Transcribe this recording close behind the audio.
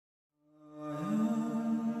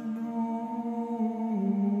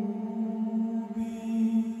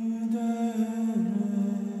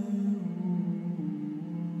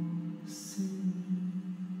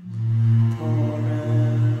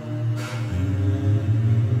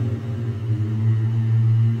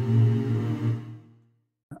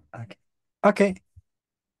Okay,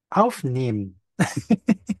 aufnehmen.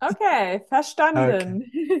 Okay, Okay,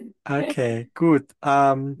 verstanden. okay, gut.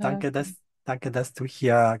 Ja, Danke, dass du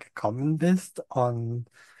hier gekommen bist. Und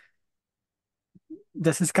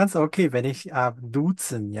das ist ganz okay, wenn ich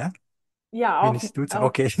duzen, ja? ja, Wenn ich duze,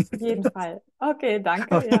 auf okay. jeden Fall. Okay,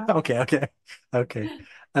 danke, ja. Okay, okay, okay.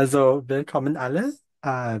 Also, willkommen alle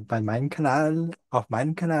bei meinem Kanal, auf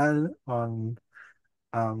meinem Kanal. Und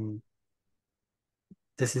ähm,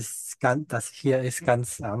 das hier ist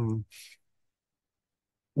ganz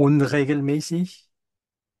unregelmäßig,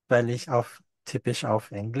 weil ich typisch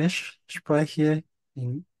auf Englisch spreche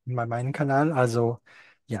in meinem Kanal. Also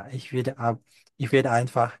ja, ich werde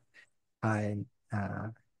einfach ein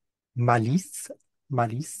Malis,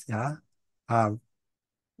 Malis, ja, äh,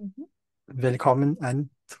 Mhm. willkommen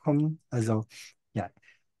anzukommen. Also ja,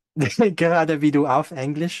 gerade wie du auf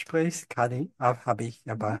Englisch sprichst, habe ich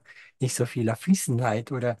Mhm. aber nicht so viel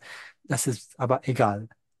Fließendheit oder das ist aber egal.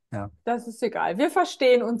 Ja, Das ist egal. Wir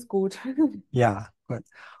verstehen uns gut. ja, gut.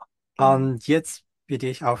 Genau. Und jetzt bitte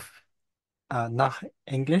ich auf nach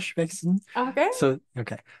Englisch wechseln. Okay.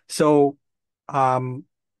 Okay. So, um,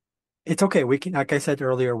 it's okay. We can, like I said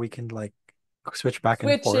earlier, we can like switch back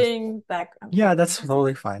and forth. Switching back and Yeah, forth. that's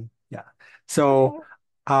totally fine. Yeah. So, Okay.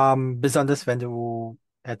 besonders wenn du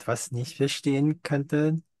etwas nicht verstehen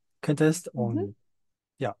könntest Mhm. und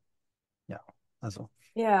ja, ja. Also,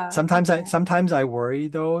 Ja, okay. sometimes I worry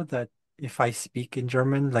though that if I speak in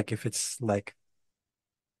German, like if it's like,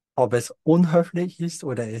 ob es unhöflich ist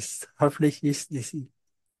oder es höflich ist,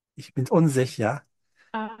 ich bin unsicher.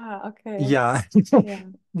 Ah, okay. Yeah.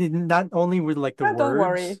 Ja. Not only with like the Ah, don't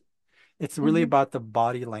worry. words, it's really Mhm. about the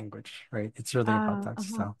body language, right? It's really about Ah, that aha.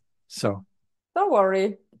 stuff. So, Don't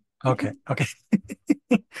worry. okay, okay.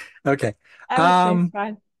 Okay. Everything's Um,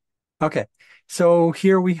 fine. okay. So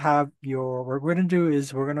here we have what we're gonna do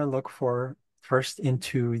is we're gonna look for first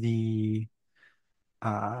into the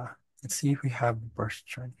uh let's see if we have birth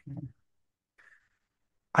chart here.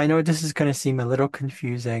 I know this is gonna seem a little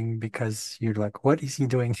confusing because you're like, what is he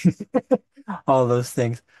doing? All those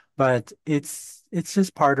things. But it's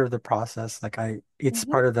just part of the process. It's Mhm.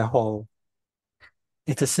 part of the whole,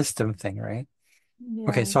 it's a system thing, right?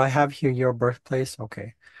 Okay, Ja. so I have here your birthplace.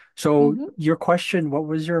 Okay. So Mhm. your question, what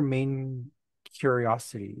was your main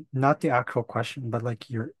curiosity? Not the actual question, but like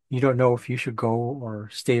you don't know if you should go or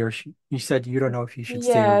stay or sh you said you don't know if you should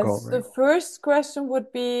stay or go, Yes, the right? first question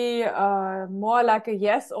would be more like a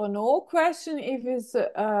yes or no question. If it's,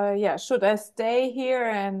 yeah, should I stay here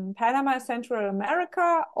in Panama, Central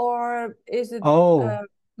America, or is it, Oh, uh,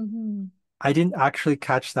 mhm. I didn't actually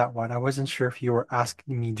catch that one. I wasn't sure if you were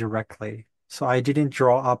asking me directly. So I didn't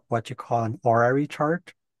draw up what you call an horary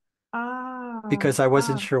chart Ah, because I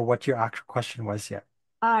wasn't ah. sure what your actual question was yet.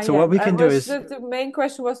 So Yeah, what we I can do was is, the main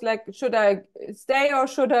question was like, should I stay or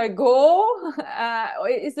should I go? Or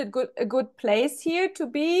is it a good place here to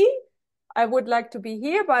be? I would like to be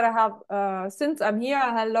here, but I have since I'm here,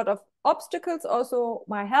 I had a lot of obstacles, also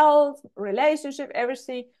my health, relationship,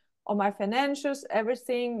 everything, or my financials,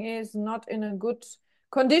 everything is not in a good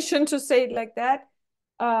condition to say it like that.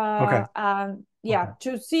 okay, And yeah, okay,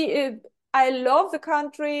 to see if I love the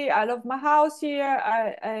country. I love my house here.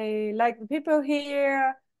 I like the people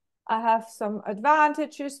here. I have some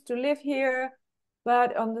advantages to live here.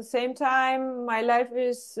 But on the same time, my life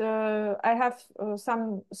is, I have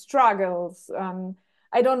some struggles.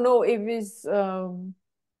 I don't know if it's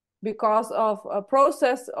because of a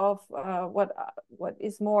process of what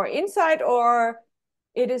is more inside, or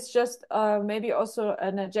it is just maybe also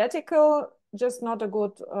energetical, just not a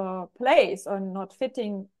good place, or not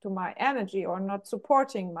fitting to my energy, or not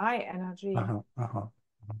supporting my energy. uh-huh, uh-huh.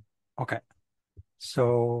 Okay.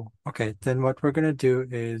 So, okay, then what we're gonna do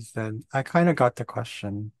is then I kind of got the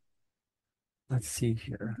question. Let's see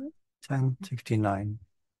here. Mhm. 1069.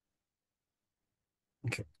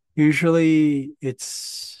 Okay. Usually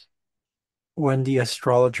it's when the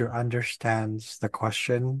astrologer understands the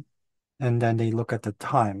question and then they look at the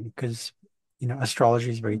time because astrology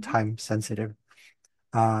is very Mhm. time sensitive.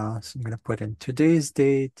 So I'm gonna put in today's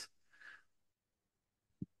date.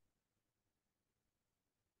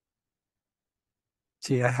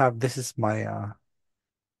 See, I have this is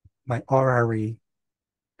my horary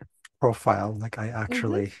profile. Like I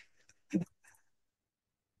Mhm. actually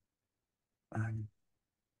um,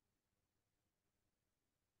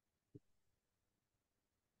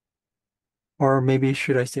 or maybe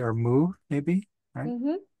should I say or move, maybe, right?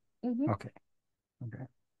 Mhm. Mhm. Okay, okay.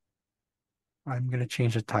 I'm gonna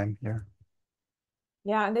change the time here.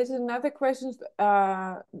 Yeah, and this is another question.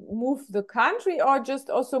 Move the country or just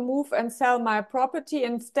also move and sell my property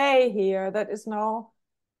and stay here? That is now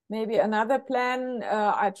maybe another plan.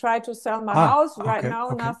 I try to sell my Ah, house right okay,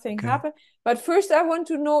 now. okay, Nothing okay, happened. But first, I want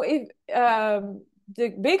to know if the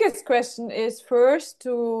biggest question is first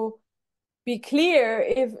to be clear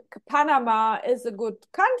if Panama is a good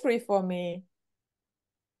country for me,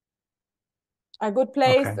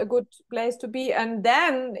 okay, a good place to be. And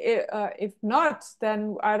then, if not,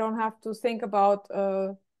 then I don't have to think about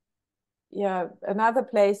yeah, another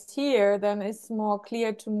place here. Then it's more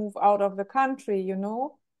clear to move out of the country, you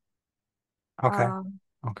know? okay, Um,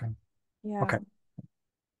 okay, yeah. okay,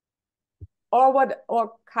 Or what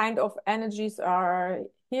kind of energies are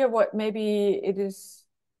here? What maybe it is,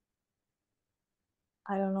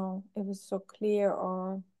 I don't know if it's so clear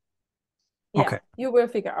or yeah, okay, you will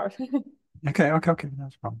figure out. okay, okay, okay,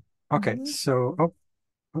 that's a problem. Okay, Mhm. so,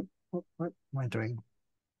 what am I doing?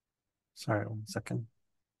 Sorry, 1 second.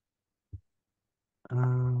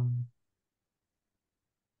 Um,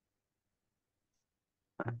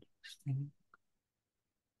 interesting.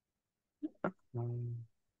 Um,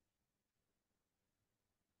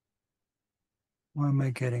 why am I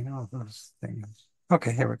getting all those things?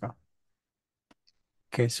 Okay, here we go.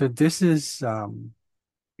 Okay, so this is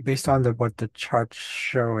based on the what the chart's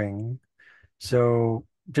showing. So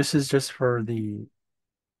this is just for Mhm. the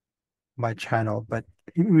my channel, but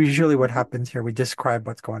usually what Mhm. happens here, we describe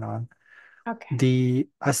what's going on. Okay. The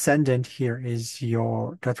ascendant here is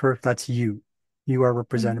your that's you. You are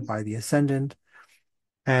represented Mhm. by the ascendant,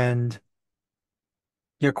 and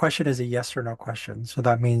your question is a yes or no question. So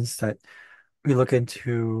that means that we look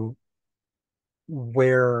into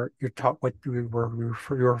where you're taught what you're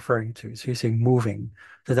referring to. So you're saying moving.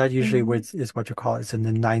 So that usually Mhm. is what you call it's in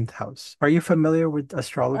the ninth house. Are you familiar with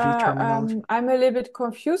astrology terminology? I'm a little bit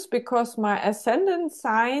confused because my ascendant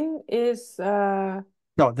sign is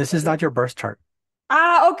No, this is not your birth chart.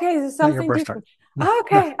 okay, it's Not your something birth chart. different. No, Ah,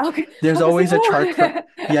 no. okay, okay. There's I was like, always a chart for, oh.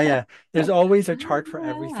 yeah, yeah. There's always a chart for Ah,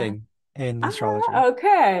 everything in ah, astrology.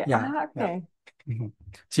 okay. Yeah, Ah, yeah. okay. Mhm.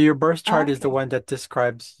 So your birth chart is the Okay. one that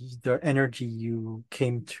describes the energy you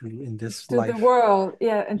came to in this To the life. world,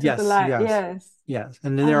 yeah, into the Yes, light, yes, yes. yes.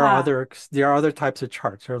 And then Aha. there are other types of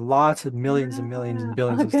charts. There are lots of millions and millions and Ah,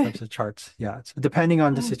 billions of types okay. of charts. Yeah, so depending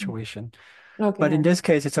on the Okay. situation. But in Okay. this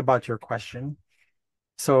case, it's about your question.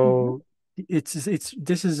 Mhm. So it's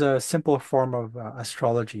this is a simple form of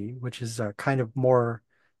astrology, which is kind of more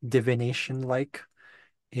divination like.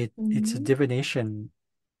 It's a Mhm. divination.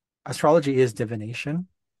 Astrology is divination.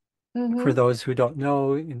 For Mhm. those who don't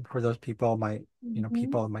know, and for those people Mhm.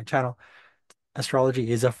 people on my channel,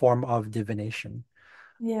 astrology is a form of divination.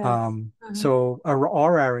 Yes. So a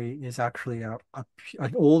horary is actually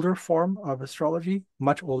an older form of astrology,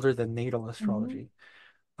 much older than natal Mhm. astrology.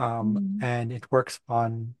 Mhm. And it works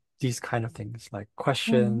on these kind of things like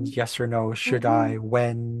questions, Mhm. yes or no, should I, Mhm.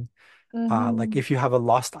 when, like Mhm. if you have a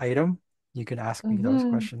lost item, you can ask me those Mhm.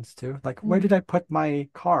 questions too. Like, where did Mhm. I put my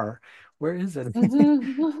car? Where is it? Mhm.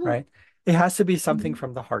 Right? It has to be something Mhm.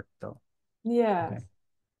 from the heart though. Okay. Yes.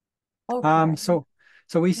 Um, Okay. so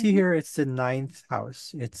so we see Mhm. here it's the ninth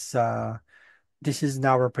house. It's this is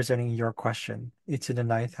now representing your question. It's in the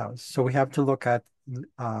ninth house. So we have to look at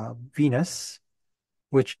Venus,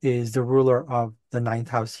 which is the ruler of the ninth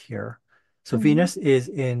house here. So Mhm. Venus is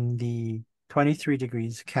in the 23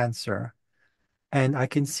 degrees Cancer. And I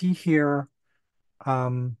can see here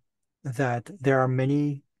that there are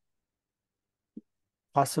many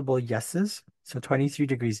possible yeses. So 23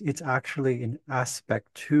 degrees, it's actually an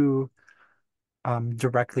aspect to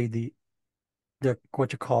directly the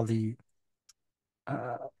what you call the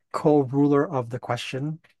uh, co-ruler of the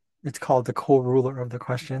question. It's called the co-ruler of the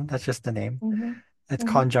question. That's just the name. Mhm. It's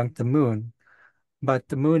Mhm. conjunct the moon, but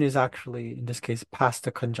the moon is actually, in this case, past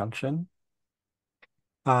the conjunction.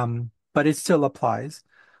 But it still applies.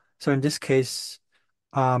 So in this case,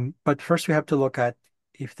 but first we have to look at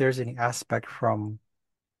if there's any aspect from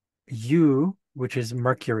you, which is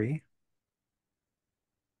Mercury,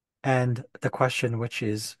 and the question, which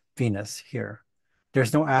is Venus here.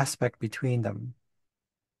 There's no aspect between them.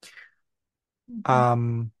 Mhm.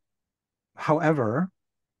 Um, however,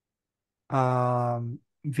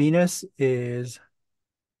 Venus is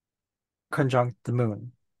conjunct the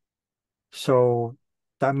moon. So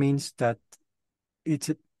that means that it's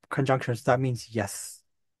conjunctions. That means yes.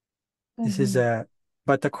 This is Mhm. a,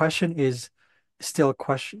 but the question is still a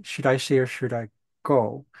question. Should I stay or should I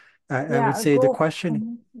go? I would Yeah, say the go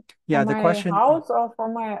question, for yeah, the my question. house or for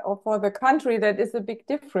my or for the country. That is a big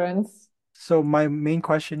difference. So my main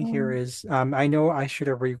question here Mm. is, I know I should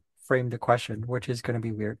have reframed the question, which is going to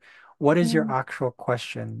be weird. What is your Mm. actual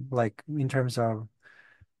question like in terms of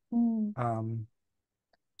Mm. um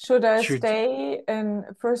should I Should stay in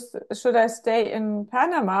first? Should I stay in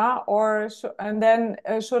Panama or sh and then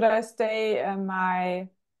should I stay in my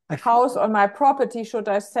I f house or my property? Should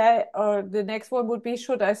I sell? Or the next one would be,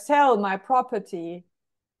 should I sell my property?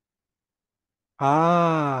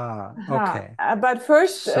 okay. But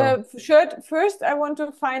first, So, first I want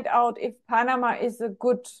to find out if Panama is a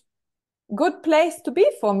good place to be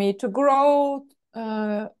for me to grow,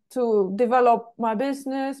 to develop my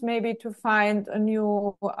business, maybe to find a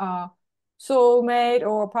new soulmate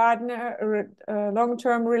or partner,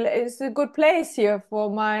 long-term. It's a good place here for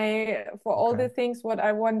all okay. the things what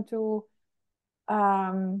I want to,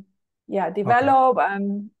 um, yeah, Okay. develop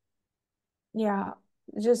and yeah,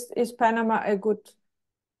 just is Panama a good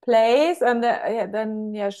place? And yeah,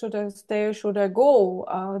 then yeah, should I stay? Should I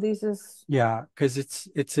go? This is. Yeah, because it's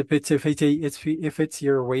if it's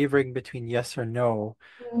you're wavering between yes or no,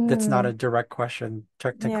 that's not a Mm, direct question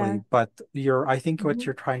technically, yeah. but I think what Mm-hmm.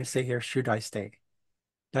 you're trying to say here, should I stay?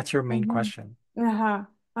 That's your main Mm-hmm. question. Uh-huh.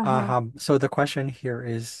 Uh-huh. So the question here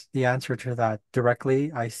is the answer to that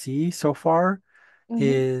directly I see so far Mm-hmm.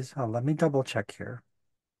 is, let me double check here.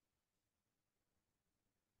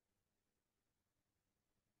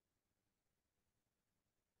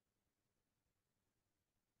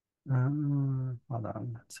 Hold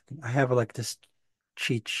on a second. I have like this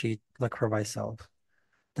cheat sheet, look for myself.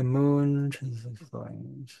 The moon is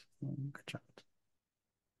flowing. Good job.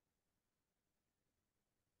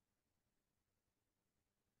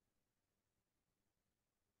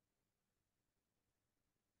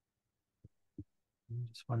 I'm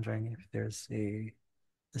just wondering if there's a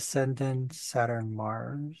ascendant Saturn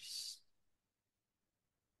Mars.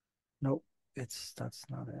 Nope, that's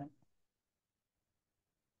not it.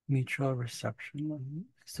 Mutual reception.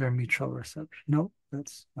 Is there a mutual reception? Nope,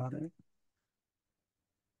 that's not it.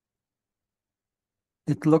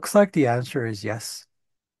 It looks like the answer is yes.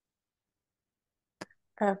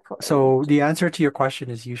 So the answer to your question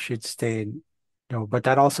is you should stay in, no, but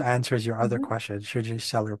that also answers your other Mm-hmm. question, should you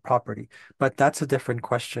sell your property? But that's a different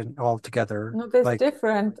question altogether. No, that's Like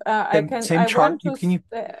different. same I chart. want to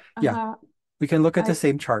stay. Yeah, Uh-huh. we can look at the I,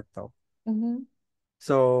 same chart though. mm-hmm.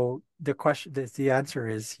 So the answer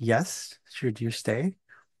is yes, should you stay?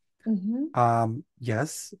 Mm-hmm.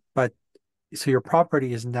 Yes, but so your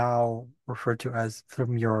property is now referred to as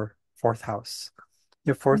from your fourth house.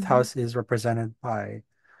 Your fourth Mm-hmm. house is represented by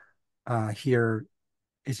here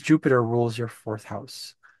is Jupiter rules your fourth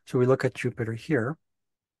house. So we look at Jupiter here,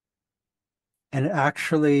 and it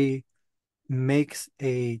actually makes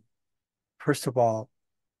first of all,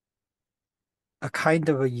 a kind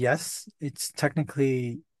of a yes. It's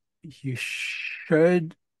technically you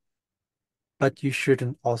should, but you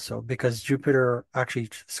shouldn't also, because Jupiter actually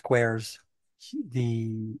squares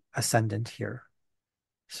the ascendant here.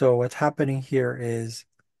 So what's happening here is,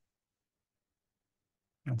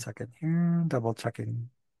 one second here, double checking.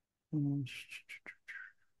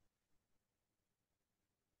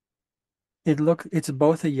 It's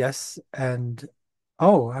both a yes and,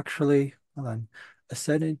 oh, actually, hold on.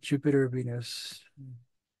 Ascendant Jupiter, Venus.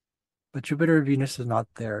 But Jupiter, Venus is not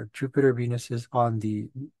there. Jupiter, Venus is on the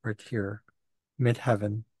right here,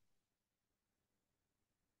 midheaven.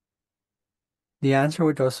 The answer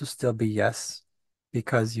would also still be yes,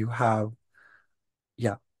 because you have,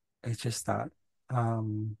 yeah, it's just that.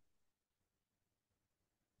 Um,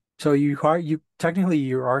 so you technically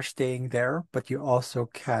you are staying there, but you also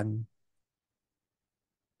can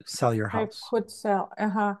sell your I house. could sell.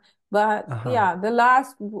 Uh-huh. But Uh-huh. yeah, the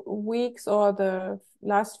last weeks or the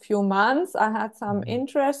last few months, I had some Mhm.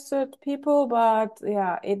 interested people, but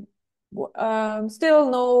yeah, still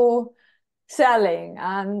no selling.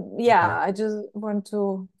 And yeah, Okay. I just want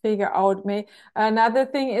to figure out me. Another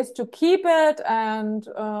thing is to keep it and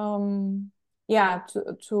yeah,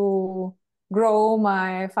 to grow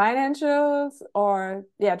my financials, or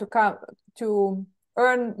yeah, to come to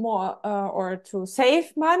earn more, or to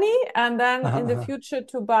save money, and then Uh-huh, in the uh-huh. future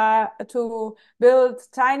to build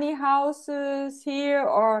tiny houses here,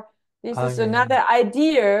 or this Oh, is yeah, yeah. another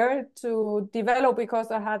idea to develop, because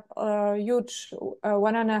I had a huge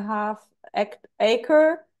 1.5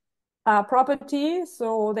 acre property,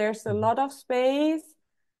 so there's a Mhm. lot of space.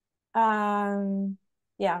 um,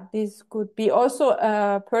 yeah, this could be also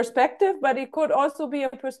a perspective, but it could also be a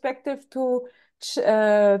perspective to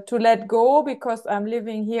let go, because I'm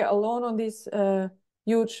living here alone on this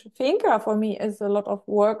huge finca. For me, is a lot of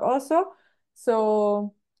work also.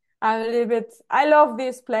 So I'm a little bit. I love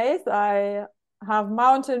this place. I have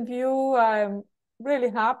mountain view. I'm really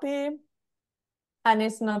happy, and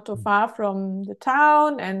it's not too far from the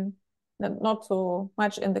town, and not so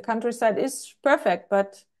much in the countryside. It's perfect,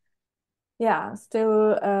 but yeah,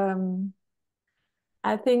 still,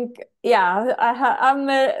 I think, yeah, I'm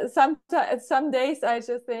some days I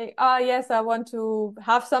just think, oh yes, I want to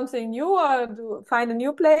have something new or to find a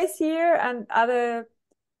new place here, and other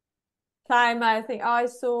time I think, oh,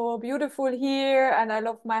 it's so beautiful here, and I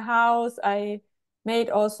love my house. I made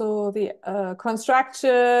also the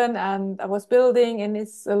construction, and I was building, and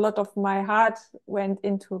it's a lot of my heart went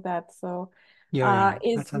into that. So, Yeah, yeah,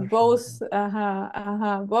 it's that's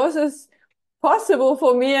understandable. both is possible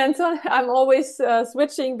for me, and so I'm always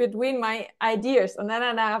switching between my ideas, and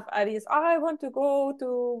then I have ideas. Oh, I want to go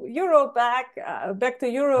to Europe, back to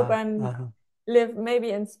Europe, and Uh-huh. live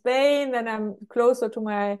maybe in Spain. Then I'm closer to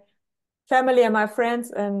my family and my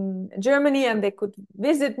friends in Germany, and they could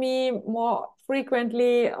visit me more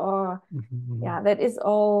frequently. Or Mhm. yeah, that is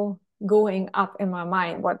all going up in my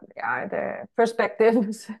mind. What are the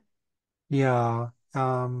perspectives? Yeah,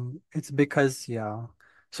 it's because, yeah.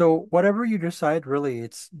 So whatever you decide, really,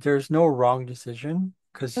 there's no wrong decision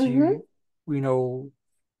because Mm-hmm. we know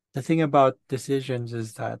the thing about decisions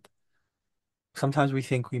is that sometimes we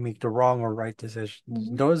think we make the wrong or right decisions.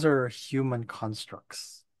 Mm-hmm. Those are human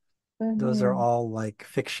constructs. Those are Mm-hmm. all like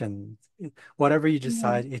fiction. Whatever you Mm-hmm.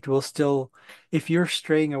 decide, it will still, if you're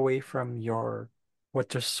straying away from what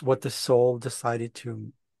the soul decided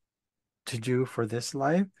to do for this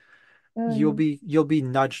life, you'll be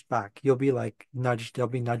nudged back. You'll be like nudged, they'll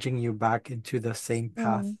be nudging you back into the same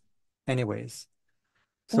path Mm-hmm. anyways.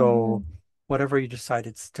 So Mm-hmm. whatever you decide,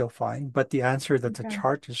 it's still fine. But the answer that the Okay.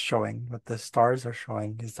 chart is showing, what the stars are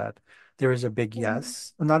showing, is that there is a big Mm-hmm.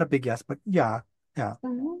 yes. Well, not a big yes, but yeah, yeah.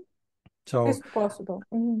 Mm-hmm. So, It's possible.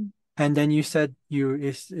 Mm-hmm. and then you said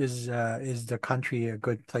is the country a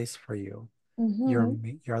good place for you? Your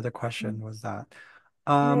Mm-hmm. your other question was that.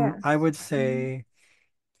 I Yes. would Mm-hmm. say,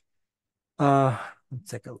 uh,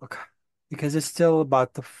 let's take a look because it's still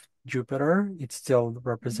about Jupiter. It's still Mm-hmm.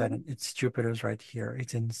 represented. It's Jupiter's right here.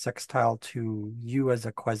 It's in sextile to you as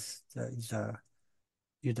a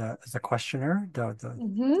you as a questioner.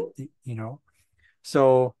 Mm-hmm. You know.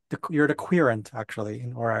 So you're the querent actually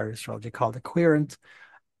in Horary astrology called the querent,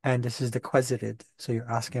 and this is the quesited. So you're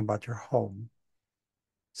asking about your home.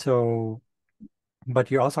 So,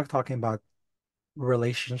 but you're also talking about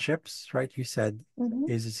relationships, right? You said, Mm-hmm.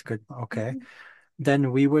 is this good? Okay. Mm-hmm.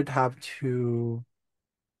 Then we would have to,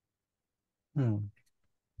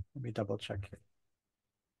 let me double check it.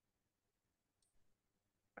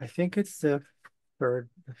 I think it's the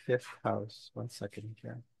fifth house. One second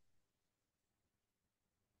here.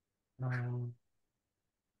 Um,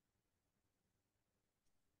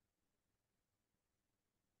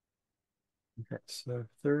 okay, so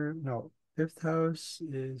no, fifth house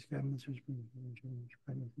is,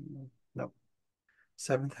 no,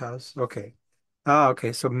 seventh house. Okay. Ah,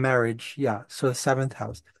 okay. So marriage. Yeah. So the seventh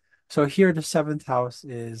house. So here the seventh house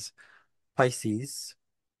is Pisces.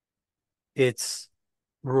 It's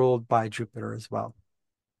ruled by Jupiter as well.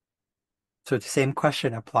 So the same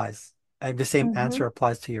question applies. And the same Mm-hmm. answer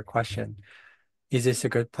applies to your question. Is this a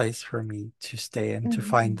good place for me to stay and to Mm-hmm.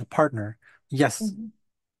 find the partner? Yes. Mm-hmm.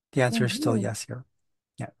 The answer is still Mm-hmm. yes here.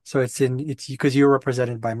 Yeah. So it's because you're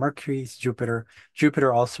represented by Mercury, it's Jupiter.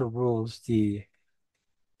 Jupiter also rules the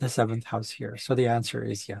seventh house here. So the answer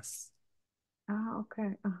is yes. Ah,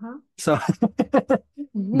 okay. Uh-huh. So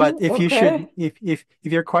but Mm-hmm. if you should Okay. if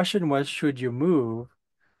your question was should you move,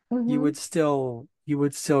 Mm-hmm. you would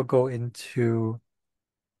still go into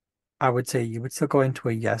I would say you would still go into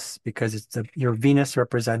a yes because it's your Venus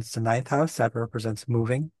represents the ninth house that represents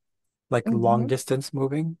moving, like long Mm-hmm. distance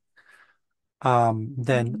moving.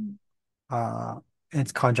 Then Mm-hmm. uh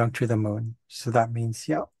it's conjunct to the moon. So that means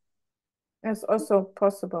yeah. It's also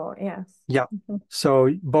possible. Yes. Yeah. Mm-hmm. So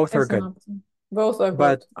both are It's an good. option. Both are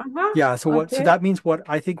But good. Uh-huh. yeah, so Okay. that means what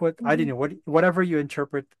I think what I don't Mm-hmm. know, whatever you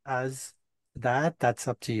interpret as that, that's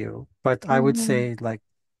up to you. But I would Mm-hmm. say like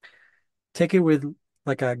take it with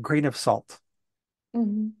like a grain of salt.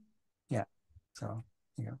 Mm-hmm. Yeah. So,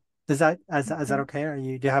 you know. Is that Okay. okay?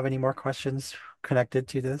 Do you have any more questions connected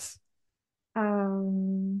to this?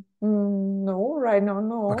 No, right now,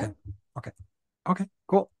 Okay. no. Okay. Okay.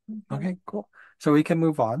 Cool. Okay. Okay, cool. So we can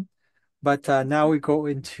move on. But now Okay. we go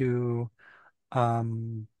into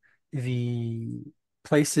um, the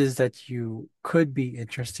places that you could be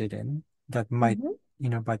interested in that Mm-hmm.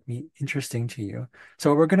 might be interesting to you. So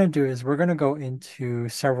what we're going to do is we're going to go into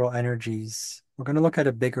several energies. We're going to look at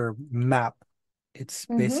a bigger map. It's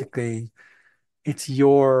Mm-hmm. basically it's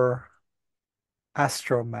your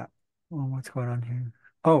astro map. Oh, what's going on here?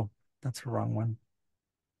 Oh, that's the wrong one.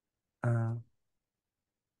 Uh,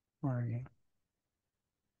 where are you? Here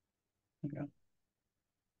we go.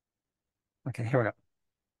 Okay, here we go.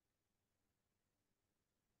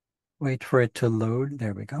 Wait for it to load.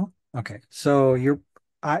 There we go. Okay. So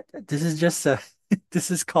this is just a,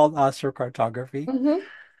 this is called astrocartography. Mm-hmm.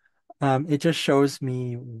 It just shows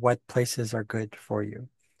me what places are good for you.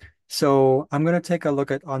 So I'm going to take a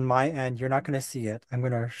look at on my end. You're not going to see it. I'm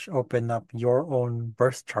going to open up your own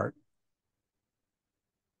birth chart.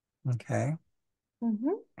 Okay.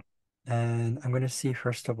 Mm-hmm. And I'm going to see,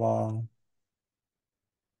 first of all,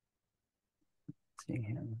 see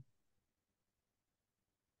here.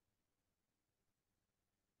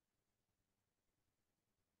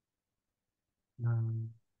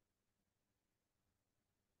 Um,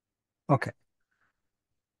 okay.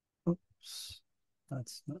 Oops.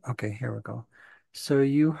 Okay. Here we go. So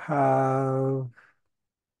you have,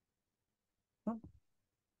 oh,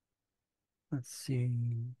 let's see.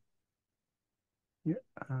 Yeah,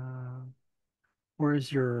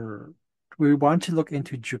 where's your, we want to look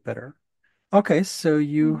into Jupiter. Okay. So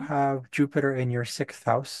you Mm-hmm. have Jupiter in your sixth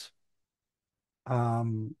house.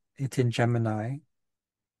 It's in Gemini.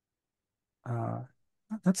 Uh,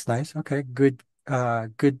 that's nice. Okay, good.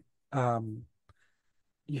 Good. Um,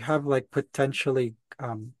 you have like potentially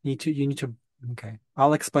you need to. Okay,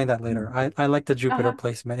 I'll explain that later. I like the Jupiter Uh-huh.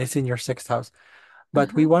 placement. It's in your sixth house,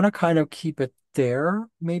 but we Uh-huh. want to kind of keep it there,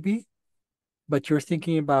 maybe. But you're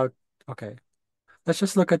thinking about, okay. Let's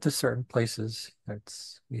just look at the certain places that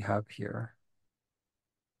we have here.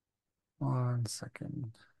 1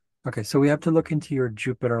 second. Okay, so we have to look into your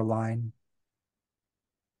Jupiter line.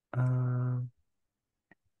 Uh,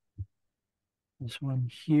 this one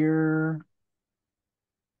here.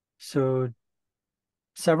 So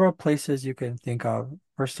several places you can think of.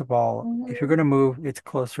 First of all, if you're Mm-hmm. going to move, it's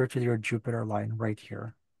closer to your Jupiter line right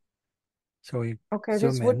here. So we Okay,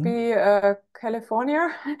 zoom this would in. be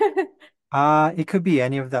California. It could be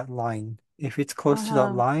any of that line. If it's close to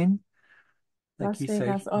that Uh-huh. line, like Las you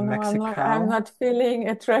say, Vegas. Oh no, I'm Mexico. not feeling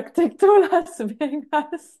attracted to Las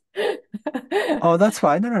Vegas. Oh, that's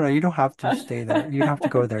fine. No, you don't have to stay there. You don't have to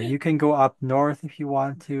go there. You can go up north if you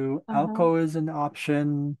want to. Uh-huh. Elko is an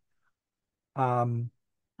option. Um,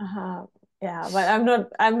 Uh-huh. Yeah, but s-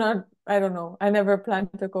 I don't know. I never plan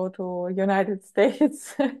to go to United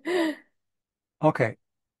States okay.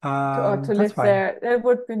 or to That's live fine. there. That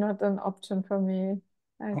would be not an option for me,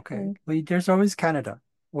 I Okay. think. But there's always Canada.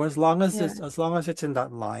 Or Yeah. as long as it's in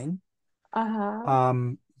that line. Uh-huh.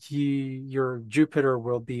 um your Jupiter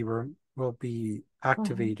will be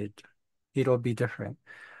Uh-huh. activated. It'll be different.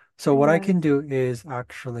 So what I Yes. can do is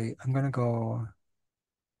actually I'm gonna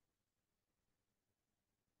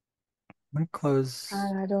close.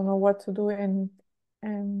 I don't know what to do in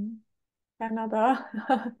Canada.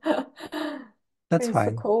 That's It's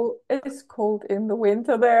so fine. cold. It's cold in the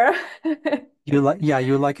winter there. You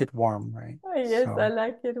like it warm, right? Yes, I So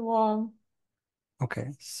like it warm.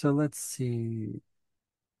 okay, so let's see.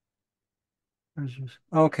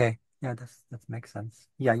 Okay, yeah, that makes sense.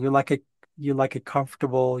 Yeah, you like it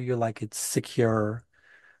comfortable, you like it secure,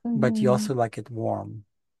 but you Hmm. also like it warm.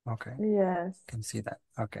 Okay, Yes. can see that.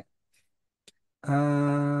 Okay.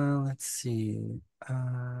 Let's see.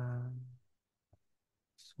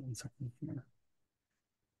 Just 1 second here.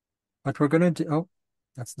 What we're gonna do, oh,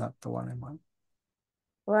 that's not the one I want.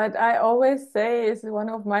 What I always say is one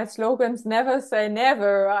of my slogans, never say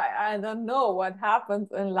never. I don't know what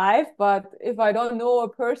happens in life, but if I don't know a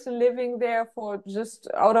person living there for just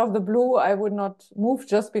out of the blue, I would not move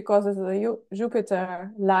just because it's a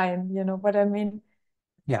Jupiter line. You know what I mean?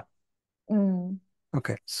 Yeah, Mm.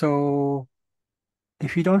 okay. So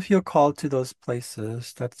if you don't feel called to those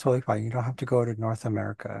places, that's totally fine. You don't have to go to North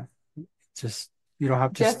America. Just you don't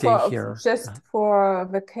have to stay here. Just for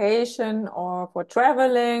vacation or for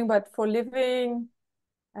traveling, but for living,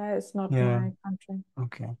 it's not Yeah, my country,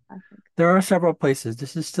 okay. I think. There are several places.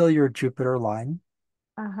 This is still your Jupiter line.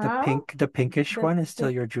 Uh-huh. The pinkish The one is still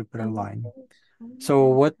the your Jupiter line. So vacation.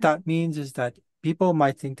 what that means is that people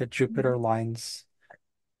might think that Jupiter lines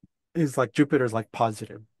is like Jupiter's like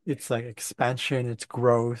positive. It's like expansion, it's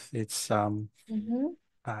growth, it's Mm-hmm.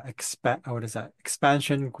 expand what is that?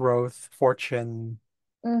 Expansion, growth, fortune.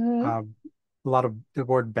 Mm-hmm. A lot of the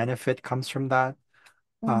word benefit comes from that.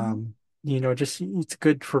 Mm-hmm. Um, just it's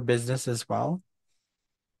good for business as well.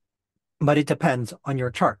 But it depends on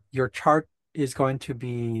your chart. Your chart is going to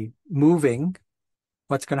be moving.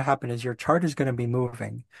 What's going to happen is your chart is going to be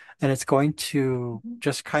moving, and it's going to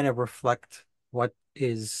just kind of reflect what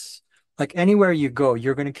is like anywhere you go,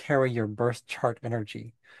 you're going to carry your birth chart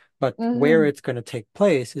energy. But where Mm-hmm. it's going to take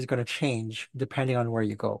place is going to change depending on where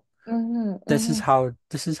you go. Mm-hmm. Mm-hmm. This is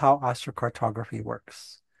how astrocartography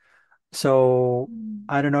works. So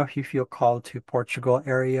I don't know if you feel called to Portugal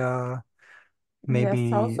area. Yes,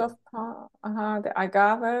 south maybe of the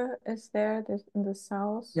agave is there this in the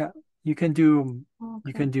south. yeah, you can do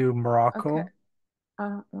you Okay. can do Okay. Morocco.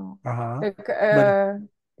 No. Uh-huh. The, But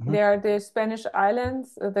mhm. there are the Spanish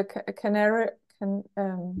islands, the Canary,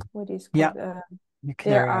 what is Yeah, called? the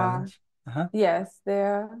There Canary are, Islands. Uh-huh. yes,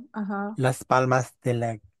 there. Uh-huh. Las Palmas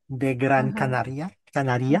de Gran Uh-huh. Canaria.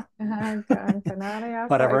 Canaria, Gran Canaria,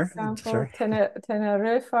 for whatever. example, Sorry.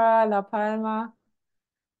 Tenerife, La Palma.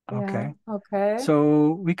 Yeah, Okay. okay.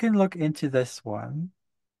 So we can look into this one.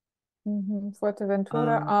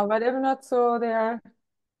 Fuerteventura, Um, but I'm not so there.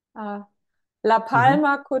 Uh, La mhm.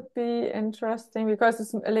 Palma could be interesting because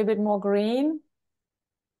it's a little bit more green.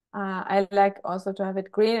 I like also to have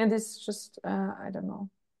it green, and it's just I don't know.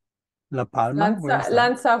 La Palma, where is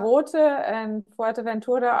that? Lanzarote and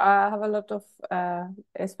Fuerteventura have a lot of,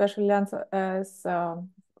 especially is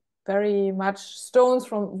very much stones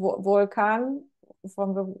from volcan,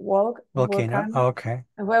 from the Volcano. volcano, Oh, okay.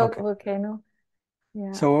 Okay. volcano.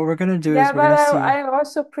 Yeah. So what we're gonna do Yeah, is we're but gonna see. I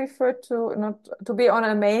also prefer to not to be on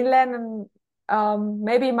a mainland and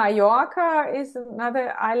maybe Mallorca is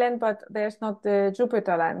another island, but there's not the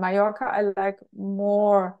Jupiter line. Mallorca I like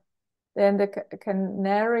more than the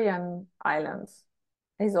Canarian Islands.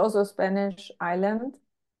 It's also a Spanish island,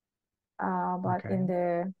 but in Okay.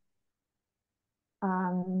 the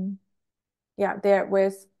um yeah there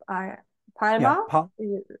with Yeah. Palma, uh-huh,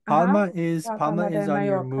 Palma Palma is de on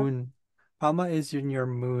your Mallorca. moon. Palma is in your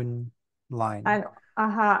moon line. And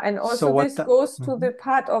and So also what this the goes to the mhm.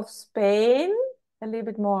 part of Spain a little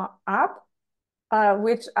bit more up,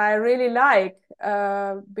 which I really like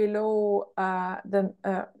below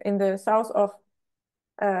the in the south of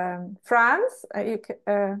France. You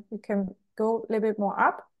can go a little bit more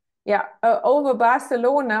up. Yeah, over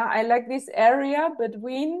Barcelona. I like this area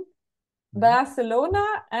between Mhm. Barcelona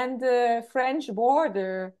and the French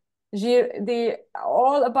border. The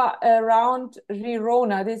all about around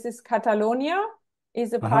Girona. This is Catalonia,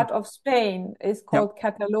 is a Uh-huh. part of Spain. It's Yep. called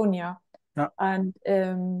Catalonia, Yeah. and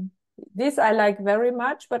this I like very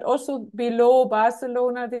much. But also below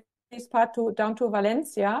Barcelona, this part to down to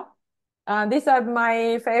Valencia. These are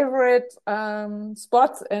my favorite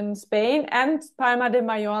spots in Spain and Palma de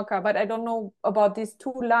Mallorca. But I don't know about these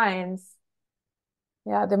two lines.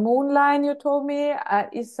 Yeah, the moon line you told me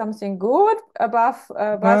is something good above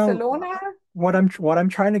Well, Barcelona. what I'm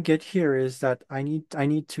trying to get here is that I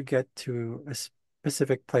need to get to a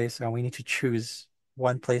specific place and we need to choose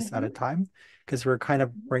one place at a Mhm. time because we're kind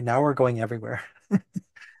of right now we're going everywhere.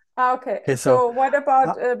 Okay, Okay, so so what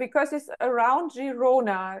uh, about because it's around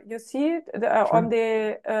Girona? You see it on sure.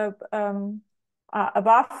 the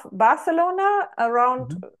above Barcelona,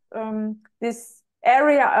 around Mhm. this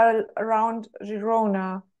area around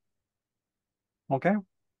Girona. Okay.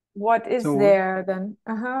 What is So there then?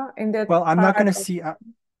 In that well, I'm not going part to of. see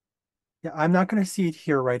yeah, I'm not going to see it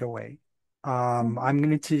here right away. Mhm,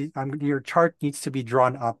 Your chart needs to be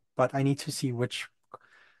drawn up, but I need to see which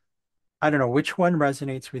I don't know which one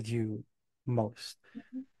resonates with you most.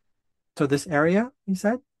 mhm. So this area, you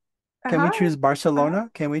said? Can we Uh-huh. choose Uh-huh.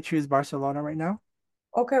 Barcelona? Can we choose Barcelona right now?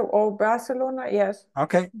 Okay, or Barcelona, yes.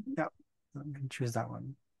 Okay. Mhm, Yeah. I'm gonna choose that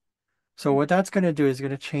one. So what that's going to do is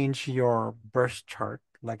going to change your birth chart.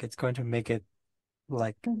 Like it's going to make it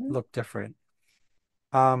like mhm, look different.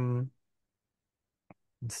 Um,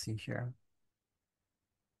 let's see here.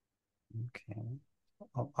 Okay.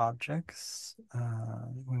 All objects.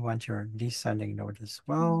 We want your descending node as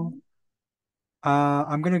well. mhm,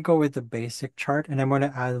 I'm gonna go with the basic chart, and I'm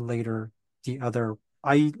gonna add later the other.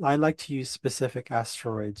 I like to use specific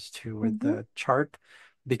asteroids too with mhm, the chart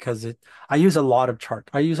because it. I use a lot of chart.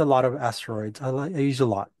 I use a lot of asteroids. I use a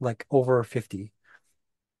lot, like over 50,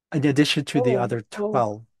 in addition to the Oh, other oh.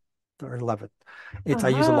 12 or 11. I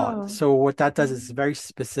use a lot. Uh-huh. So what that does is Mhm, very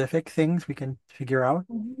specific things we can figure out.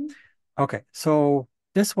 mhm, Okay, so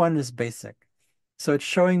this one is basic. So it's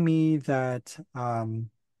showing me that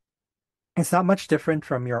it's not much different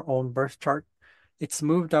from your own birth chart. It's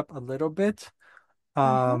moved up a little bit.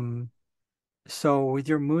 uh-huh, Um, so with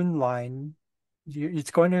your moon line,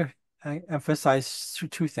 it's going to emphasize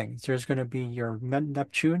two things. There's going to be your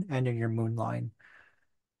Neptune and your moon line.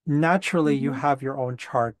 Naturally, you mhm, have your own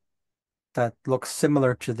chart that looks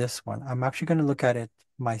similar to this one. I'm actually going to look at it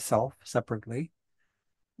myself separately.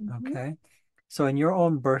 mhm, Okay. So in your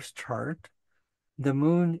own birth chart, the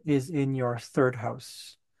moon is in your third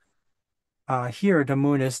house. Here, the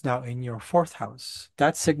moon is now in your fourth house.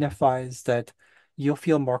 That signifies that you'll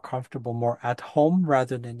feel more comfortable, more at home,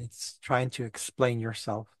 rather than it's trying to explain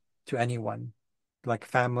yourself to anyone. Like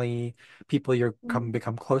family, people you're mhm,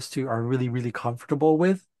 become close to are really, really comfortable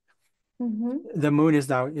with. mhm, The moon is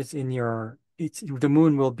now is in it's the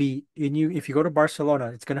moon will be in you. If you go to Barcelona,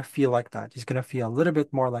 it's gonna feel like that. It's gonna feel a little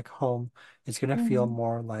bit more like home. It's gonna feel Mm-hmm.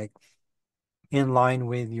 more like in line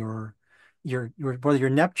with your well, your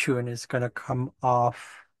Neptune is gonna come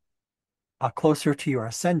off closer to your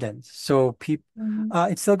ascendant. So people,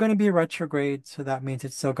 Mm-hmm. it's still gonna be retrograde, so that means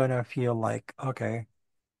it's still gonna feel like okay.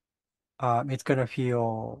 It's gonna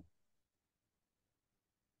feel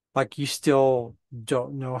like you still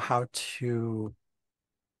don't know how to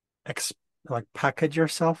ex like package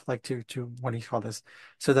yourself, like to what do you call this,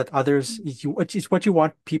 so that others you it's what you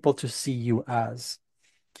want people to see you as.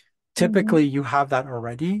 Typically, Mm-hmm. you have that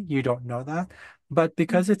already. You don't know that, but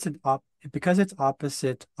because it's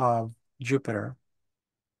opposite of Jupiter,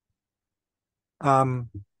 um,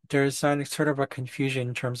 there's a sort of a confusion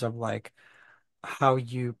in terms of like how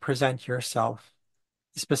you present yourself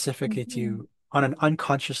specifically Mm-hmm. to on an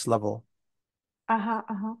unconscious level Uh-huh.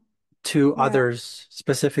 Uh-huh. to Yeah. others,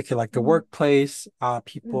 specifically like the Mm-hmm. workplace,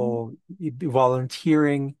 Mm-hmm. people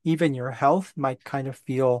volunteering, even your health might kind of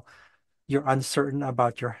feel you're uncertain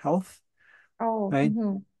about your health, Oh. right?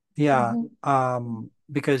 Mm-hmm. Yeah. Mm-hmm.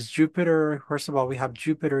 Because Jupiter, first of all, we have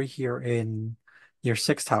Jupiter here in your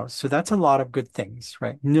sixth house. So that's a lot of good things,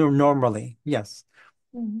 right? No, normally, yes.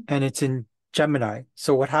 Mm-hmm. And it's in Gemini.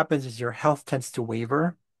 So what happens is your health tends to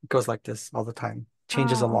waver. It goes like this all the time,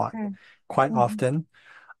 changes a Oh, lot, okay. quite Mm-hmm. often.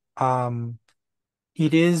 Um,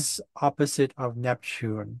 It is opposite of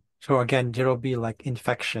Neptune. So again, it'll be like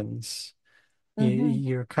infections. Mm-hmm.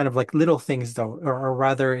 You're kind of like little things though, or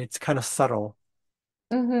rather it's kind of subtle.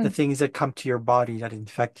 The Mm-hmm. things that come to your body that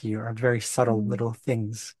infect you are very subtle Mm-hmm. little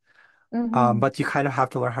things. Mm-hmm. But you kind of have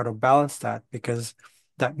to learn how to balance that because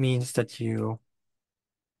that means that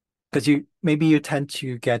because you maybe you tend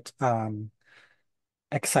to get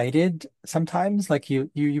excited sometimes. Like you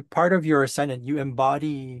part of your ascendant, you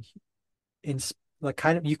embody in like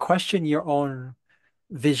kind of you question your own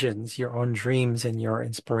visions, your own dreams, and your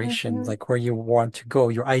inspirations, Mm-hmm. like where you want to go,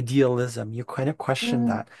 your idealism, you kind of question Mm-hmm.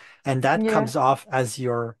 that. And that Yes. comes off as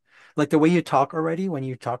your, like the way you talk already when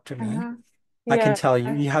you talk to me, Uh-huh. I can Yes. tell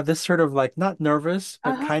you have this sort of like not nervous,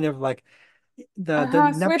 but kind Uh-huh. of like the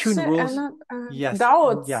Uh-huh. Switch Neptune and rules. not Yes,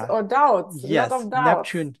 doubts yeah, or doubts. A lot yes, of doubts.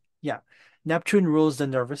 Neptune, yeah. Neptune rules the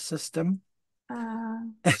nervous system. Uh,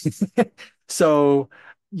 So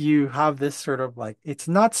you have this sort of like, it's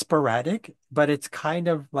not sporadic, but it's kind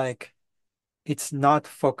of like it's not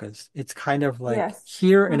focused. It's kind of like yes.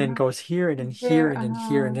 here and then Uh-huh. goes here and then here There. and then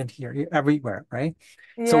here and Uh-huh. then here, everywhere, right?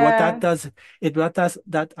 So what that Yes. does,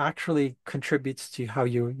 that actually contributes to how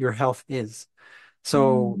your health is.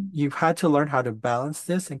 So Mm. you've had to learn how to balance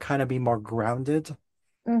this and kind of be more grounded,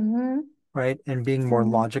 Mm-hmm. right? And being more Mm-hmm.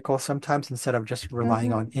 logical sometimes instead of just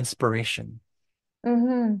relying on Mm-hmm. inspiration.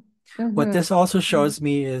 Mm-hmm. What Mm-hmm. this also shows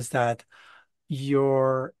me is that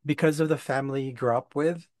because of the family you grew up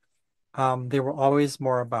with, they were always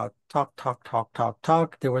more about talk, talk, talk, talk,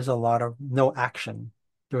 talk. There was a lot of no action.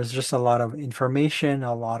 There was just a lot of information,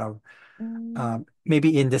 a lot of Mm-hmm.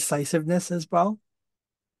 maybe indecisiveness as well.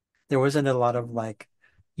 There wasn't a lot of like,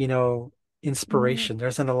 you know, Mm-hmm. inspiration. There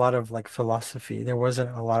wasn't a lot of like philosophy. There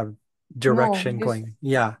wasn't a lot of No, direction this going.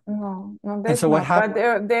 Yeah. no, no, And there's so what not. But happened?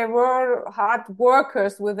 they were hard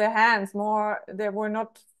workers with their hands. More, they were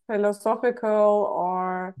not philosophical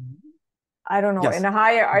or I don't know, in Yes. a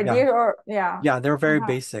higher Yeah. idea or yeah. Yeah. They're very Uh-huh.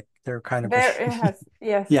 basic. They're kind of, There it has.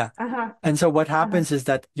 Yes. yeah. Uh-huh. And so what Uh-huh. happens is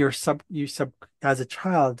that you sub as a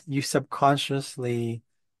child, you subconsciously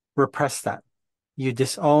repress that. You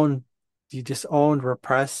disown, you disowned,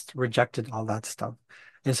 repressed, rejected all that stuff.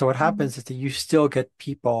 And so what Mm-hmm. happens is that you still get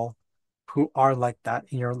people who are like that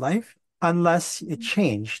in your life, unless it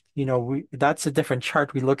changed. That's a different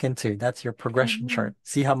chart we look into. That's your progression Mm-hmm. chart.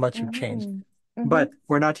 See how much you've changed. Mm-hmm. Mm-hmm. But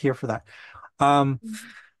we're not here for that. Um,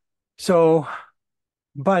 so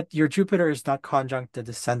but your Jupiter is not conjunct the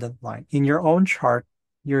descendant line. In your own chart,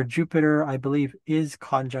 your Jupiter, I believe, is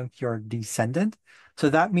conjunct your descendant. So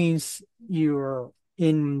that means you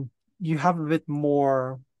have a bit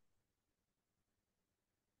more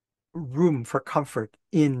room for comfort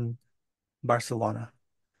in Barcelona.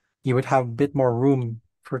 You would have a bit more room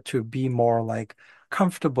to be more like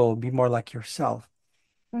comfortable, be more like yourself,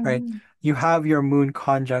 right? Mm-hmm. You have your moon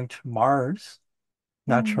conjunct Mars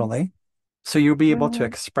Mm-hmm. naturally. So you'll be able to Mm-hmm.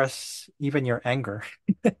 express even your anger,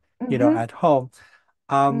 Mm-hmm. at home.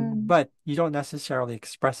 Mm-hmm. But you don't necessarily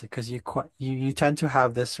express it because you tend to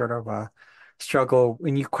have this sort of a struggle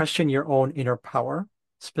when you question your own inner power.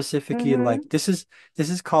 Specifically, like Mm-hmm. this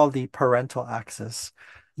is called the parental axis.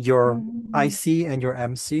 Your Mm-hmm. IC and your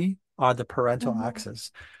MC are the parental Mm-hmm.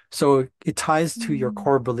 axis. So it ties to your Mm-hmm.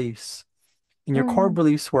 core beliefs. And your core Mm-hmm.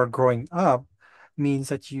 beliefs were growing up means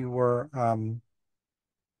that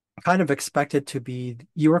kind of expected to be,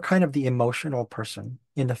 you were kind of the emotional person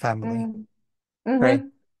in the family, Mm. right?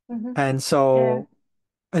 Mm-hmm. Mm-hmm. And Yeah. so,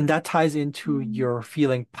 and that ties into Mm. your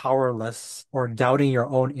feeling powerless or doubting your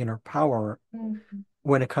own inner power Mm.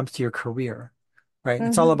 when it comes to your career, right?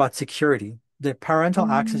 It's all Mm-hmm. about security. The parental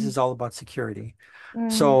axis Mm. is all about security. Mm.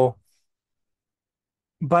 So,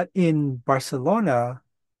 but in Barcelona,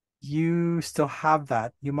 you still have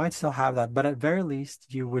that. You might still have that, but at very least,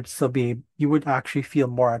 you would actually feel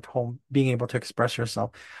more at home being able to express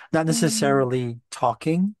yourself. Not Mm. necessarily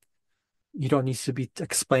talking. You don't need to be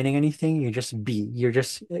explaining anything. You just be. You're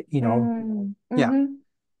just, Mm. yeah, Mm-hmm.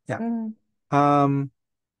 yeah. Mm. Um,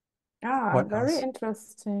 Ah, what very else?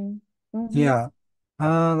 interesting. Mm-hmm. Yeah.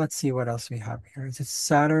 Let's see what else we have here. Is it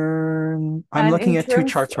Saturn? I'm And looking in at two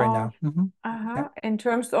terms charts right of now. Yeah. in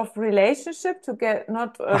terms of relationship, to get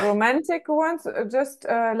not Ah, romantic ones, just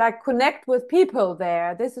like connect with people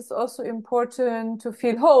there. This is also important to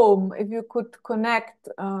feel home. If you could connect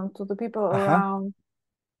to the people uh-huh. around,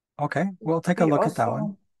 Okay. would We'll take a be look at that one.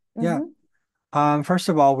 also. Yeah. Mm-hmm. First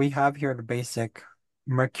of all, we have here the basic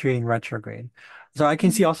Mercury in retrograde. So I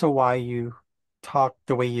can see Mm-hmm. also why you talk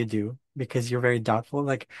the way you do because you're very doubtful.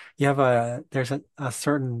 Like there's a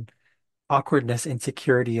certain awkwardness,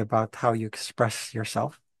 insecurity about how you express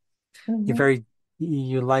yourself. You're Mm-hmm. very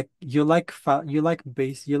you like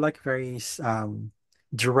very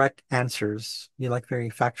direct answers. You like very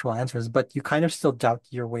factual answers, but you kind of still doubt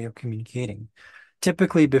your way of communicating.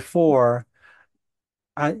 Typically before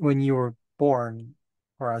when you were born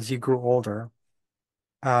or as you grew older,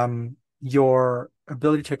 your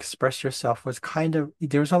ability to express yourself was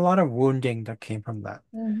there was a lot of wounding that came from that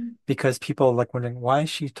Mm-hmm. because people like wondering why is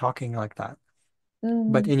she talking like that?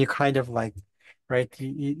 But Mm-hmm. and you kind of like, right?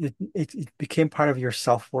 It became part of your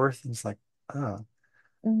self-worth. And it's like, oh.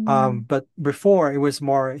 Mm-hmm. But before it was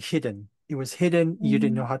more hidden. It was hidden. You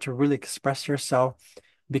didn't know Mm-hmm. how to really express yourself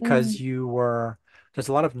because there's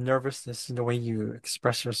a lot of nervousness in the way you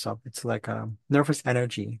express yourself. It's like nervous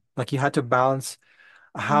energy. Like you had to balance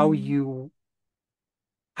how Mm-hmm. you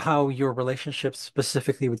how your relationships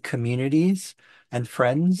specifically with communities and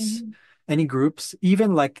friends, Mm-hmm. any groups,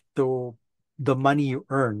 even like the money you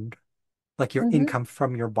earned, like your Mm-hmm. income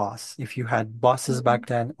from your boss. If you had bosses back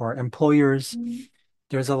then or employers, Mm-hmm.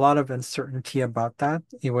 there's a lot of uncertainty about that.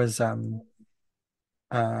 It was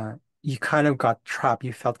you kind of got trapped.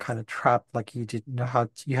 You felt kind of trapped, like you didn't know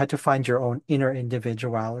you had to find your own inner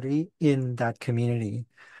individuality in that community.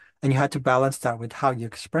 And you had to balance that with how you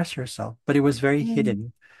express yourself. But it was very Mm-hmm.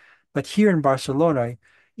 hidden. But here in Barcelona,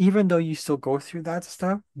 even though you still go through that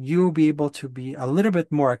stuff, you'll be able to be a little bit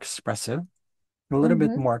Mm-hmm.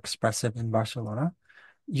 more expressive in Barcelona.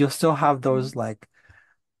 You'll still have those like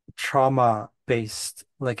trauma-based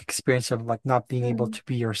like experience of like not being able Mm-hmm. to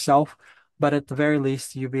be yourself, but at the very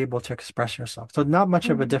least, you'll be able to express yourself. So not much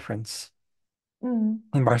of a Mm-hmm. difference Mm-hmm.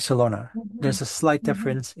 in Barcelona. Mm-hmm. There's a slight Mm-hmm.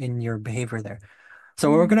 difference in your behavior there. So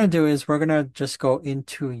what we're Mm-hmm. gonna do is we're gonna just go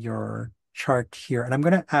into your chart here, and I'm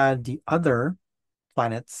gonna add the other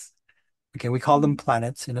planets. Okay, we call them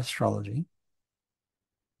planets in astrology.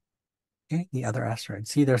 Okay, the other asteroids.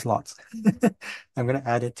 See, there's lots. I'm gonna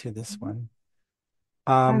add it to this Mm-hmm. one.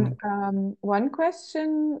 And Um, one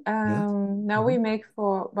question. yes. Now Hmm. we make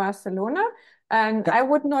for Barcelona, and Yeah, I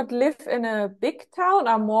would not live in a big town.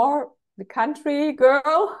 I'm more the country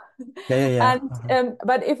girl. yeah, yeah, yeah. And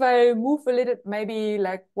but if I move a little, maybe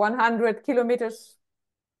like 100 kilometers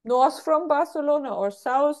north from Barcelona or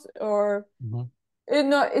south, or Hmm.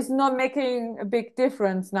 it's not making a big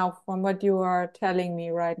difference now from what you are telling me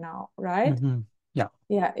right now, right? Hmm. Yeah.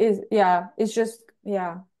 It's just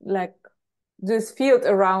like this field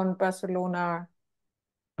around Barcelona.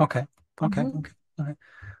 Okay. Okay. Hmm. Okay.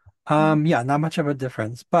 Okay. Yeah, not much of a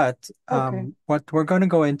difference, but Okay. what we're going to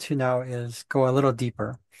go into now is go a little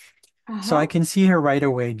deeper. So I Uh-huh. can see here right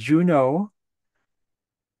away, Juno,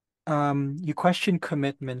 you question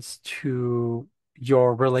commitments to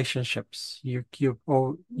your relationships. You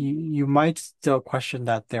might still question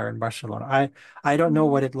that there in Barcelona. I don't know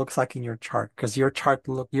what Mhm. it looks like in your chart because your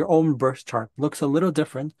own birth chart looks a little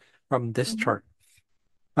different from this Mhm. chart.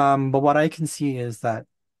 But what I can see is that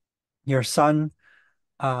your sun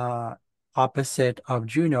uh opposite of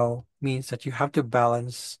Juno means that you have to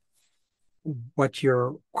balance what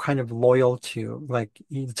you're kind of loyal to, like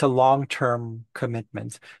to long-term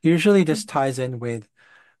commitments. Usually this ties in with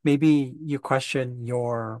maybe you question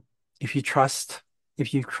if you trust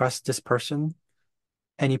if you trust this person,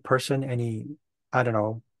 I don't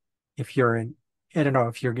know, if you're in I don't know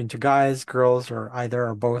if you're into guys, girls, or either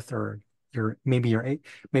or both, or maybe you're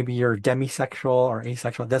demisexual or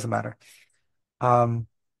asexual, it doesn't matter. Um,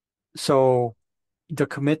 so the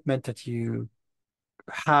commitment that you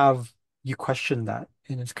have, you question that.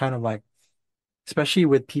 And it's kind of like, especially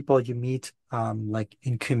with people you meet like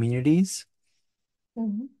in communities,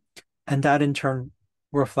 Mm-hmm. and that in turn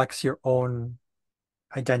reflects your own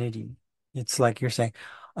identity. It's like you're saying,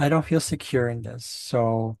 I don't feel secure in this.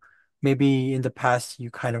 So maybe in the past you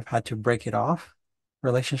kind of had to break it off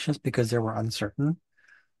relationships because they were uncertain.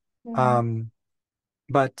 Mm-hmm. Um,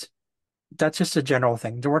 but that's just a general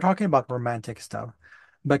thing. We're talking about romantic stuff.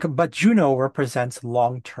 But Juno represents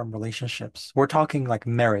long-term relationships. We're talking like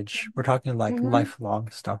marriage. We're talking like Mm-hmm.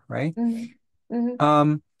 lifelong stuff, right? Mm-hmm. Mm-hmm.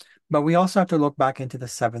 Um, but we also have to look back into the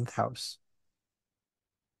seventh house,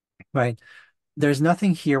 right? There's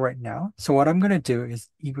nothing here right now. So what I'm going to do is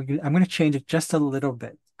I'm going to change it just a little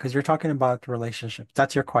bit because you're talking about relationships.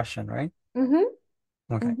 That's your question, right?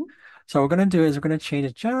 Mm-hmm. Okay. Mm-hmm. So what we're going to do is we're going to change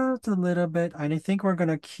it just a little bit. And I think we're going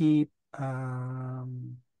to keep,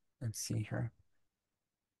 let's see here.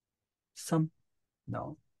 Some,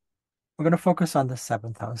 no, we're going to focus on the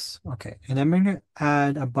seventh house. Okay. And I'm going to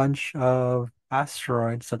add a bunch of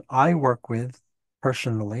asteroids that I work with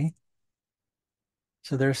personally.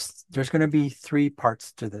 So there's going to be three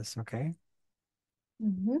parts to this. Okay.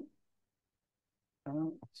 Mm-hmm.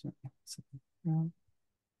 So-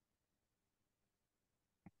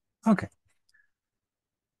 Okay.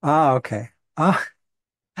 Ah, okay.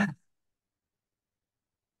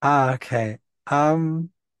 Ah, okay. Um,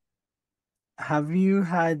 have you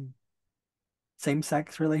had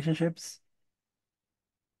same-sex relationships?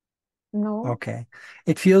 No. Okay.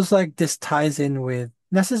 It feels like this ties in with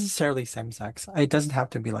necessarily same-sex. It doesn't have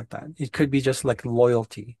to be like that. It could be just like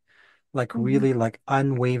loyalty, like Mm-hmm. really like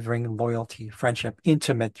unwavering loyalty, friendship,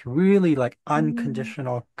 intimate, really like Mm-hmm.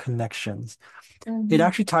 unconditional connections. It Mm-hmm.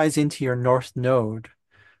 actually ties into your North Node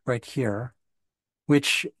right here,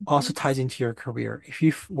 which also ties into your career.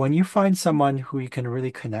 When you find someone who you can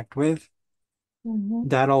really connect with, Mm-hmm.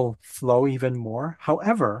 that'll flow even more.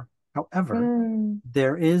 However, Mm.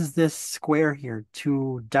 there is this square here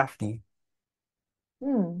to Daphne.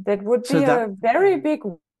 Mm. That would So be that, a very big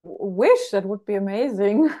wish. That would be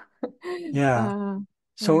amazing. yeah. Uh,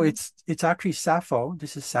 So yeah. it's actually Sappho.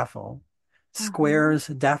 This is Sappho. Uh-huh. Squares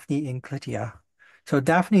Daphne and Clytia. So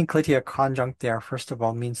Daphne and Clytia conjunct there, first of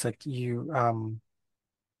all, means like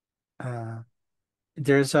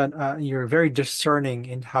uh you're very discerning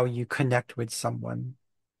in how you connect with someone.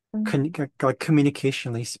 Mm. Like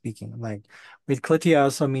communicationally speaking. Like with Clitia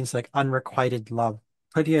also means like unrequited love.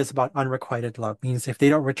 Clitia is about unrequited love, means if they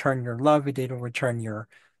don't return your love, if they don't return your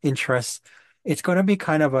interest, it's going to be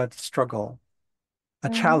kind of a struggle, a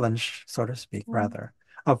Mm. challenge, so to speak, Mm. rather,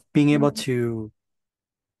 of being able Mm. to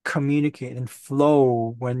communicate and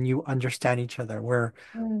flow when you understand each other.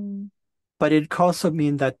 Mm. But it could also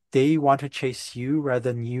mean that they want to chase you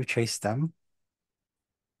rather than you chase them.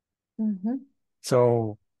 Mhm.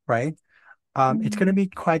 So, right? It's going to Mm. be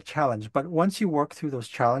quite a challenge. But once you work through those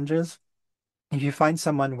challenges, if you find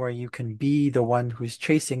someone where you can be the one who's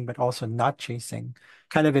chasing, but also not chasing,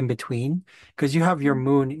 kind of in between, because you have your Mm.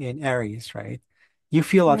 moon in Aries, right? You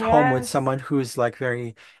feel at home with Yes. someone who's like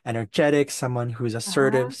very energetic, someone who's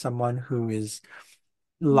assertive, Uh-huh. someone who is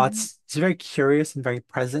Mhm. it's very curious and very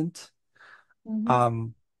present. Mhm.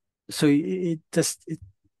 Um, so it just,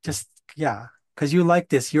 yeah, because you like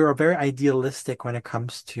this, you're very idealistic when it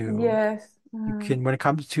comes to Yes. when it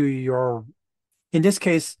comes to your, in this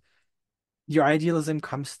case, your idealism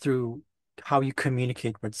comes through how you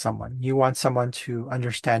communicate with someone. You want someone to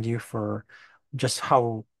understand you for just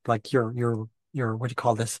how like your what do you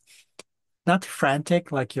call this? Not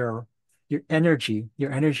frantic, like your energy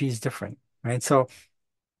is different, right? So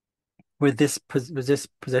with this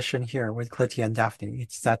position here with Clytia and Daphne,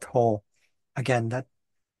 it's that whole, again, that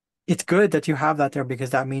it's good that you have that there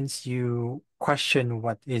because that means you question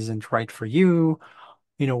what isn't right for you,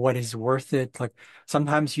 what is worth it. Like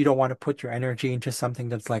sometimes you don't want to put your energy into something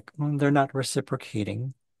that's like, they're not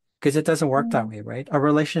reciprocating because it doesn't work that Mm. way, right? A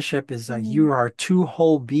relationship is you Mm. are two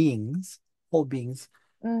whole beings,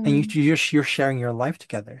 and Mm. you're sharing your life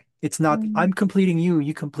together. It's not Mm. I'm completing you,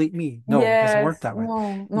 you complete me. No, it doesn't work Yes. that way.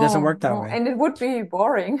 No, It doesn't work no, that no. way. And it would be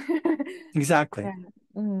boring. Exactly. Yeah.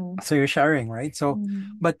 Mm. So you're sharing, right? So,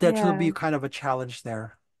 Mm. but that will be Yes. kind of a challenge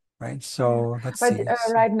there, right? Yeah. So let's But see.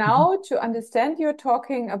 So, right mhm. now, to understand, you're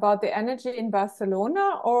talking about the energy in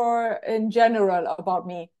Barcelona or in general about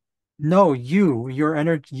me? No, your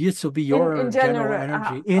energy, this will be In your general general,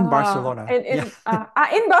 energy in Barcelona. Yeah.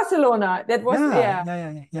 in Barcelona. That was Yeah, yeah, yeah, yeah,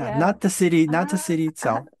 yeah, yeah. yeah. Not the city Uh-huh,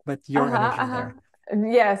 itself, but your uh-huh, energy uh-huh.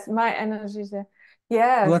 there. Yes, my energy there.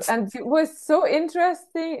 Yes, Let's, and it was so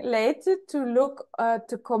interesting later to look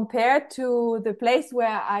to compare to the place where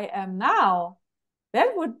I am now.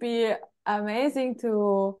 That would be amazing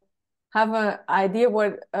to have an idea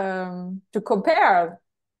what to compare.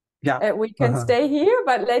 yeah. We can Uh-huh. stay here,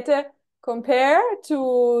 but later compare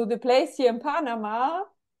to the place here in Panama,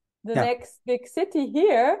 the Yeah, next big city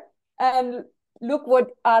here, and look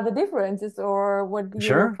what are the differences or what you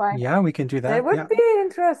sure. find. Yeah, we can do That that. would Yeah. be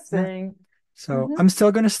Yeah. interesting. So Hmm. I'm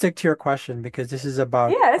still going to stick to your question because this is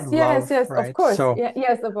about Yes, yes, love, yes, of right? course. So, Yeah,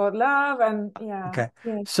 yes, about love and yeah, okay.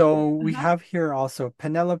 yes. So we Uh-huh. have here also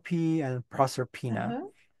Penelope and Proserpina. Uh-huh.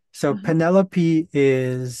 So Uh-huh. Penelope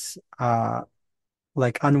is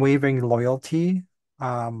like unwavering loyalty.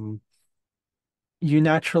 You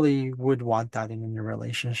naturally would want that in your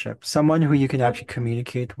relationship. Someone who you can actually But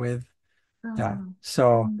communicate with. Yeah. uh,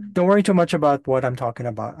 So mm. don't worry too much about what I'm talking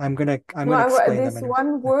about. I'm No, gonna explain them this in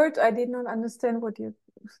one a, word I did not understand what you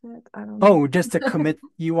said. I don't know. oh, just to commit,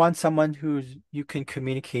 you want someone who's you can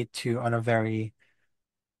communicate to on a very,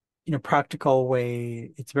 practical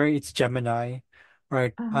way. It's Gemini,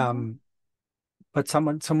 right? Uh-huh. But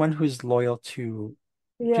someone who's loyal to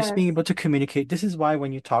just being Yes. able to communicate. This is why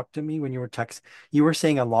when you talked to me, when you were text, you were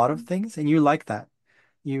saying a lot of things and you like that.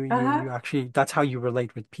 You Uh-huh. actually that's how you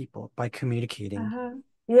relate with people by communicating, Uh-huh.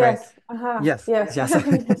 right? Yes. Uh-huh. Yes, Yes. yes. Yes.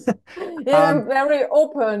 Yes, Um, I'm very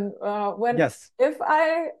open. When yes. if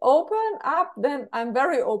I open up, then I'm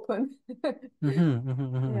very open.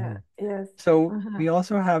 Yeah. Hmm. Yes. So Uh-huh. we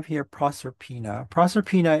also have here Proserpina.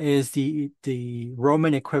 Proserpina is the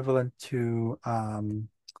Roman equivalent to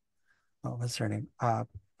what was her name?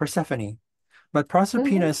 Persephone. But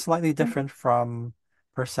Proserpina is Mm-hmm. slightly Mm-hmm. different from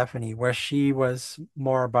Persephone, where she was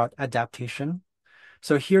more about adaptation.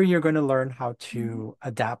 So here you're going to learn how to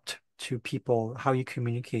adapt to people, how you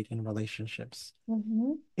communicate in relationships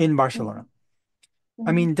Mm-hmm. in Mm-hmm. Barcelona.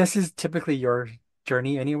 I Mm-hmm. mean, this is typically your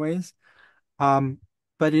journey anyways. Um,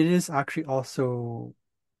 but it is actually also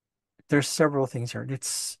there's several things here.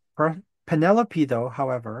 Penelope, though,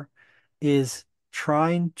 however, is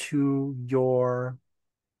trying to your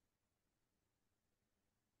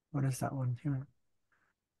what is that one here?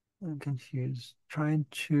 I'm confused. Trying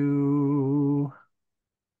to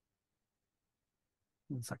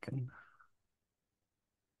 1 second.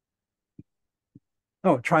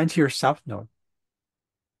 Oh, trying to your south node.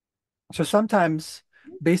 So sometimes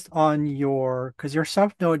based on because your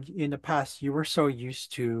south node in the past, you were so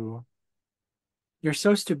used to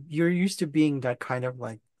you're used to being that kind of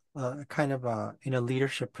like kind of in a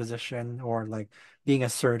leadership position or like being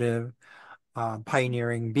assertive,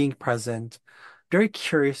 pioneering, being present, very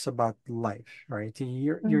curious about life, right?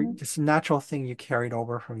 You're Mm-hmm. this natural thing you carried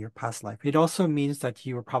over from your past life. It also means that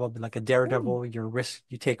you were probably like a daredevil,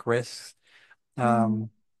 you take risks. Mm-hmm. Um,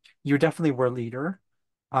 you definitely were a leader.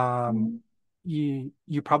 Um, Mm-hmm.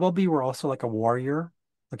 you probably were also like a warrior,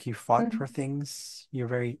 like you fought Mm-hmm. for things. You're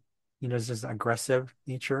very, there's this aggressive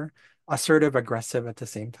nature, assertive, aggressive at the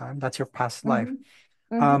same time. That's your past life. Mm-hmm.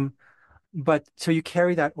 Mm-hmm. Um, but so you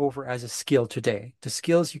carry that over as a skill today. The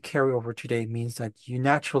skills you carry over today means that you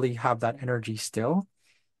naturally have that energy still,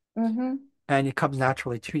 Mm-hmm. and it comes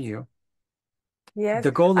naturally to you. Yes,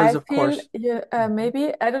 The goal is, I of feel course, yeah, mhm,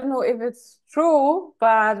 maybe I don't know if it's true,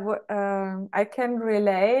 but I can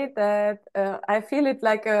relate that I feel it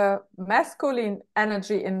like a masculine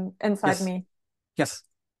energy inside yes, me. yes,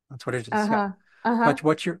 that's what it is. Yeah. Uh-huh. Uh-huh. But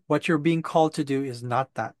what you're being called to do is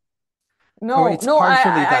not that. Oh, No, it's no,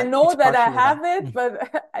 partially I that. It's know that I partially that. have it, but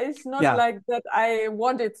it's not Yeah. like that I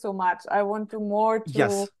want it so much. I want to more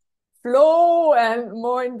to Yes. flow and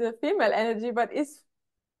more in the female energy, but it's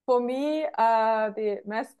for me the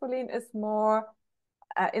masculine is more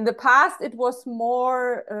in the past it was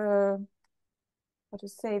more how to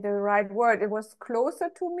say the right word. It was closer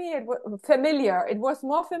to me. It was familiar. It was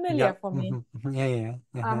more Yeah. familiar for me. Yeah, yeah,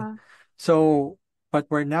 yeah. Yeah. Uh-huh. So, but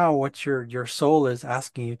right now, what your soul is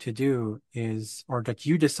asking you to do is, or that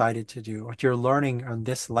you decided to do, what you're learning on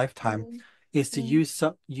this lifetime, Mm, is to mm,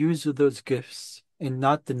 use those gifts and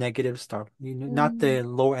not the negative stuff, not mm, the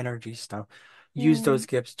low energy stuff. Use those mm,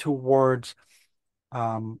 gifts towards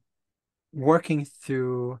um working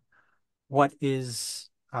through what is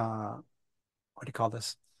what do you call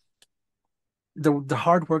this? The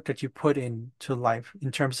hard work that you put into life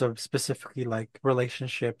in terms of specifically like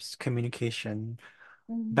relationships, communication,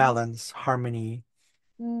 mm, balance, harmony.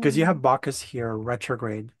 Because you mm, have Bacchus here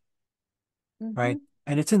retrograde, right? mhm.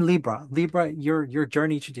 And it's in Libra. Libra, your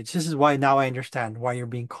journey to this is why now I understand why you're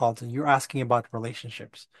being called and you're asking about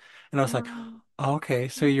relationships. And I was like, Ah, oh, okay,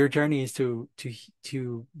 so your ah. journey is to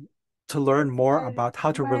learn It's more about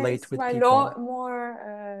how to relate it's with my law people.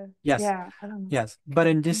 more Yes, yeah, I don't know. yes. But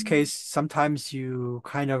in this Mm, case, sometimes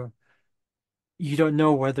you don't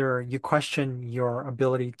know whether you question your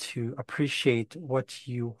ability to appreciate what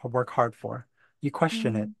you work hard for. You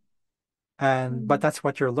question it. mm, But mm, that's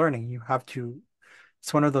what you're learning.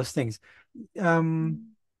 It's one of those things. Um,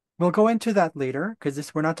 mm, we'll go into that later because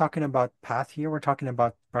this we're not talking about path here. We're talking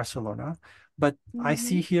about Barcelona. But I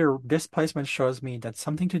see mhm, here this placement shows me that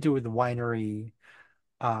something to do with winery,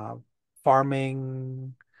 uh,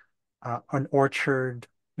 farming, an orchard,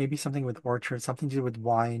 maybe something with orchard, something to do with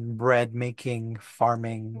wine, bread making,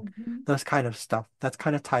 farming, mhm, those kind of stuff. That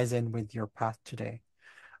kind of ties in with your path today.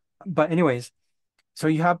 But anyways, so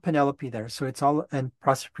you have Penelope there. So it's all and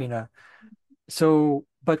Proserpina. So,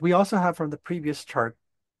 but we also have from the previous chart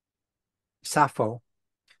Sappho.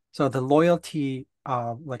 So the loyalty,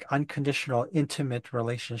 like unconditional, intimate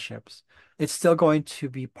relationships, it's still going to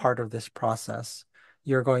be part of this process.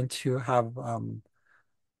 You're going to have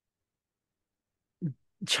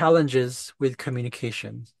challenges with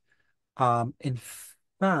communication. In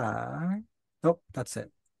fact, nope, that's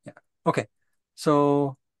it. Yeah. Okay.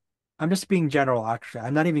 So I'm just being general, actually.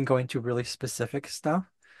 I'm not even going to really specific stuff.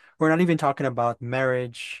 We're not even talking about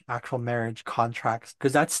marriage, actual marriage contracts,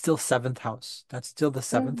 because that's still seventh house. That's still the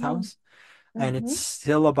seventh mhm, house. And it's mhm,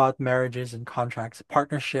 still about marriages and contracts,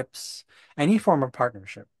 partnerships, any form of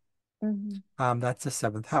partnership. mhm. That's the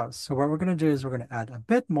seventh house. So what we're going to do is we're going to add a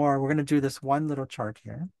bit more. We're going to do this one little chart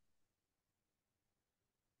here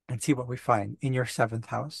and see what we find in your seventh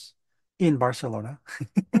house in Barcelona.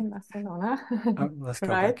 In Barcelona, Oh, let's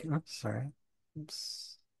go right? back. Oops, sorry.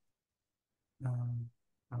 Oops.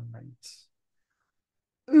 All right.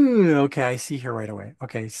 Ooh, okay, I see here right away.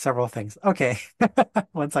 Okay, several things. Okay,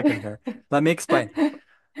 one second here. Let me explain.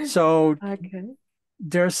 So Okay.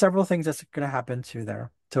 there are several things that's going to happen to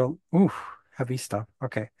there. So, ooh, heavy stuff.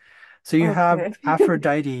 Okay. So you have Okay.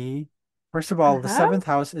 Aphrodite. First of all, the Uh-huh. seventh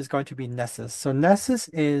house is going to be Nessus. So Nessus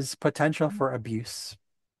is potential for abuse.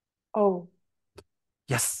 Oh.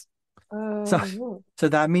 Yes. So, Oh. so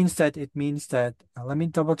that means that it means that let me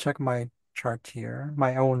double check my chart here,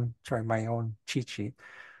 my own cheat sheet.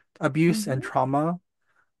 Abuse and Mhm, trauma.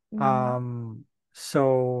 mhm,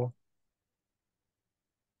 So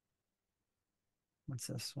what's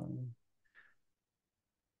this one?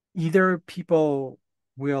 Either people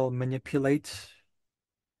will manipulate.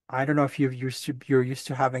 I don't know if you're used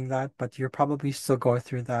to having that, but you're probably still going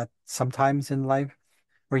through that sometimes in life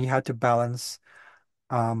where you had to balance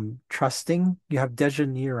trusting. You have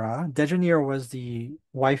Dejanira. Dejanira was the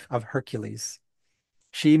wife of Hercules.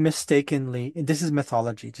 She mistakenly, this is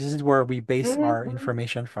mythology. This is where we base our mhm,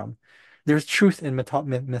 information from. There's truth in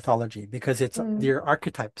mythology because mm. they're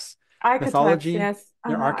archetypes. Archetypes, Mythology, yes.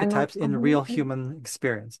 they're I know. archetypes in real human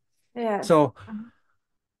experience. Yes. So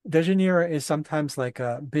Dejanira is sometimes like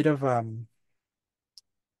a bit of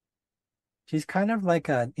she's kind of like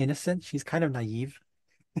an innocent, she's kind of naive.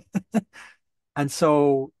 And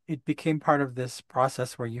so it became part of this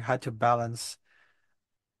process where you had to balance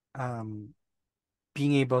um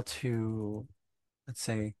being able to, let's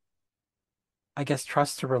say, I guess,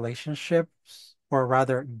 trust the relationships, or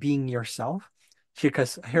rather being yourself.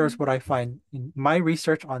 Because here's Mm, what I find in my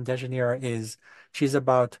research on Dejanira is she's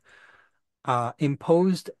about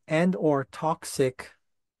imposed and or toxic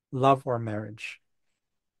love or marriage.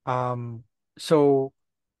 Um, so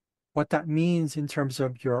what that means in terms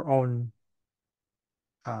of your own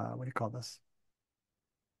what do you call this?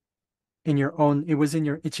 In your own,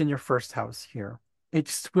 it's in your first house here. It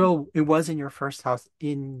was in your first house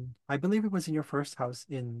I believe it was in your first house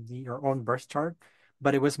in your own birth chart,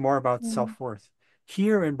 but it was more about mm, self-worth.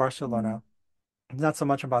 Here in mm, Barcelona, it's not so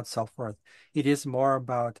much about self-worth. It is more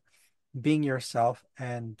about being yourself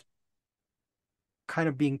and kind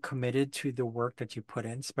of being committed to the work that you put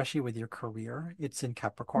in, especially with your career. It's in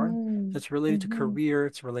Capricorn. So mm, it's related to mhm, career,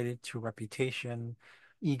 it's related to reputation,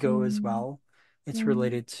 ego as mm, well. It's mm,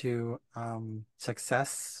 related to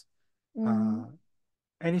success, mm, uh,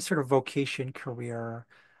 any sort of vocation, career.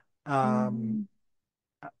 Um, mhm,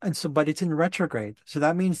 and so, but it's in retrograde. So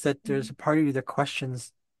that means that there's mm, a part of you that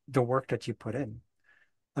questions the work that you put in.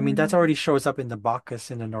 I mean, that mm, already shows up in the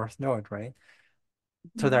Bacchus in the North Node, right?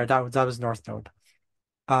 So mm, that was North Node.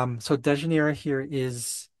 So Dejanira here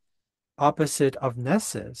is opposite of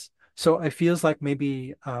Nessus. So it feels like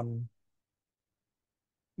maybe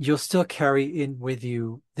you'll still carry in with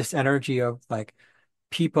you this energy of like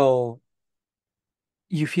people,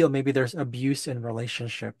 you feel maybe there's abuse in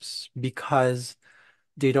relationships because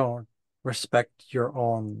they don't respect your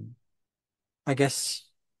own, I guess,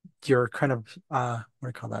 your kind of what do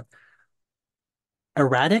you call that?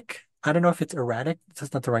 Erratic. I don't know if it's erratic.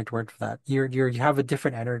 That's not the right word for that. You have a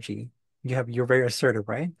different energy. You're very assertive,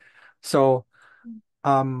 right? So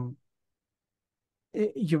um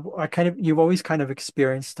you've always kind of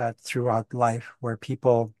experienced that throughout life where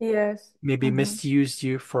people Yes. maybe Uh-huh. misused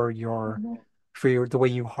you Mhm. for your the way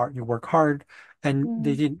you work hard, and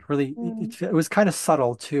they Mm, didn't really mm, it was kind of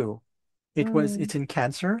subtle too. mm, It's in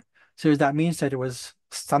Cancer, so that means that it was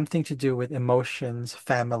something to do with emotions,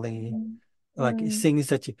 family, mm, like mm, things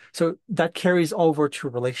that you so that carries over to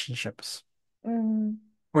relationships. mm,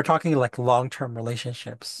 We're talking like long-term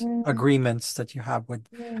relationships, mm, agreements that you have with,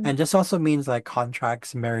 mm, and this also means like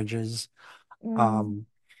contracts, marriages. mm, Um,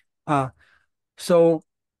 uh, so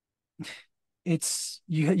it's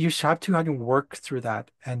you have to work through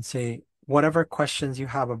that and say whatever questions you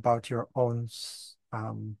have about your own,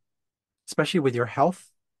 especially with your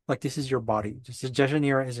health, like this is your body. Just the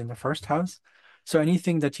Jajanira is in the first house, so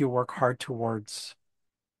anything that you work hard towards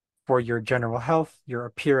for your general health, your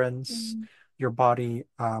appearance, mm, your body,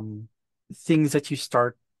 things that you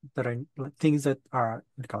start that are things that are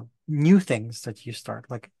what do you call it? New things that you start,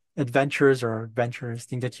 like adventures,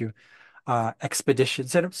 things that you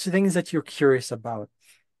expeditions, things that you're curious about.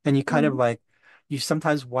 And you kind of mm, like you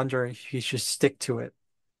sometimes wonder if you should stick to it.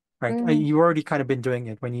 Right. mm, You already kind of been doing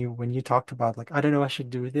it when you talked about like, I don't know, I should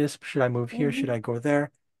do this. Should I move here? Should mhm, I go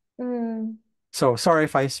there? mm. So sorry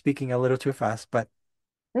if I'm speaking a little too fast, but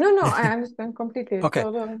No, no, I understand completely. okay,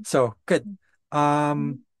 Totally. so good.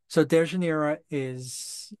 Um, Mm, so De Janeiro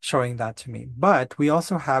is showing that to me. But we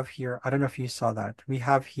also have here, I don't know if you saw that. We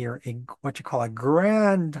have here a what you call a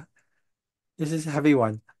grand, this is a heavy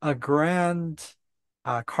one, a grand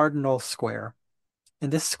cardinal square.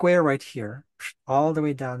 And this square right here, all the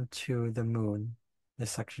way down to the moon,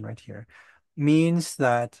 this section right here, means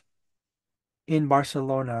that in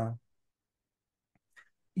Barcelona,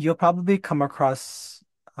 you'll probably come across,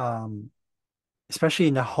 especially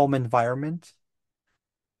in a home environment,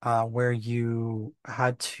 where you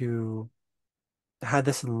had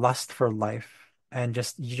this lust for life and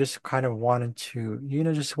just you just kind of wanted to,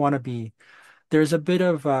 just want to be. There's a bit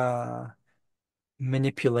of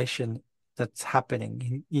manipulation that's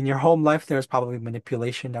happening in your home life. There's probably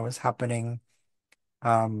manipulation that was happening,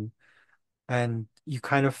 um, and you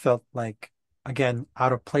kind of felt like again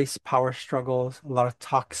out of place, power struggles, a lot of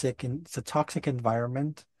toxic, and it's a toxic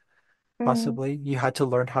environment. mm, Possibly you had to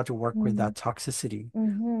learn how to work with mm, that toxicity,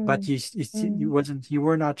 but mhm, you mm, wasn't you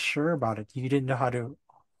were not sure about it. You didn't know how to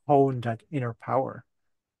hone that inner power.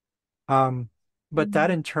 Um, but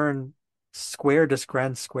that mm, in turn squared this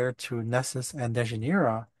grand square to Nessus and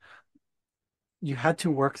Dejanira. You had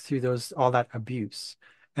to work through those all that abuse,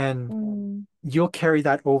 and mm, you'll carry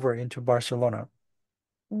that over into Barcelona.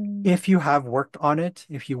 mm, If you have worked on it,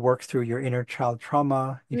 if you work through your inner child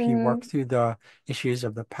trauma, if you work mm, through the issues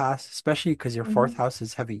of the past, especially because your fourth mhm, house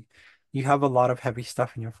is heavy, you have a lot of heavy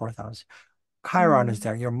stuff in your fourth house. Chiron is mm,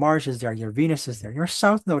 there, your Mars is there, your Venus is there, your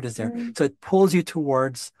South Node is there. mm, So it pulls you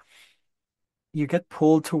towards, you get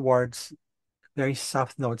pulled towards very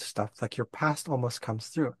South Node stuff, like your past almost comes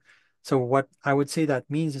through. So what I would say that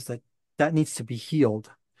means is that that needs to be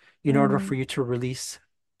healed in order mm, for you to release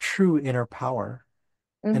true inner power.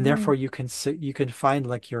 And therefore mhm, you can find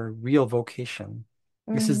like your real vocation.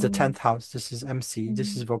 This is the mm, 10th house. This is MC.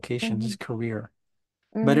 This is mm, vocation. This is mhm, career.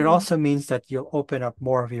 But it mhm, also means that you'll open up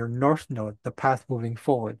more of your north node, the path moving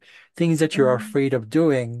forward. Things that you're mm, afraid of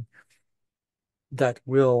doing that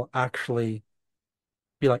will actually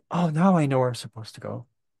be like, oh, now I know where I'm supposed to go.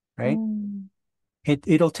 Right? mm,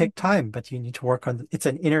 It'll mm, take time, but you need to work on it's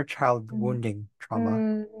an inner child mm, wounding trauma,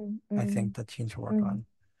 mm, I think, mm, that you need to work mm, on.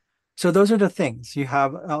 So those are the things. You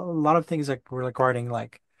have a lot of things like regarding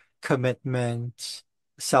like commitment,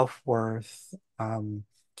 self-worth,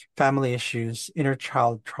 family issues, inner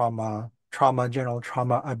child trauma, general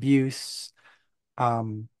trauma, abuse,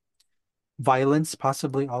 um, violence,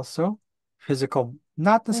 possibly also physical,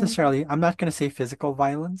 not mm, necessarily, I'm not going to say physical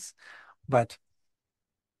violence, but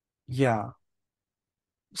yeah.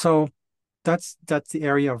 So that's the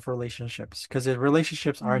area of relationships because the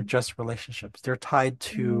relationships aren't mm, just relationships. They're tied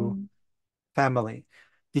to mm, family.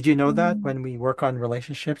 Did you know that mm, when we work on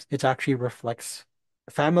relationships, it actually reflects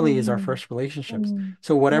family is our mhm, first relationships. mm.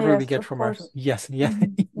 So whatever we Yes, get of from our, course. yes, yeah.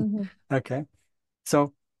 Mhm, mhm, Okay.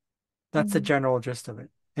 So that's the mhm, general gist of it.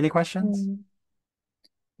 Any questions? mm.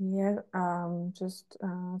 Yeah, just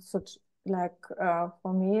such like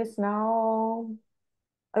for me is now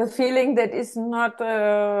a feeling that is not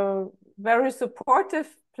a very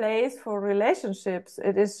supportive place for relationships.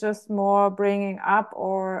 It is just more bringing up,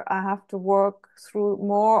 or I have to work through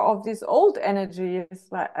more of these old energies.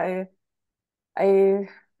 Like I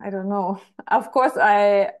I don't know. Of course,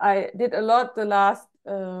 I did a lot the last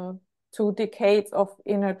 2 decades of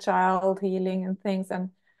inner child healing and things, and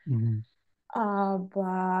Mhm.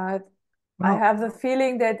 but I Well, have the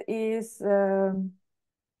feeling that is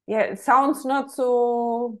yeah, it sounds not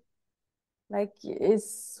so like is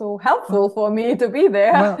so helpful well, for me to be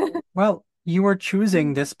there. well, you were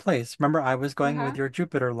choosing this place. Remember, I was going with Uh-huh. your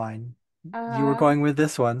Jupiter line. You were Uh-huh. going with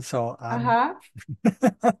this one, so Uh-huh.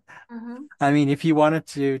 Uh-huh. I mean, if you wanted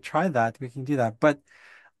to try that, we can do that. But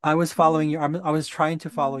I was following you. I was trying to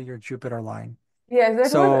follow Mhm. your Jupiter line. Yes,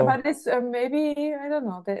 that was, So, but it's maybe I don't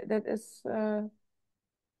know. That is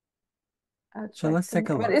so let's take attracting,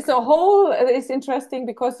 a but it's look. a whole. It's interesting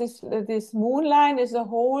because this moon line is a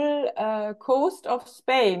whole coast of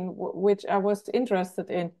Spain, which I was interested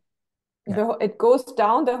in. Yeah, It goes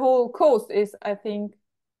down the whole coast. Is I think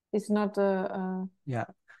is not yeah.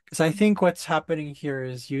 Because I think what's happening here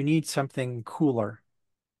is you need something cooler.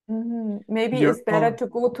 maybe You're it's better oh, to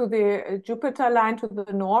go to the Jupiter line to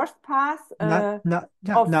the north pass not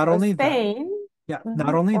of not only that. Spain. Yeah,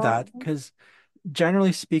 not only Or that, because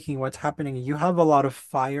generally speaking, what's happening, you have a lot of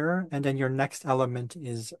fire, and then your next element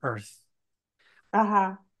is earth.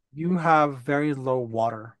 aha. You have very low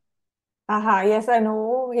water. Aha, yes, I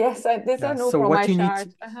know. Yes, this I Yeah. know So from what my you need chart.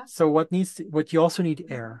 to, so what you also need Uh-huh.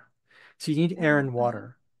 air. So you need air and Uh-huh.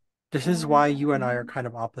 water. This is why Uh, you and I are kind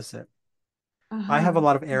of opposite. I have a uh-huh.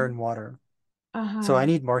 lot of air and water, so I Uh-huh.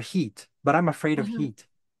 need more heat, but I'm afraid of Uh-huh. heat,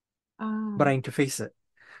 but Uh-huh. I need to face it.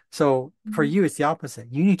 So for Mhm. you, it's the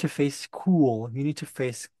opposite. You need to face cool. You need to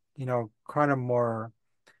face, kind of more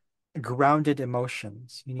grounded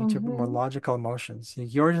emotions. You need to more Mhm. logical emotions.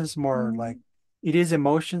 Yours is more like Mhm. it is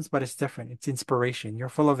emotions, but it's different. It's inspiration. You're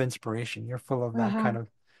full of inspiration. You're full of that kind Uh-huh. of,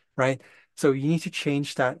 right? So you need to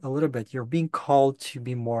change that a little bit. You're being called to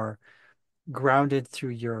be more grounded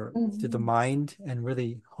through the Mhm. mind and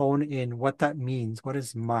really hone in what that means. What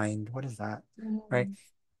is mind? What is that? Right? Mhm.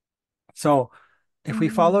 So if we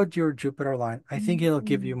Mhm. followed your Jupiter line, I think it'll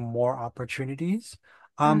give you Mhm. more opportunities.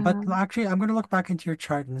 But Uh-huh. actually, I'm going to look back into your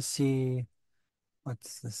chart and see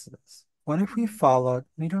what's this is. What if we followed?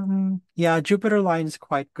 We don't. Yeah, Jupiter line is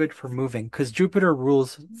quite good for moving because Jupiter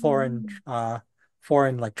rules Mhm.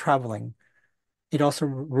 foreign like traveling. It also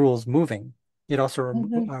rules moving. It also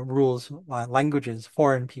Mhm. rules languages,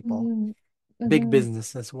 foreign people, Mhm. big Mhm.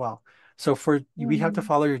 business as well. So we have to Mhm.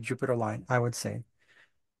 follow your Jupiter line, I would say.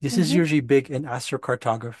 This is Mhm. usually big in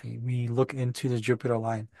astrocartography. We look into the Jupiter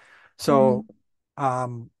line. So Mhm.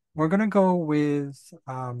 we're gonna go with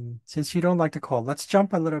since you don't like the cold, let's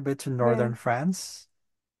jump a little bit to Yes. northern France,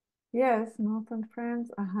 Yes, northern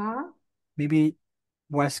France. Uh-huh. maybe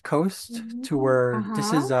west coast to Mhm. where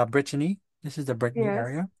this is Uh-huh. Brittany. This is the Brittany Yes.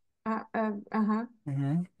 area. Uh-huh.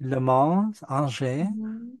 Le Mans, Angers,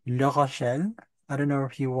 Mhm. Le Rochelle. I don't know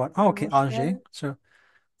if you want. Oh, La okay, Angers. Rochelle. So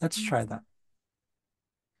let's try Mhm. that.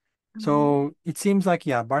 Mhm. So it seems like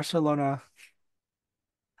yeah, Barcelona.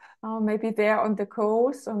 Oh, maybe there on the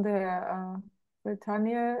coast, on the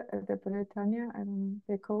Britannia, I don't know,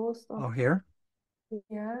 the coast of, Oh, here.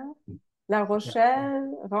 yeah, La Yeah,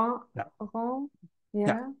 Rochelle, yeah, Ron,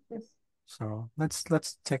 yeah. yeah, yes. So let's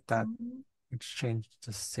take that. Mhm. Let's change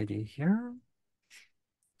the city here.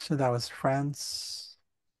 So that was France.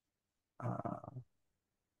 Uh,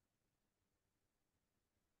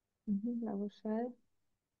 La Rochelle.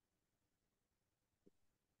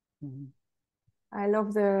 mm, I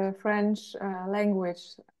love the French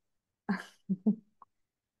language.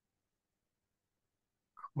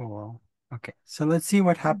 cool. Okay, so let's see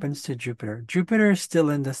what happens to Jupiter. Jupiter is still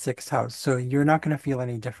in the sixth house, so you're not going to feel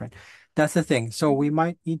any different. That's the thing. So we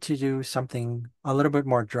might need to do something a little bit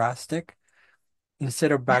more drastic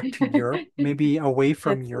instead of back to Europe, maybe away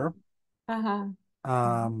from That's, Europe. uh-huh.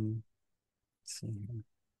 Mhm. Um, let's see.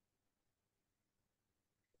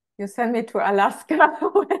 You send me to Alaska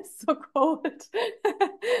where it's so cold.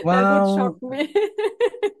 That would shock Well, me.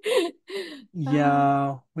 Uh,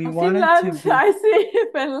 yeah, we wanted to Finland, be I see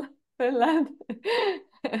Finland.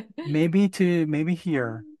 maybe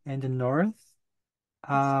here in the north.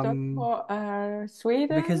 Um, Stockholm,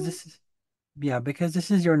 because Sweden. this is yeah, because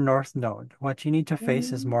this is your north node. What you need to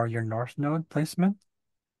face is Mm. more your north node placement.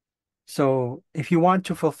 So if you want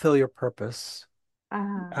to fulfill your purpose,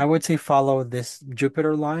 Ah, I would say follow this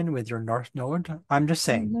Jupiter line with your north node. I'm just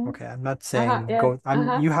saying, mhm. okay, I'm not Uh-huh, saying yes. go.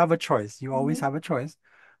 Uh-huh. You have a choice. You always Mhm. have a choice,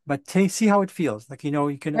 but see how it feels. Like you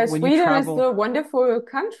can Yeah, when you Sweden is travel. a wonderful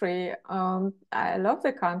country. I love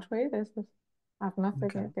the country. I have nothing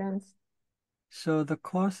Okay. against. So the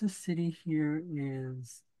closest city here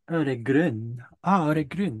is Öregrund. Ah,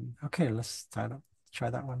 Öregrund. Okay, let's try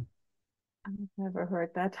that one. I've never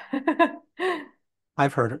heard that.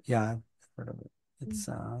 I've heard it. Yeah, I've heard of it. Mm. It's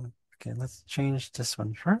okay, let's change this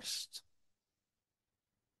one first.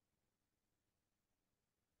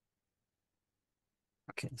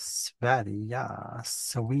 Okay, Sverige,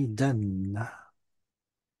 Sweden.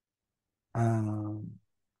 Um,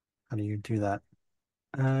 how do you do that?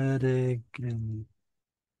 Again.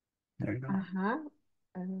 There you go. Aha.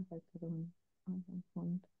 Weiterin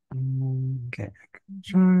Punkt. Okay, Mhm.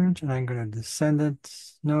 charge, and I'm gonna descendant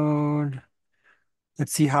node.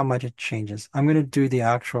 Let's see how much it changes. I'm gonna do the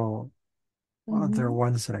actual other Mhm.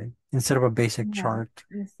 ones that I instead of a basic Yeah, chart.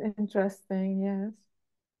 it's interesting. Yes.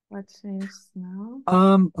 What changed now?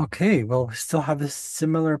 Okay, well, we still have the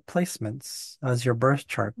similar placements as your birth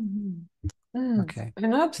chart. Mhm. Mm. Okay. They're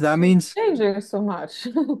not So that means changing so much.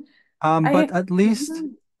 but I at least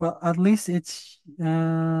Mhm. well at least it's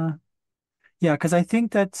yeah, because I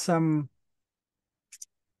think that's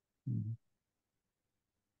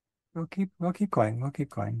we'll keep going. We'll keep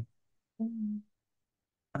going. Mhm.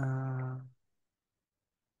 Uh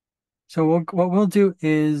so what we'll do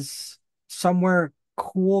is somewhere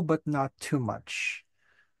cool but not too much.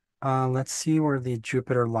 Let's see where the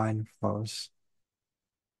Jupiter line flows.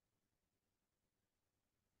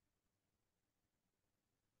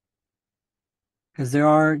 Because there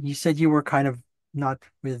are, you said you were kind of not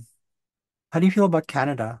with, how do you feel about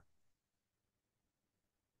Canada?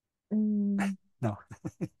 Mm. No.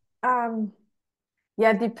 Um,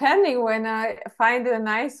 yeah, depending when I find a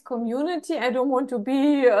nice community, I don't want to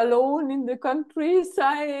be alone in the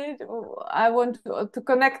countryside. I want to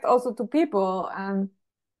connect also to people. And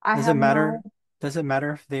I Does it have matter? no, Does it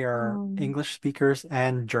matter if they are um, English speakers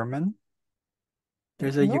and German?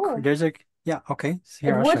 no. There's a, yeah, okay. So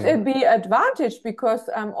here, It I'll show would you. be advantage because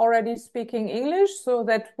I'm already speaking English, so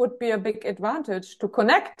that would be a big advantage to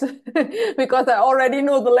connect because I already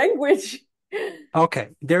know the language. Okay.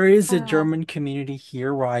 There is a Uh, German community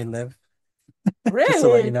here where I live, just to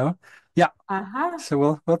let you really? know. Yeah. Uh-huh.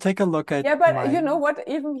 So we'll take a look at Yeah, but my, you know what?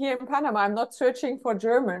 Even here in Panama, I'm not searching for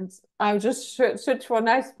Germans. I just search for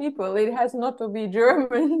nice people. It has not to be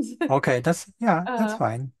Germans. okay, yeah, that's uh,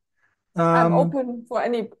 fine. I'm Um, open for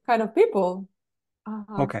any kind of people.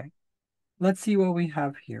 Uh-huh. okay. Let's see what we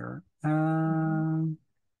have here. Mhm.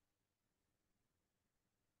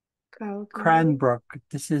 Calgary. Cranbrook.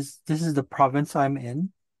 This is the province I'm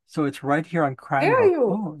in. So it's right here on Where are Cranbrook. you?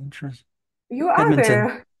 Oh, interesting. You are Edmonton.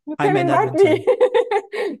 there. You I'm can in invite me.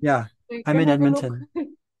 Edmonton. Yeah, I I'm can in have a look. Edmonton.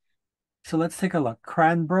 So let's take a look.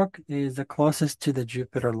 Cranbrook is the closest to the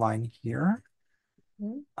Jupiter line here.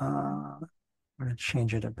 Mhm. I'm going to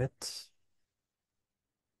change it a bit.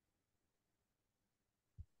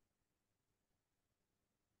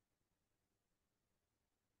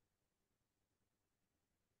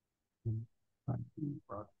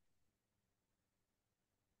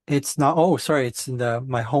 It's not, oh, sorry, it's in the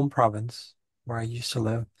my home province where I used to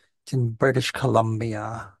live. It's in British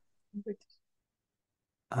Columbia.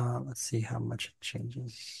 Let's see how much it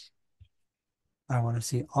changes. I want to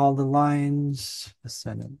see all the lines.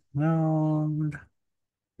 Ascendant node.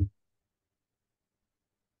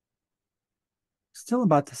 Still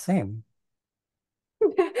about the same.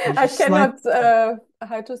 There's I a slight, cannot, how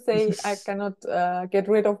to there's say, I this, cannot get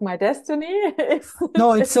rid of my destiny.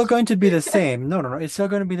 no, it's still going to be the same. No, no, no. It's still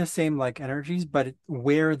going to be the same like energies, but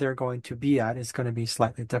where they're going to be at is going to be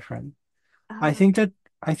slightly different. I Ah, think that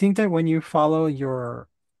I think that when we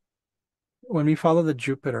follow the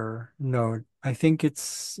Jupiter node, I think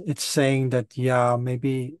it's saying that yeah,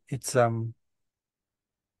 maybe it's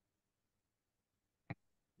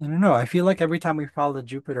I don't know. I feel like every time we follow the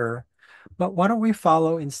Jupiter, but why don't we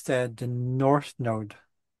follow instead the North node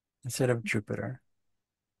instead of Jupiter?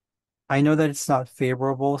 I know that it's not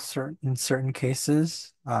favorable in certain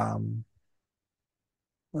cases. But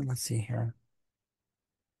let's see here.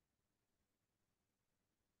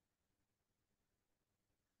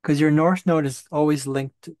 Because your North node is always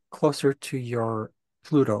linked closer to your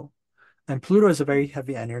Pluto. And Pluto is a very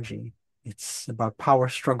heavy energy. It's about power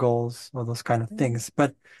struggles, all those kind of mm, things.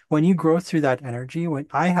 But when you grow through that energy, when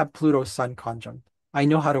I have Pluto Sun conjunct, I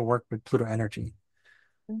know how to work with Pluto energy.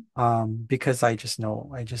 mm, Because I just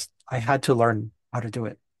know, I had to learn how to do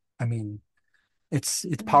it. I mean, it's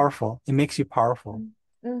mm, powerful. It makes you powerful.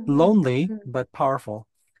 mm, mhm, Lonely, mm, but powerful.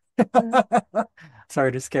 mm.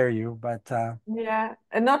 Sorry to scare you, but Yeah,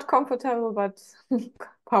 and not comfortable, but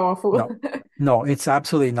powerful. no, no, it's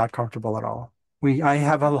absolutely not comfortable at all. I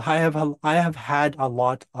have had a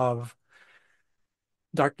lot of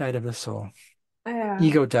Dark Night of the Soul. Yeah.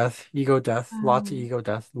 Ego death, lots of Um, ego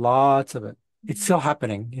death, lots of it. It's still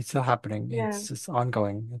happening. It's still happening. yeah. It's just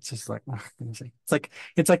ongoing. It's just like, ugh,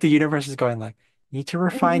 it's like the universe is going like, Need to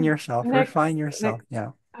refine yourself. Refine Next, yourself. next.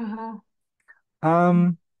 Yeah. Uh-huh.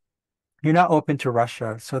 Um, you're not open to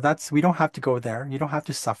Russia, so that's we don't have to go there. You don't have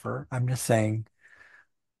to suffer. I'm just saying.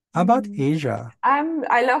 How about Mm. Asia?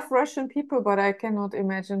 I love Russian people, but I cannot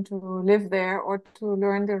imagine to live there or to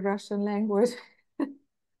learn the Russian language.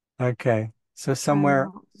 Okay. I don't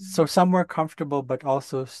know. So somewhere comfortable, but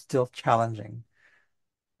also still challenging.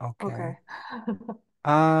 Okay. Okay.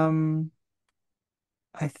 Um,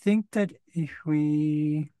 I think that if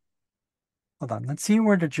we hold on, let's see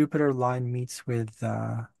where the Jupiter line meets with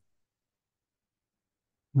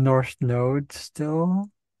North Node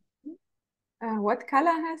still. What color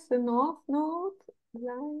has the North Node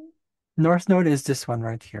line? North Node is this one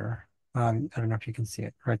right here. I don't know if you can see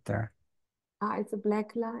it right there. Ah, it's a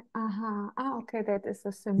black line. Aha. Ah, okay, that is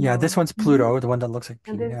a Yeah, this symbol. one's Hmm. Pluto, the one that looks like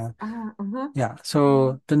And P. this, Yeah. uh-huh. Yeah.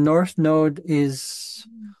 Uh-huh. So the North Node is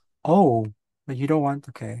oh, but you don't want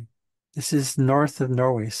okay. This is north of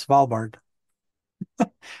Norway, Svalbard.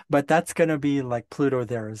 But that's gonna be like Pluto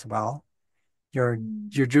there as well. Your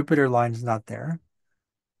Mm. your Jupiter line is not there.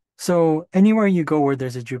 So anywhere you go where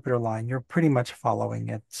there's a Jupiter line, you're pretty much following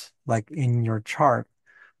it like in your chart.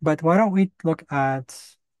 But why don't we look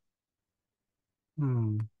at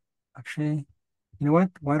hmm actually, you know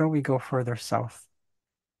what? Why don't we go further south?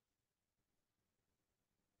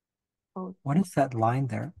 Oh, What is that line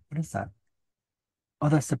there? What is that? Oh,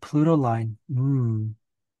 that's the Pluto line. Hmm.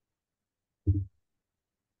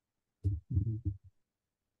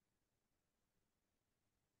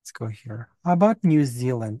 Let's go here. How about New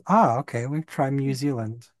Zealand? Ah, okay, we've tried New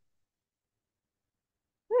Zealand.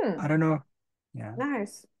 hmm, I don't know. Yeah.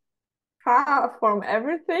 nice. Far from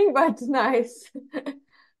everything, but nice.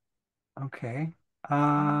 Okay.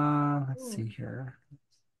 Let's see Hmm. here.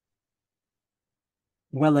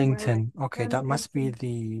 Well, Wellington. Okay, Wellington. that must be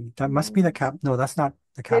the Um, cap. No, that's not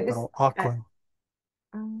the it is, capital. Auckland.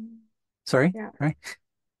 um, Sorry, yeah, right?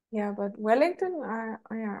 yeah, but Wellington,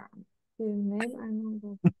 yeah, the name I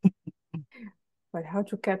know, but how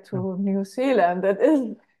to get No. to New Zealand? That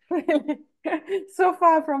is really so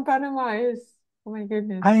far from Panama is, oh my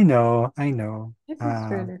goodness. I know, I know. This is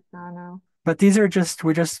really far now. But these are just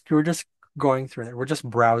we're just going through it. We're just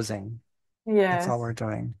browsing. That's all Yes. we're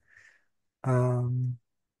doing. Um,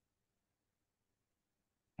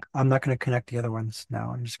 I'm not going to connect the other ones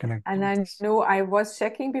now. I'm just going to And go with I this. know I was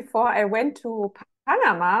checking before I went to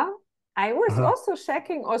Panama. I was Uh-huh. also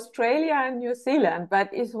checking Australia and New Zealand,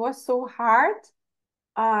 but it was so hard.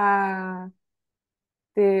 Uh,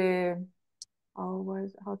 the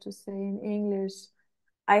was how to say in English.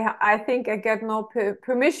 I think I get no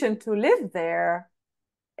permission to live there.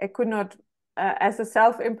 I could not, as a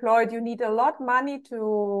self-employed, you need a lot money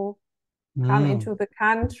to come Mm, into the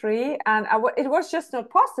country, and it was just not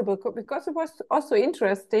possible because it was also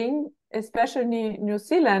interesting, especially New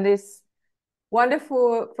Zealand is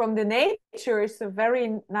wonderful from the nature. It's a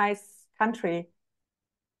very nice country.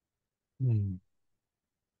 mm.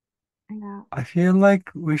 Yeah. I feel like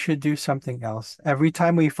we should do something else. Every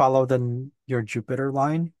time we follow your Jupiter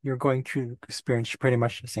line, you're going to experience pretty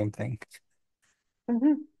much the same thing.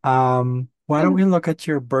 Mhm. Why don't we look at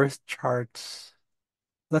your birth charts?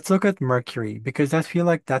 Let's look at Mercury because I feel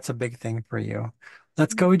like that's a big thing for you.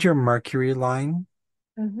 Let's go with your Mercury line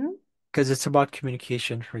Mhm. because it's about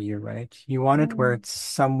communication for you, right? You want it where Mm. it's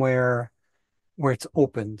somewhere where it's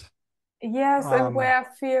opened. Yes, and Um, where I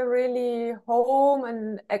feel really home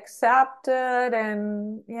and accepted,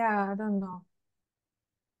 and yeah, I don't know.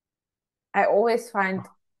 I always find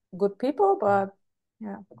good people, but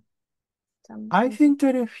yeah, I something. think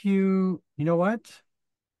that if you know what?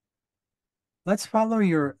 Let's follow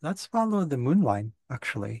the moon line,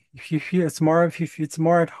 actually. If you feel it's more if it's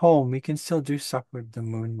more at home, we can still do stuff with the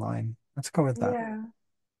moon line. Let's go with that. Yeah.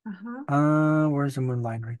 Uh-huh. Where's the moon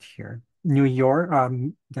line right here? New York,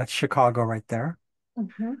 that's Chicago right there.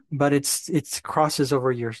 Mm-hmm. But it's crosses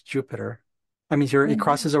over your Jupiter. I mean, it Mm-hmm.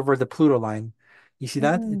 crosses over the Pluto line. You see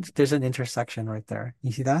that? Mm-hmm. There's an intersection right there.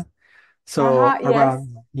 You see that? So Uh-huh. Yes.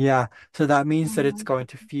 around, yeah. So that means that it's Uh-huh. going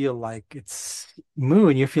to feel like it's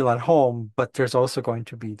moon, you feel at home, but there's also going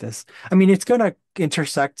to be this. I mean, it's going to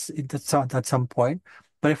intersect at some point,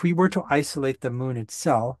 but if we were to isolate the moon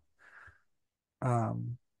itself,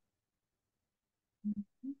 um,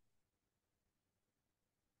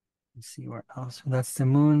 let's see where else. So that's the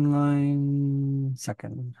moon line.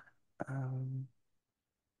 Second. Um,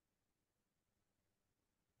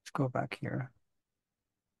 let's go back here.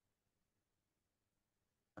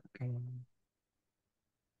 Okay.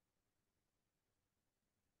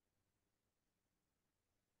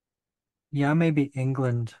 Yeah, maybe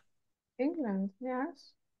England. England.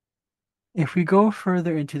 Yes. If we go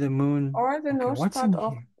further into the moon, Or the okay, north what's in part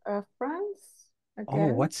of here? France Oh,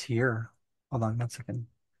 again. what's here? Hold on one second.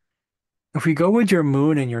 If we go with your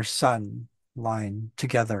moon and your sun line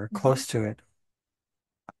together, Mhm. close to it,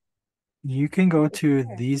 you can What go is to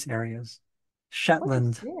there? these areas. What is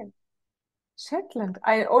Shetland. there? Shetland.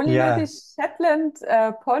 I only know Yeah. these Shetland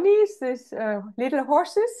ponies, these little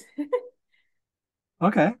horses.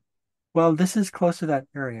 Okay. Well, this is close to that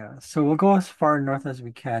area. So we'll go as far north as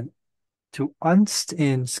we can to Unst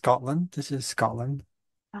in Scotland. This is Scotland.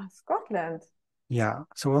 Ah, Scotland. Yeah.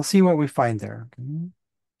 So we'll see what we find there. Okay.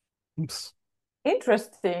 Oops.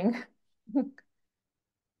 Interesting.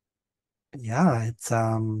 Yeah,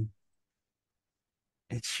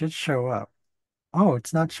 it should show up. Oh,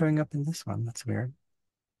 it's not showing up in this one. That's weird.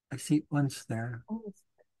 I see Unst there. Oh,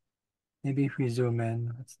 Maybe if we zoom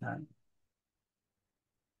in, what's that?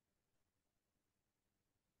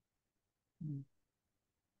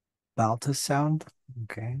 Balta sound.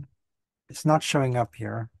 Okay. It's not showing up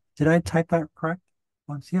here. Did I type that correct?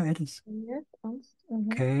 Once, yeah, it is. yes.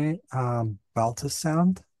 Mhm. Okay. Balta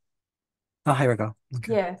sound. Oh, here we go.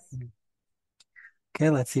 Okay. Yes. Okay,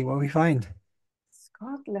 let's see what we find.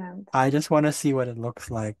 Scotland. I just want to see what it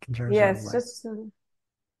looks like in terms of Yes, like, just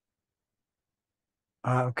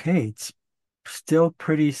okay, it's still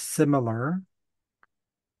pretty similar.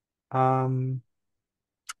 Um,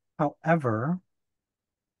 however,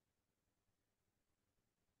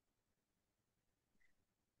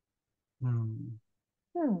 hmm,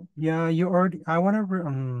 hmm. yeah, you already, I want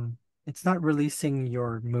to, it's not releasing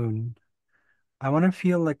your moon. I want to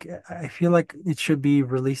feel like, I feel like it should be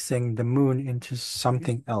releasing the moon into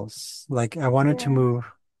something else. Like I wanted to Yeah. move,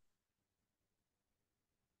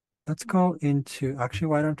 let's go into, actually,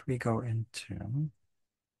 why don't we go into,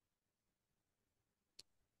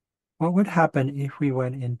 what would happen if we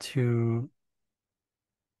went into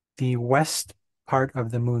the west part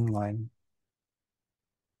of the moon line?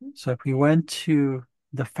 So if we went to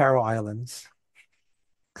the Faroe Islands,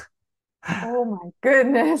 Oh my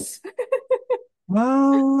goodness.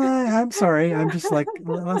 well, I'm sorry. I'm just like,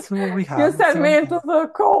 let's see what we You have. sent So me into the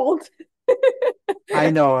cold. I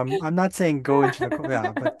know I'm not saying go into the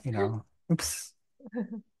yeah, but oops.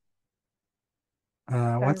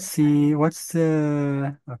 Faroe Islands. What's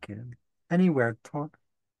the okay? Anywhere,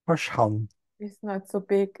 Torshavn. It's not so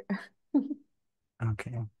big.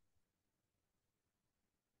 Okay.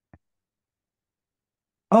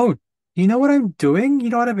 Oh, you know what I'm doing? You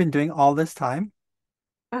know what I've been doing all this time?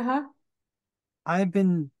 Uh-huh. I've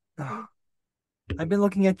been, ugh, I've been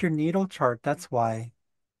looking at your natal chart. That's why.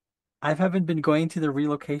 I haven't been going to the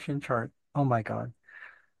relocation chart. Oh my God.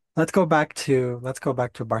 Let's go back to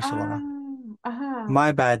Barcelona. Ah, uh-huh.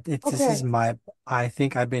 My bad. This is Okay. my I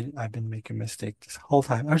think I've been making a mistake this whole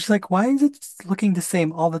time. I was just like, why is it just looking the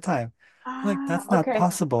same all the time? Like, Ah, that's not okay.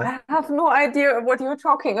 possible. I have no idea what you're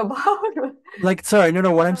talking about. Like, sorry, no,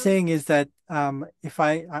 no, what I'm Um, saying is that if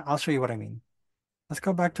I'll show you what I mean. Let's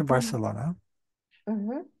go back to Barcelona.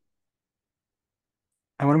 mhm.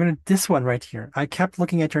 And what I'm gonna this one right here. I kept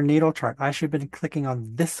looking at your natal chart. I should have been clicking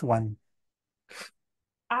on this one.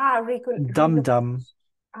 Ah, Dum dum. relocation.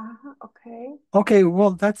 Uh-huh. Okay. Okay,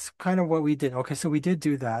 well, that's kind of what we did. Okay, so we did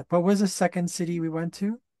do that. What was the second city we went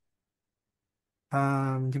to? Do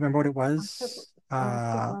you remember what it After, was?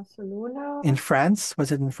 after Barcelona. In France?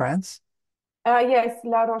 Was it in France? Yes,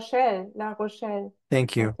 La Rochelle. La Rochelle,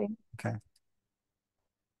 Thank I you. think. Okay.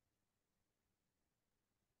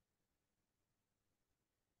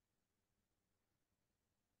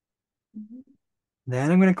 Mhm.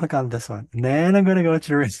 Then I'm going to click on this one. And then I'm going to go to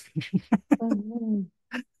the reservation. Mhm.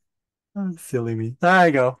 Oh, silly me. There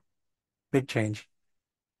you go. Big change.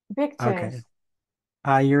 Big Okay. change.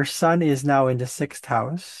 Your son is now in the sixth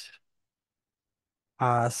house.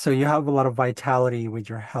 So you have a lot of vitality with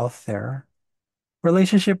your health there.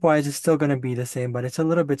 Relationship wise, it's still going to be the same, but it's a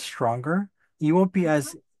little bit stronger. You won't be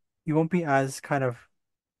as, you won't be as kind of,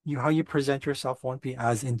 how you present yourself won't be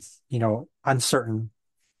as uncertain.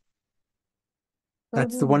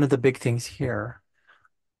 That's Hmm. one of the big things here.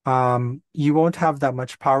 You won't have that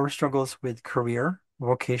much power struggles with career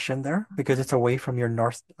vocation there because it's away from your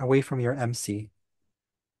away from your MC.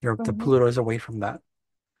 The Hmm. Pluto is away from that.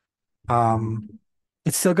 Um, Um,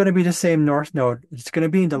 it's still going to be the same north node. It's going to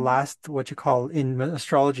be in the last, what you call in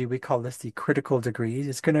astrology, we call this the critical degrees.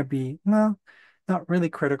 It's going to be, well, not really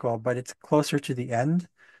critical, but it's closer to the end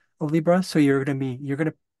of Libra. So maybe you're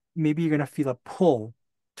going to feel a pull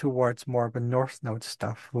towards more of a north node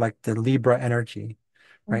stuff, like the Libra energy,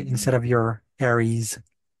 right? mhm. Instead of your Aries,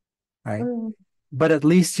 right? Mm. But at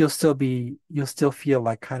least you'll still feel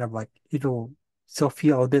like kind of like it'll still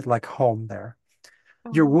feel a bit like home there.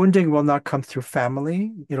 Your Oh. wounding will not come through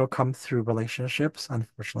family. It'll come through relationships,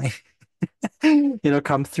 unfortunately. It'll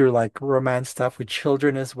come through like romance stuff with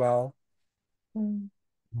children as well. Mm.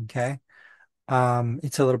 Okay.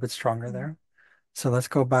 It's a little bit stronger Mm. there. So let's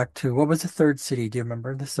go back to what was the third city? Do you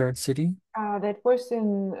remember the third city? That was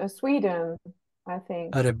in Sweden, I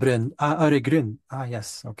think. Örebrunn. Öregrund. Ah,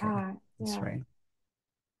 yes. Okay. That's Yeah. right.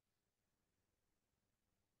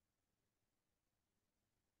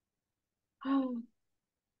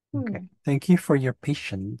 Okay. Hmm. Thank you for your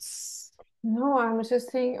patience. No, I was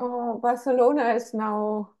just thinking, oh, Barcelona is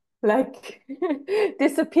now like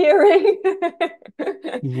disappearing.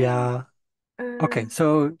 Yeah. Uh, Okay.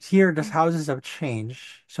 So here the houses have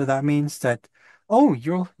changed. So that means that oh,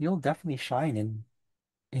 you'll definitely shine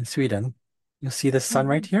in Sweden. You'll see the sun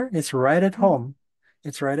right mhm, here. It's right at mhm, home.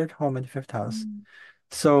 It's right at home in fifth house. mhm,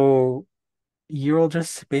 So you'll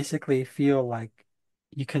just basically feel like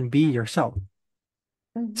you can be yourself,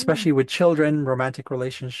 mhm, especially with children, romantic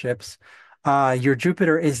relationships. Your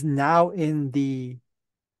Jupiter is now in the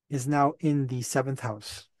seventh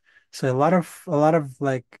house. So a lot of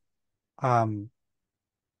like um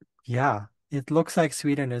yeah, it looks like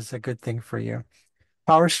Sweden is a good thing for you.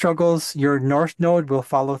 Power struggles, your North Node will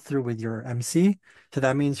follow through with your MC. So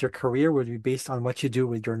that means your career would be based on what you do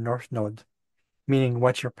with your North Node, meaning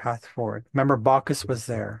what's your path forward. Remember, Bacchus was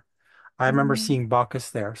there. I remember mhm, seeing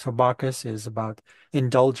Bacchus there. So Bacchus is about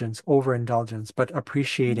indulgence, overindulgence, but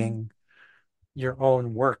mhm, appreciating your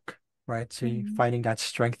own work, right? So you mhm, finding that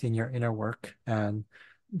strength in your inner work and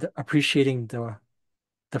appreciating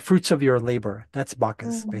the fruits of your labor. That's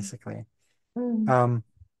Bacchus, mhm, basically. mhm, Um,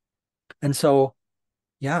 and so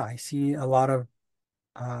yeah, I see a lot of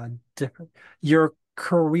different. Your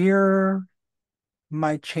career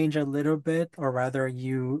might change a little bit, or rather,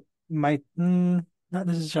 you might not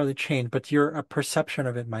necessarily change, but your perception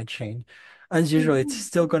of it might change. As usual, it's mhm,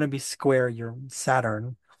 still going to be square your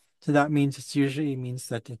Saturn, so that means it's usually means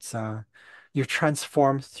that it's you're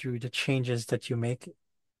transformed through the changes that you make,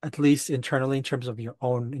 at least internally in terms of your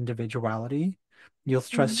own individuality. You'll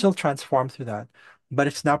mhm, still transform through that, but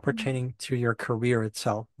it's not mhm, pertaining to your career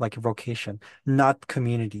itself, like vocation, not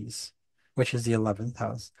communities, which is the 11th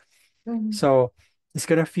house. mhm, So it's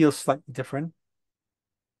going to feel slightly different.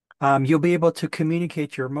 You'll be able to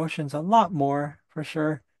communicate your emotions a lot more for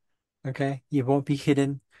sure. Okay. You won't be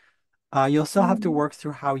hidden. You'll still have to mhm, work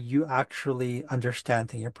through how you actually understand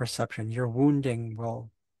things, your perception. Your wounding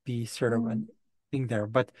will be sort of an mhm, thing there,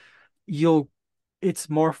 but you'll, it's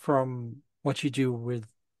more from what you do with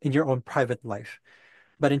in your own private life.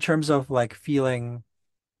 But in terms of like feeling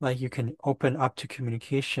like you can open up to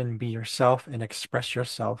communication, be yourself and express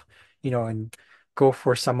yourself, and go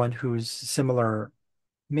for someone who's similar,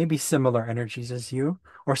 maybe similar energies as you,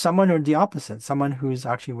 or someone or the opposite, someone who's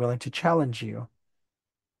actually willing to challenge you.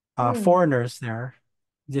 mhm, Foreigners there,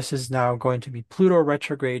 this is now going to be Pluto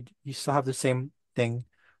retrograde. You still have the same thing,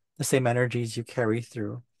 the same energies you carry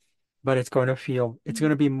through, but it's going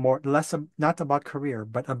to be more, less, not about career,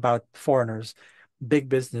 but about foreigners, big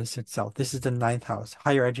business itself. This is the ninth house,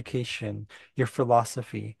 higher education, your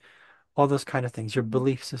philosophy, all those kind of things, your mhm,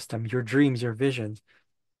 belief system, your dreams, your visions.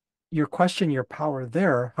 You question your power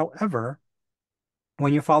there. However,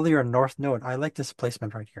 when you follow your North Node, I like this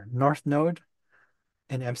placement right here. North Node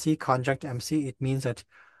in MC, conjunct MC, it means that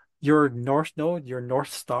your North Node, your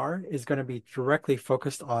North Star, is going to be directly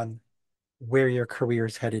focused on where your career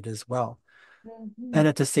is headed as well. And mhm,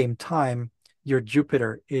 at the same time, your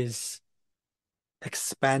Jupiter is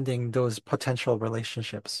expanding those potential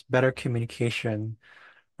relationships, better communication,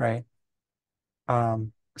 right?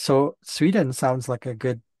 So Sweden sounds like a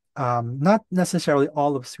good, not necessarily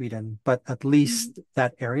all of Sweden, but at mhm, least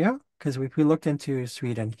that area. Because if we looked into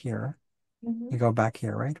Sweden here, we mhm, go back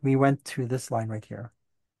here, right? We went to this line right here.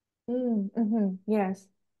 mhm, mhm. Yes.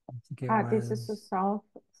 I think it This is the was, south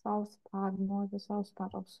part, more the south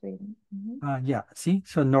part of Sweden. Mhm. yeah, see?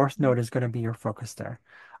 So North Node is going to be your focus there.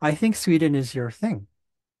 I think Sweden is your thing.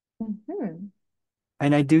 Mhm.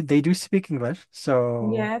 And they do speak English. So,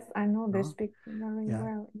 Yes, I know they oh, speak very yeah.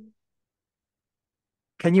 well.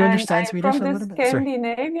 Can you And understand Swedish from a the little bit? Sorry.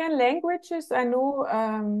 Scandinavian languages, I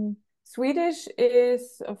know Swedish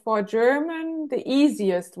is for German the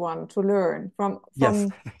easiest one to learn Yes.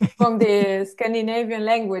 from the Scandinavian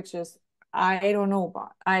languages. I don't know,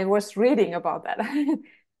 but I was reading about that.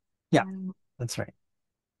 Yeah, Um, that's right.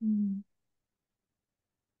 hmm.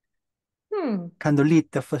 Hmm. Kan du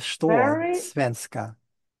lite förstå Very. svenska?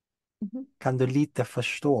 Mhm. Kan du lite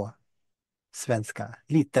förstå svenska?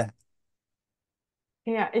 Lite.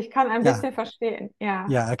 Ja, ich kann ein Yeah. bisschen verstehen.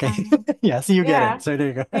 Ja. Yeah. Okay. Yeah. So you get it. Yeah. So there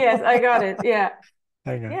you go. Yes, I got it. Yeah.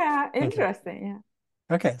 There you go. Yeah, Okay. interesting. Yeah.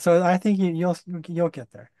 Okay, so I think you'll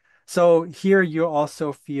get there. So here you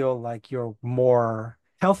also feel like you're more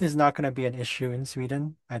health is not going to be an issue in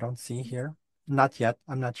Sweden. I don't see here. Not yet.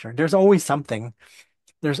 I'm not sure. There's always something.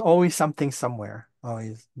 There's always something somewhere,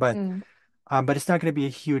 always. Mm. But it's not going to be a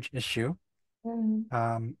huge issue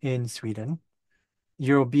Mm. in Sweden.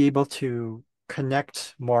 You'll be able to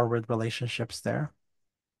connect more with relationships there.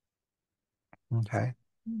 Okay.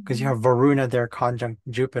 Because you Mhm. have Varuna there conjunct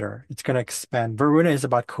Jupiter. It's going to expand. Varuna is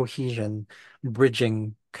about cohesion,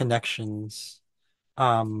 bridging connections,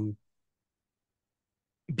 um,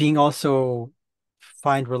 being also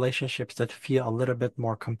find relationships that feel a little bit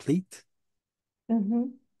more complete.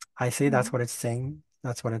 Mhm. I say that's Mhm. what it's saying.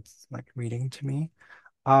 That's what it's like reading to me.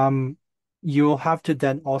 Um, you'll have to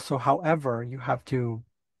then also, however, you have to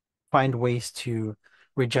find ways to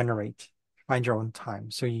regenerate, find your own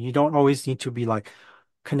time. So you don't always need to be like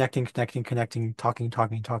connecting, talking,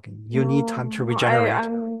 talking, talking. You need time to No, regenerate.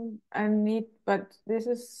 I need, but this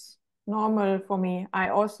is normal for me. I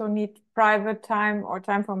also need private time or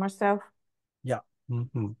time for myself. Yeah.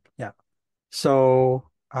 Yeah. So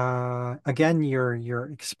again,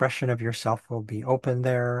 your expression of yourself will be open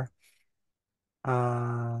there.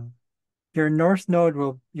 Uh your north node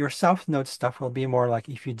will your south node stuff will be more like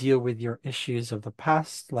if you deal with your issues of the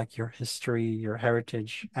past, like your history, your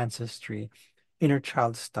heritage, ancestry, inner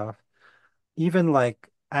child stuff, even like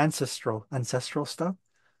ancestral stuff,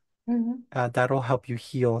 Mhm. that'll help you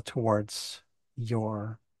heal towards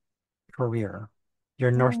your career.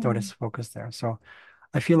 Your north node is Mhm. focused there. So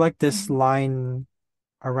I feel like this Mhm. line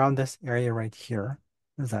around this area right here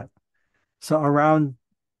is that. So around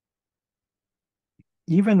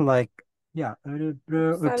even like yeah,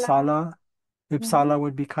 Uppsala. Mhm. Uppsala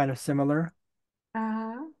would be kind of similar.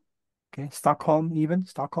 Uh-huh. Okay, Stockholm even.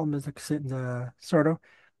 Stockholm is the sort of,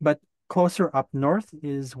 but closer up north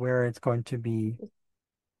is where it's going to be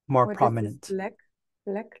more What is this prominent.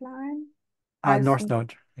 black line? I North see.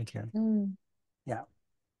 node right here. Mm. Yeah.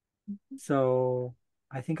 So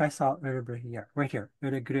I think I saw Örebro here, right here,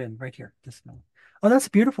 Öregrund, right here. This one. Oh, that's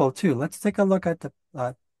beautiful too. Let's take a look at the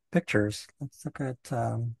pictures. Let's look at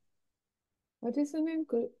What is the name?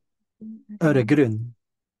 Good. I don't know. Öregrund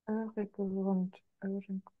Öregrund.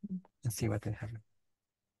 Öregrund. and see what they have.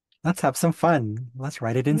 Let's have some fun. Let's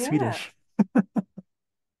write it in Yeah. Swedish.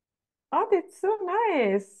 Oh, that's so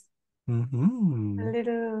nice. Hmm.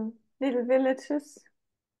 Little villages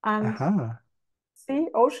and Uh-huh. sea,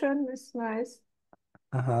 ocean is nice.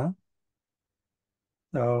 Uh-huh.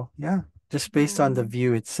 So yeah, just based on the Um,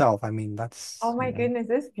 view itself, I mean oh that's, my goodness,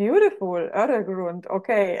 it's beautiful. Öregrund.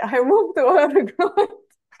 Okay, I moved to Öregrund.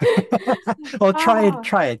 Well, try it, Ah,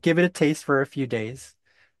 try it. Give it a taste for a few days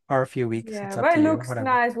or a few weeks. yeah, It's up but to it you, looks whatever.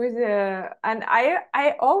 nice with the and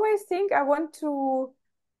I always think I want to.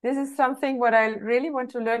 This is something what I really want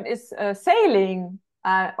to learn is sailing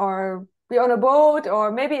or be on a boat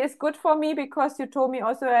or maybe it's good for me because you told me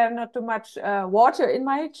also I have not too much water in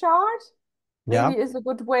my chart. Maybe Yeah. it's a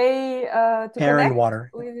good way to Air and connect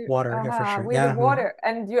water. Water, yeah, for sure. with the Yeah. water.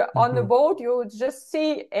 And you're on the Hmm. boat, you just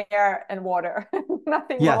see air and water,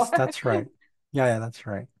 nothing more. Yes, that's right. Yeah, that's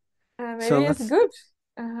right. So Maybe it's let's, good.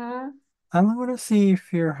 Uh-huh. I'm gonna see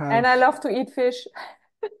if you And have, I love to eat fish.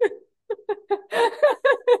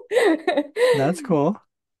 that's cool.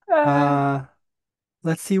 Uh, Uh,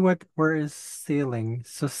 let's see where is sailing.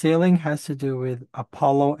 So sailing has to do with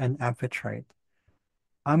Apollo and Amphitrite.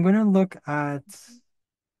 I'm gonna look at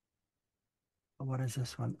what is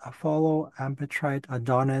this one? Apollo, Amphitrite,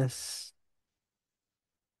 Adonis.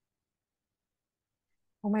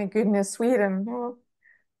 oh my goodness, Sweden. Oh.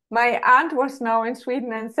 My aunt was now in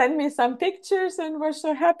Sweden and sent me some pictures and was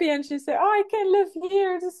so happy. And she said, "Oh, I can live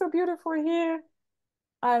here. It is so beautiful here."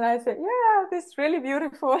 And I said, "Yeah, this is really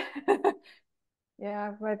beautiful."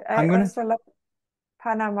 Yeah, but I I'm gonna also love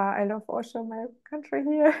Panama. I love also my country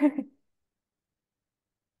here.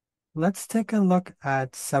 let's take a look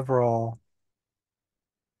at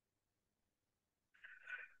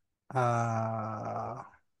uh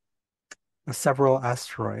several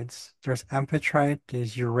asteroids. There's Amphitrite,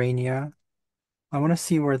 there's Urania. I want to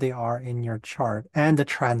see where they are in your chart and the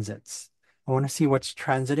transits. I want to see what's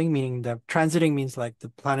transiting, meaning the transiting means like the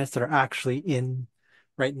planets that are actually in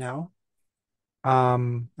right now.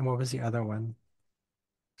 And what was the other one?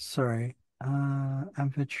 Sorry.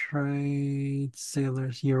 Amphitrite,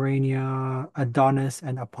 Sailors, Urania, Adonis,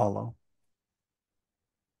 and Apollo.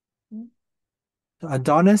 So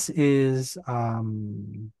Adonis is how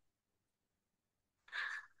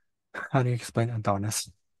do you explain Adonis?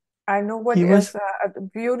 I know what He is was a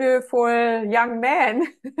beautiful young man.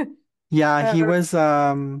 yeah, Uh, he was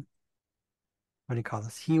what do you call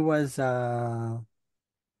this? He was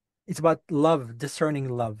it's about love, discerning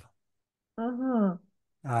love. Mm-hmm.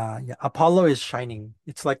 Yeah, Apollo is shining.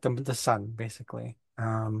 It's like the sun, basically.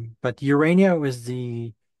 But Urania was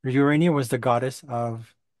the goddess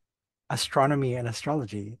of astronomy and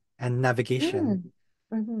astrology and navigation. Mm.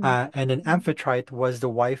 Mm-hmm. And then Amphitrite was the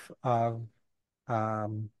wife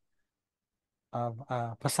um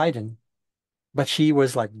of Poseidon. But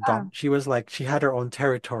Ah, she was like she had her own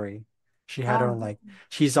territory. She had her own ah, like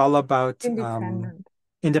she's all about independent.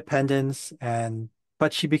 independence and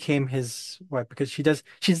but she became his what because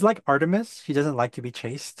she's like Artemis. She doesn't like to be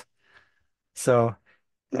chased. So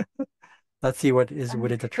let's see what is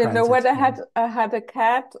the You know what? transit here. I had a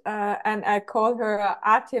cat, and I call her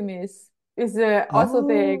Artemis. Is also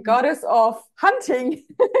the Oh, goddess of hunting.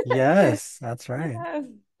 yes, that's right. Yes.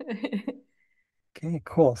 Okay,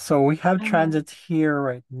 cool. So we have Uh, transit here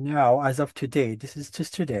right now as of today. This is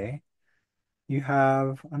just today.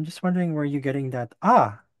 I'm just wondering where you're getting that.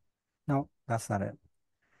 Ah, no, that's not it.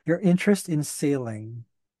 Your interest in sailing.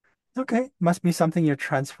 Okay, must be something you're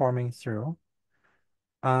transforming through.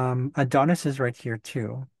 Adonis is right here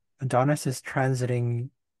too. Adonis is transiting,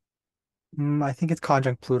 I think it's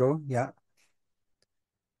conjunct Pluto. Yeah.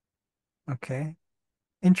 Okay.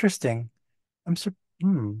 Interesting. I'm sur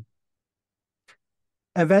hmm.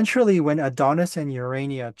 Eventually, when Adonis and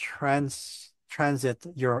Urania transit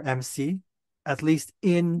your MC, at least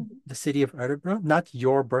in the city of Edinburgh, not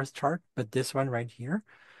your birth chart, but this one right here,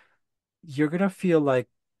 you're gonna feel like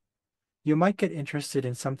you might get interested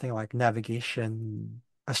in something like navigation,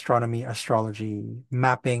 astronomy, astrology,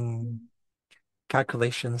 mapping,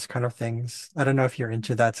 calculations kind of things. I don't know if you're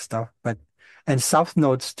into that stuff, but and South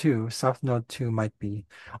Nodes too. South Node 2 might be,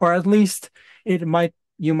 or at least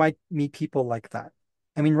you might meet people like that.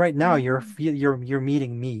 I mean, right now Mhm. you're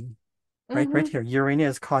meeting me, right Mhm. here.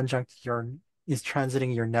 Uranus is conjunct is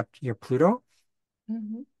transiting your Pluto,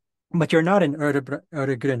 Mhm. but you're not in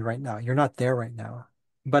Erdogan right now. You're not there right now.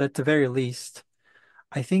 But at the very least,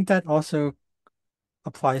 I think that also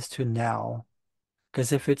applies to now.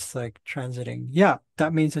 Because if it's like transiting, yeah,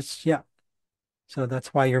 that means yeah. So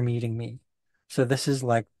that's why you're meeting me. So this is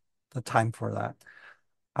like the time for that.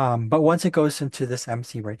 But once it goes into this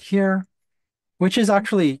MC right here, which is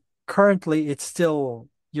actually currently it's still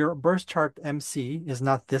your birth chart MC is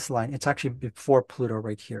not this line. It's actually before Pluto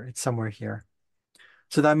right here. It's somewhere here.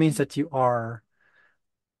 So that means that you are,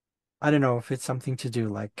 I don't know if it's something to do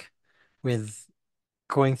like with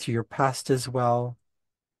going through your past as well.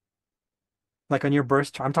 Like on your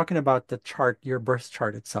birth chart, I'm talking about the chart, your birth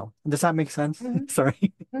chart itself. Does that make sense? Mhm.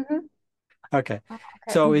 Sorry. Mhm. Okay. Oh,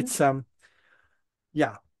 okay. So Mhm. it's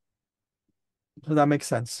yeah, so that makes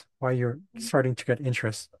sense why you're starting to get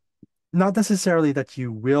interest. Not necessarily that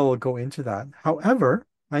you will go into that. However,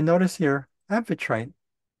 I notice here Amphitrite.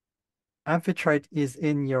 Amphitrite is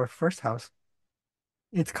in your first house.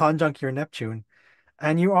 It's conjunct your Neptune,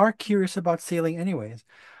 and you are curious about sailing anyways.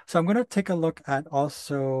 So I'm gonna take a look at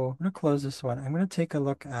also, I'm gonna close this one. I'm gonna take a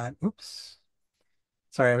look at, oops.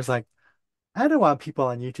 Sorry, I was like, I don't want people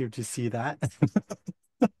on YouTube to see that.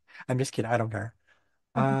 I'm just kidding. I don't care.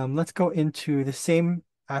 Mhm. Let's go into the same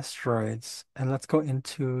asteroids and let's go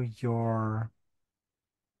into we're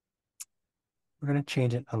going to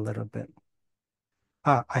change it a little bit.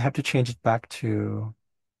 I have to change it back to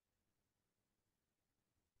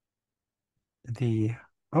the,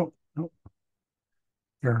 oh, no,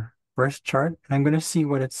 your first chart. And I'm going to see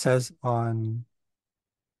what it says on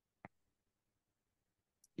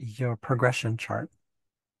your progression chart.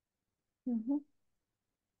 Mhm.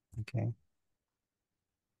 Okay.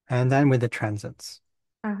 And then with the transits.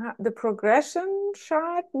 The progression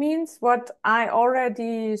chart means what I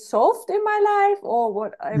already solved in my life or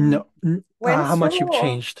what I No, went how much through you've or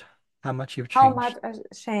changed. How much you've how much changed. I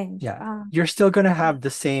changed. Yeah. You're still going to have the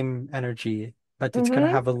same energy, but it's going to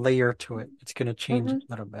Mm-hmm. have a layer to it. It's going to change Mm-hmm.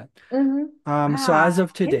 a little bit. Mm-hmm. So as Ah,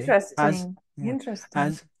 of today, interesting.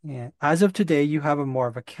 Interesting. as of today, you have a more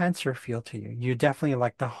of a Cancer feel to you. You definitely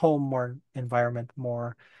like the home more environment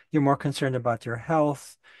more. You're more concerned about your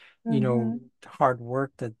health, Mm-hmm. hard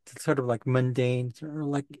work, that sort of like mundane or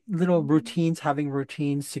like little routines, having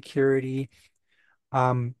routines, security,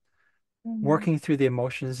 um, Mm-hmm. working through the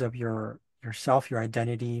emotions of yourself, your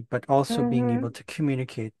identity, but also being Mm-hmm. able to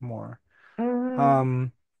communicate more. Mm-hmm.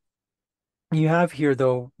 Um, You have here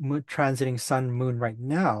though transiting Sun Moon right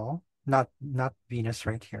now, not Venus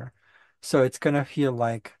right here. So it's gonna feel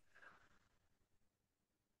like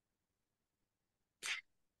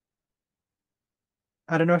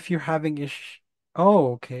I don't know if you're having ish.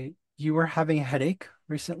 Oh, okay. you were having a headache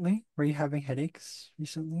recently? Were you having headaches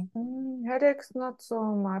recently? Headaches, not so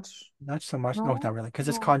much. Not so much. No, not No, really, because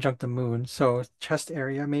it's no. conjunct the moon. So chest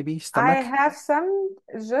area, maybe I stomach. have some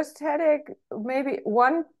just headache maybe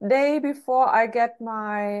one day before I get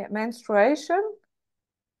my menstruation.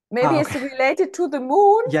 Maybe Ah, it's okay. related to the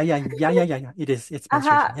moon. Yeah. It is. It's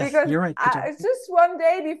menstruation. Yes, Because you're right. Good job. it's just one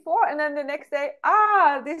day before, and then the next day,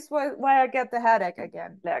 this was why I get the headache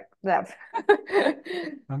again, like that.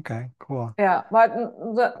 Okay, cool. Yeah, but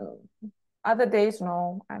the other days,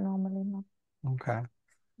 no, I normally not. Okay.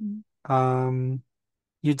 Mm. Um,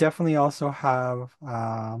 you definitely also have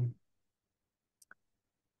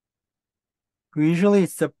usually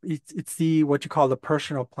it's the what you call the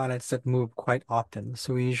personal planets that move quite often.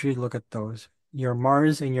 So we usually look at those. Your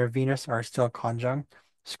Mars and your Venus are still conjunct,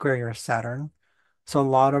 square your Saturn. So a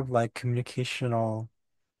lot of like communicational,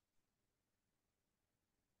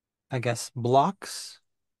 I guess, blocks.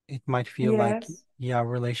 It might feel like, Yes, yeah,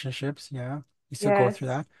 relationships, yeah. You still go through yes,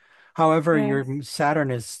 that. However, your yes,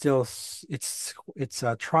 Saturn is still it's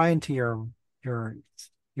trine to your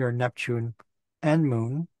your Neptune and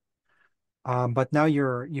Moon. But now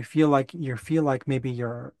you feel like maybe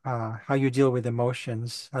your how you deal with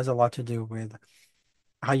emotions has a lot to do with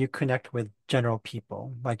how you connect with general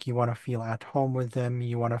people. Like you want to feel at home with them.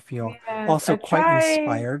 You want to feel yes. also I quite try.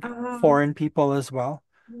 inspired. Foreign people as well.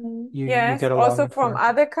 You Yes, get along also with from foreign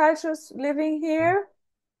other cultures living here.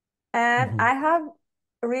 And people. I have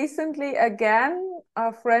recently again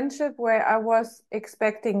a friendship where I was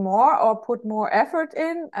expecting more or put more effort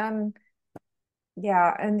in, and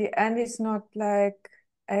yeah, in the end, it's not like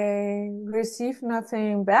I receive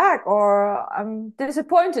nothing back or I'm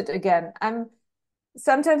disappointed again.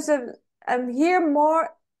 Sometimes I'm here more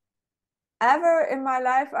ever in my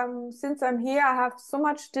life. Since I'm here, I have so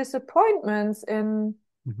much disappointments in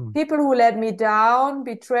Hmm. people who let me down,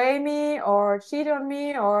 betray me, or cheat on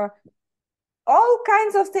me, or all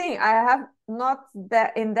kinds of things. I have not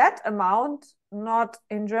that in that amount, not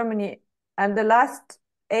in Germany. And the last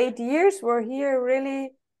 8 years were here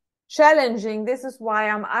really challenging. This is why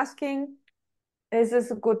I'm asking, is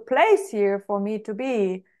this a good place here for me to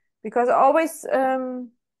be? Because always,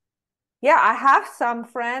 yeah, I have some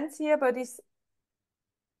friends here, but it's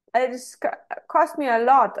cost me a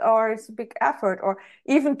lot, or it's a big effort, or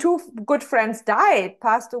even two good friends died,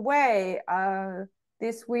 passed away.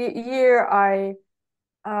 This year, I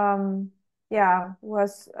yeah,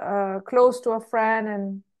 was close to a friend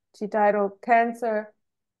and she died of cancer.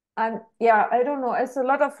 And yeah, I don't know, it's a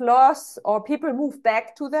lot of loss, or people move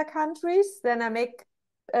back to their countries. Then I make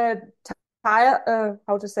uh,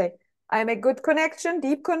 how to say, I make good connection,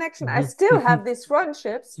 deep connection. I Hmm. still Hmm. have this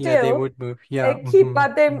friendship, Yeah, they still would move. Yeah. keep, Hmm.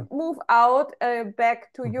 but they move out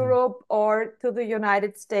back to Hmm. Europe or to the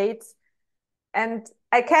United States. And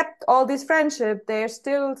I kept all this friendship. They're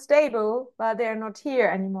still stable, but they're not here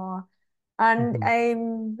anymore. And Hmm.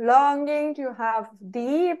 I'm longing to have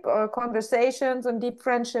deep conversations and deep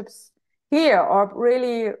friendships here, or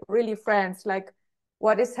really, really friends. Like,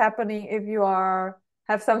 what is happening if you are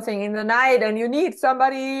have something in the night and you need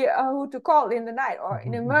somebody who to call in the night or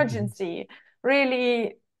in Hmm. emergency?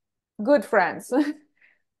 Really good friends.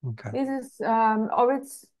 Okay. This is or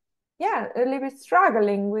it's yeah, a little bit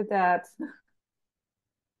struggling with that.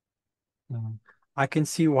 Mm. I can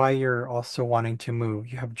see why you're also wanting to move.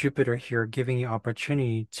 You have Jupiter here giving you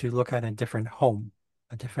opportunity to look at a different home,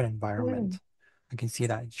 a different Mm, environment. I can see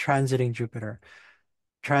that. Transiting Jupiter.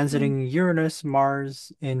 mm, Transiting Uranus,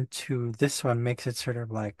 Mars into this one makes it sort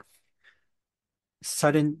of like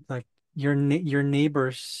sudden, like your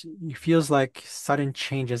neighbors, it feels like sudden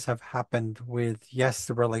changes have happened with, yes,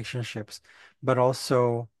 the relationships, but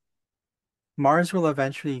also Mars will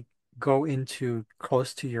eventually go into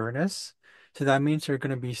close to Uranus. So that means there are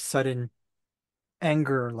going to be sudden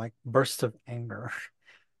anger, like bursts of anger,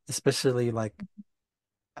 especially like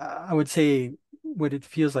I would say what it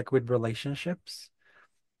feels like with relationships.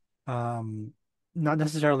 Um, Not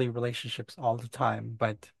necessarily relationships all the time,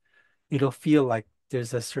 but it'll feel like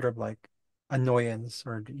there's a sort of like annoyance,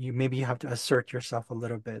 or you have to assert yourself a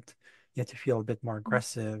little bit. You have to feel a bit more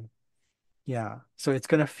aggressive. Yeah. So it's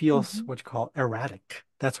gonna feel mhm, what you call erratic.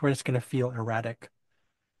 That's where it's gonna feel erratic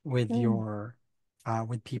with mm, your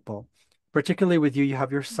with people. Particularly with you, you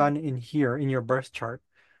have your sun in here in your birth chart.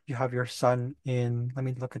 You have your sun in, let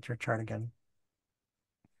me look at your chart again.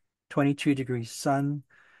 22 degrees sun.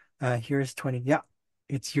 Here's 20. Yeah.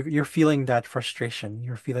 You're feeling that frustration.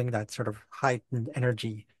 You're feeling that sort of heightened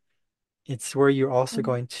energy. It's where you're also mm,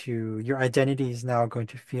 going to, your identity is now going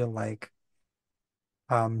to feel like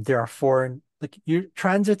there are foreign, like your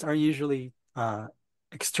transits are usually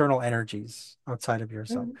external energies outside of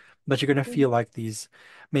yourself, Mhm. but you're going to feel Mhm. like these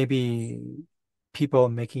maybe people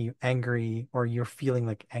making you angry, or you're feeling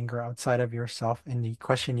like anger outside of yourself, and you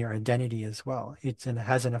question your identity as well. It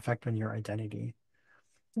has an effect on your identity.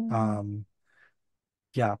 Mhm. Um,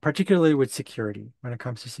 yeah, particularly with security. When it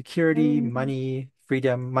comes to security, Mhm. money,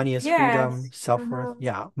 freedom, money is freedom, Yes. self-worth. Uh-huh.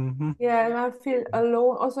 Yeah. Yeah, and I feel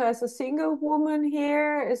alone also as a single woman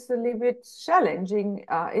here is a little bit challenging.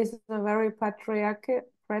 It's a very patriarchal.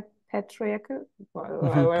 I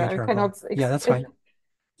Patriarchal. cannot. Yeah, that's fine.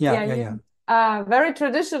 Yeah, Yeah, yeah, yeah. yeah. Very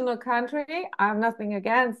traditional country. I have nothing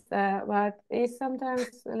against that, but it's sometimes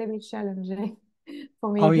a little bit challenging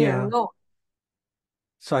for me Oh here yeah. alone.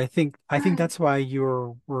 So I think that's why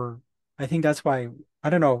you're were I think that's why I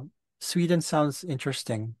don't know. Sweden sounds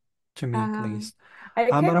interesting to me at Uh, least.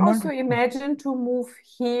 I can And I'm also wondering. imagine to move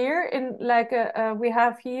here in like we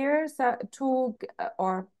have here so to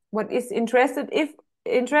or what is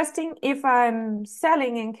interesting if I'm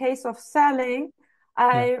selling in case of selling.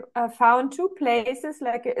 Yeah. I found two places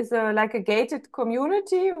like is a like a gated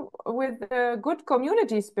community with a good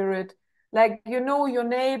community spirit. Like you know your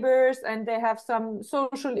neighbors and they have some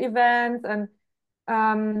social events and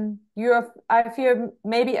you have, I feel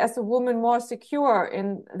maybe as a woman more secure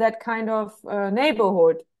in that kind of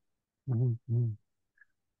neighborhood. Mhm.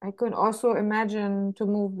 I could also imagine to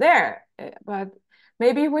move there, but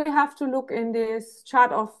maybe we have to look in this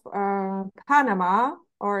chart of Panama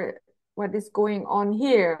or what is going on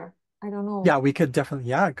here. I don't Yeah, know. we could definitely.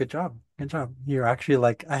 Yeah, good job. Good job. You're actually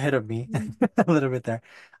like ahead of me Mm. a little bit there.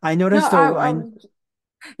 I No, noticed though,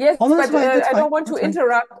 yes, oh no, that's but fine. That's I fine. don't want to That's fine.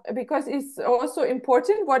 interrupt because it's also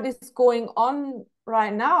important what is going on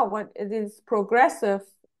right now, what it is progressive.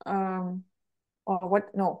 Um, or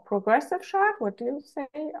what no progressive chart, what do you say,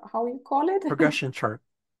 how you call it? Progression chart.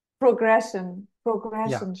 progression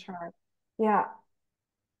Yeah. progression chart. Yeah,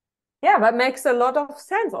 yeah, that makes a lot of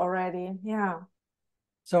sense already. Yeah.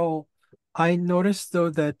 So I noticed though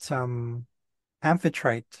that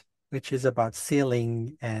amphitrite, which is about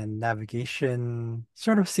sailing and navigation,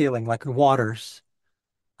 sort of sailing like waters,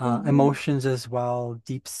 Mm-hmm. emotions as well,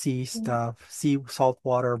 deep sea stuff, sea, salt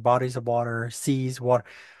water, bodies of water, seas, water,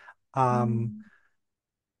 um, Mm-hmm.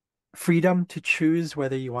 freedom to choose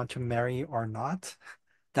whether you want to marry or not.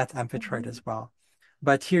 That's amphitrite Mm-hmm. as well.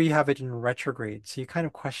 But here you have it in retrograde, so you're kind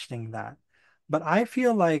of questioning that. But I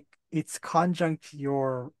feel like it's conjunct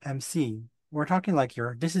your MC. We're talking like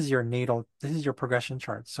this is your natal, this is your progression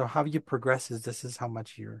chart. So how you progress is this is how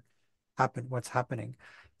much what's happening.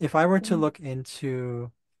 If I were to look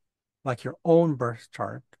into like your own birth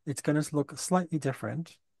chart, it's going to look slightly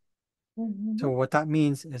different. So Mm-hmm. what that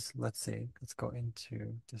means is, let's see, let's go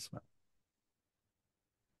into this one.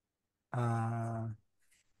 Uh,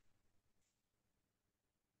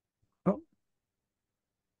 oh,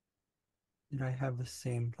 did I have the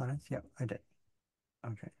same planets? Yeah, I did.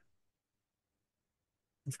 Okay,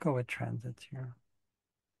 let's go with transits here.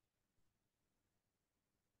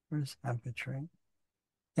 Where's Amphitrite?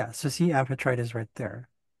 Yeah, so see, Amphitrite is right there.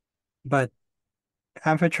 But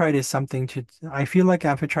Amphitrite is something I feel like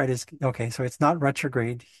Amphitrite is, okay, so it's not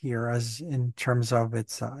retrograde here as in terms of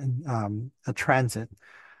its a transit.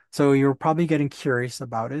 So you're probably getting curious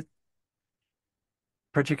about it,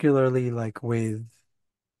 particularly like with,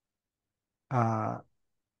 uh,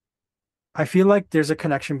 I feel like there's a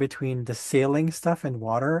connection between the sailing stuff and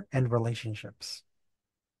water and relationships.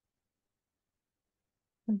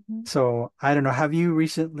 Mm-hmm. So I don't know, have you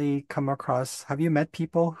met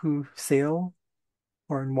people who sail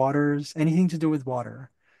or in waters, anything to do with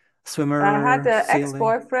water? I had Swimmer, an sailing.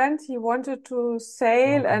 ex-boyfriend. He wanted to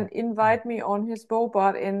sail Okay. and invite me on his boat,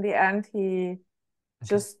 but in the end, he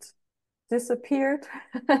Okay. just disappeared.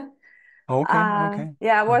 Okay. Okay.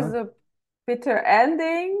 Yeah, it was Uh-huh. a bitter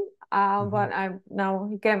ending, Hmm. but I now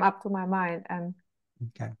he came up to my mind, and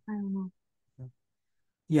Okay. I don't know.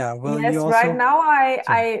 Yeah, well, you Yes, right also, now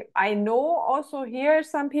sorry. I know also here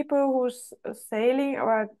some people who's sailing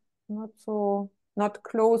or not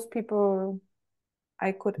close people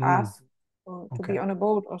I could Mm, ask to be okay. on a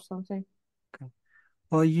boat or something. Okay.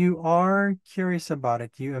 Well, you are curious about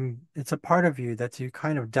it. It's a part of you that you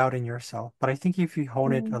kind of doubt in yourself. But I think if you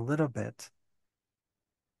hone it a Mm-hmm. little bit,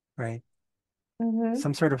 right? Mm-hmm.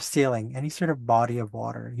 Some sort of sailing, any sort of body of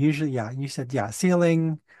water. Usually, yeah, you said, yeah,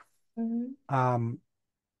 sailing, Mm-hmm. um,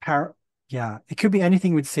 par yeah, it could be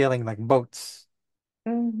anything with sailing, like boats,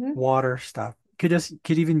 Mm-hmm. water stuff. Could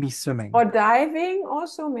even be swimming. Or diving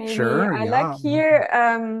also maybe. Sure, I like yeah. here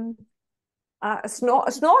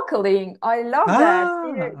snorkeling. I love that. Ah,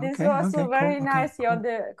 Here, this is okay, also okay, cool. very Okay, nice here on cool.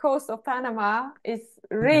 the coast of Panama. It's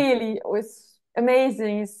Okay. really it's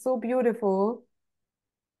amazing. It's so beautiful.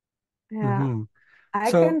 Yeah, Hmm.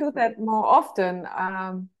 I can So do that more often.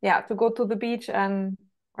 Yeah, to go to the beach and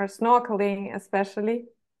or snorkeling especially.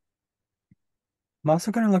 I'm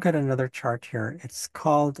also going to look at another chart here. It's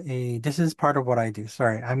called this is part of what I do.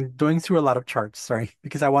 Sorry, I'm going through a lot of charts. Sorry,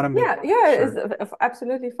 because I want to make Yeah, it's sure.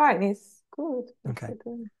 absolutely fine. It's good what Okay. you're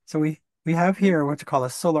doing. So we have here what you call a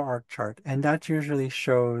solar arc chart, and that usually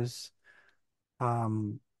shows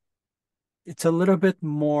um it's a little bit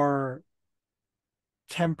more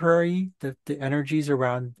temporary. The energies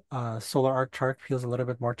around solar arc chart feels a little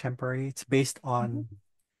bit more temporary. It's based Mhm. on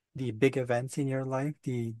the big events in your life,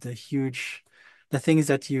 the things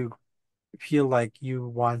that you feel like you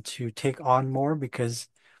want to take on more because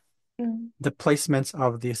Mhm. the placements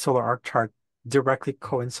of the solar arc chart directly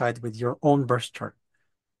coincide with your own birth chart.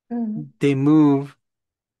 Mhm. They move,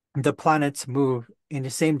 the planets move in the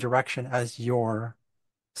same direction as your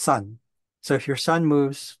sun. So if your sun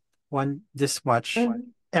moves this much,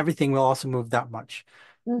 Mhm. everything will also move that much.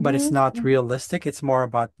 But it's Mhm. not Mhm. realistic. It's more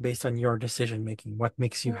about based on your decision making, what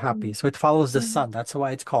makes you happy. Mhm. So it follows the Mhm. sun. That's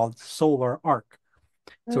why it's called solar arc.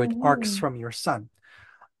 So it arcs Mhm. from your sun.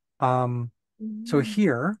 Um, so Mhm.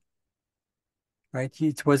 here, right,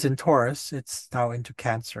 it was in Taurus. It's now into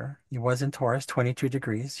Cancer. It was in Taurus, 22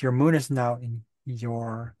 degrees. Your moon is now in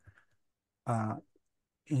your uh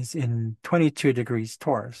is in 22 degrees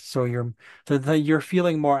Taurus. So you're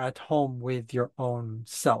feeling more at home with your own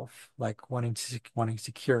self, like wanting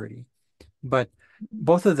security. But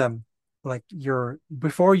both of them, like your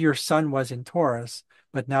before your sun was in Taurus,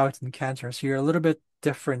 but now it's in Cancer. So you're a little bit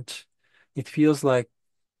different. It feels like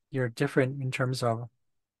you're different in terms of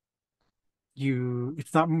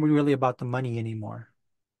it's not really about the money anymore,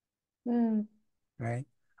 Mhm. right?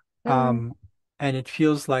 Mhm. Um, and it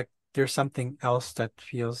feels like there's something else that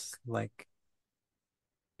feels like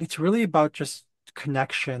it's really about just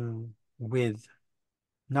connection with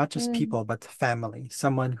not just Mhm. people, but family,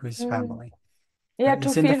 someone who's Mhm. family, Yeah, right?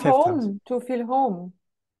 to It's in the feel fifth house. home, to feel home.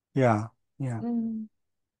 Yeah, yeah. Mhm.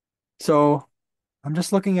 So I'm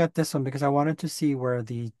just looking at this one because I wanted to see where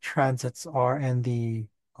the transits are and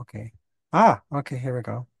okay. Okay, here we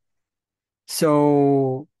go.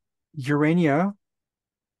 So Urania,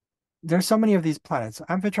 there's so many of these planets.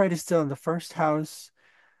 Amphitrite is still in the first house.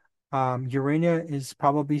 Urania is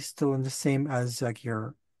probably still in the same as like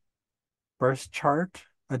your birth chart.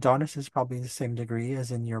 Adonis is probably the same degree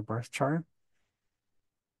as in your birth chart.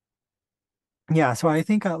 Yeah, so I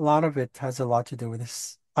think a lot of it has a lot to do with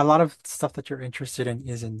this. A lot of stuff that you're interested in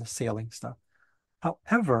is in the sailing stuff.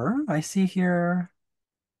 However, I see here,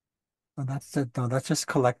 oh, no, that's just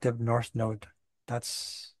collective North Node.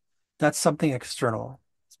 That's that's something external.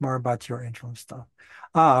 It's more about your internal stuff.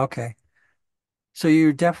 Okay. So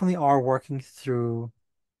you definitely are working through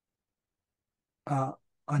uh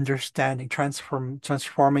understanding,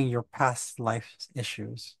 transforming your past life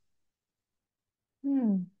issues.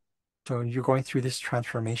 Mhm. So you're going through this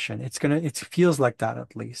transformation. It feels like that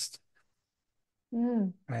at least,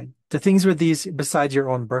 Mhm. right? The things with these, besides your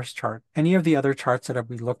own birth chart, any of the other charts that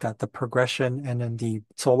we looked at, the progression and then the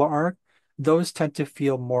solar arc, those tend to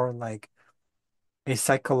feel more like a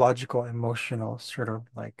psychological, emotional sort of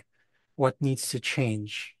like what needs to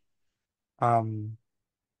change. Um,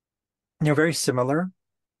 they're very similar,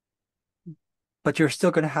 but you're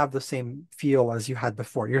still going to have the same feel as you had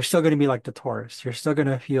before. You're still going to be like the Taurus. You're still going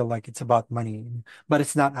to feel like it's about money, but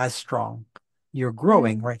it's not as strong. You're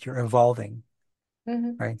growing, Mhm. right? You're evolving,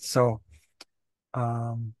 Mhm. right? So,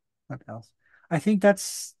 what else? I think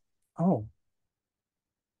that's, oh,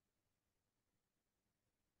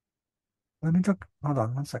 let me look. Hold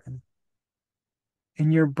on one second.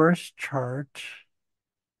 In your birth chart,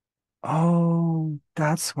 oh,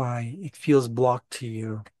 that's why it feels blocked to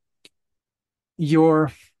you.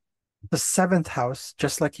 Your the seventh house,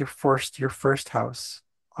 just like your first house,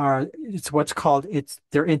 it's what's called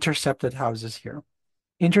they're intercepted houses here.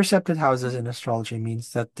 Intercepted houses in astrology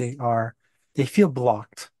means that they feel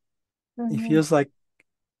blocked. It Mhm. feels like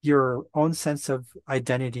your own sense of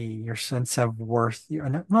identity, your sense of worth,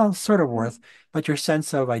 well, sort of worth, Mhm. but your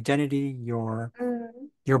sense of identity,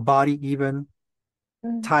 Mhm. your body even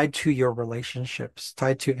Mhm. tied to your relationships,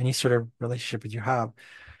 tied to any sort of relationship that you have,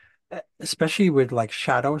 especially with like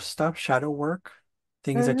shadow stuff, shadow work,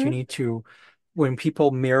 things that you Mhm. need to, when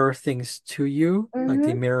people mirror things to you, like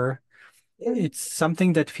they Mhm. mirror, Mhm. it's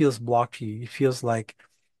something that feels blocked to you. It feels like,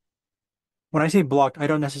 when I say blocked, I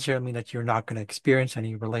don't necessarily mean that you're not going to experience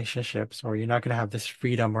any relationships or you're not going to have this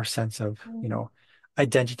freedom or sense of, Mhm.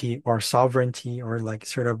 identity or sovereignty or like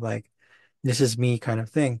sort of like, this is me kind of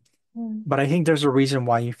thing. Mhm. But I think there's a reason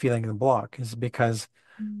why you're feeling the block is because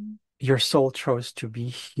Mhm. your soul chose to be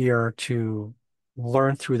here to.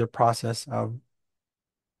 learn through the process of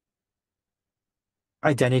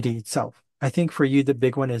identity itself. I think for you, the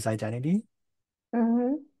big one is identity.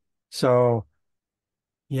 Mm-hmm. So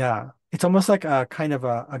yeah, it's almost like a kind of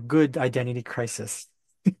a good identity crisis.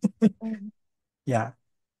 Mm-hmm. Yeah.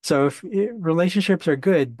 So if relationships are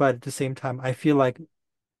good, but at the same time, I feel like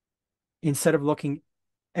instead of looking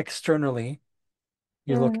externally,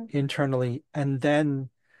 you look Mm-hmm. internally, and then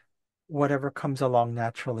whatever comes along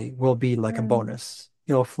naturally will be like a Mm-hmm. bonus.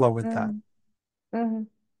 It'll flow with that. Mm-hmm. Mm-hmm.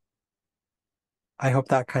 I hope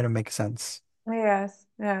that kind of makes sense. Yes,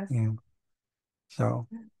 yes. Yeah. So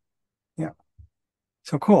yeah.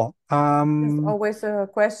 So cool. It's always a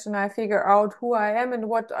question. I figure out who I am and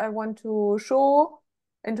what I want to show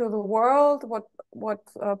into the world, what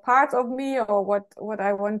parts of me or what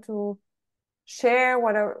I want to share,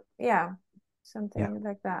 whatever. Yeah, Yeah. something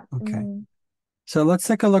like that. Okay. Mm. So let's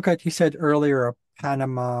take a look at, you said earlier,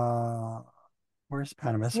 Panama. Where's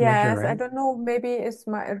Panama? It's right here, Yes, I right? don't know. Maybe it's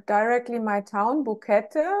my directly my town,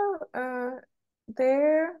 Bukete,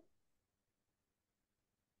 there.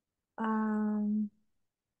 Um,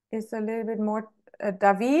 is a little bit more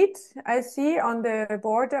David, I see on the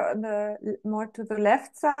border, on the more to the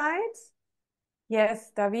left side.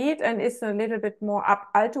 Yes, David, and it's a little bit more up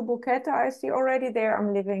Alto Bukete, I see already. There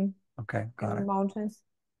I'm living Okay, in got the it. mountains.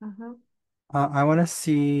 Uh-huh. I want to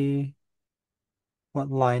see what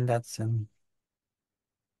line that's in.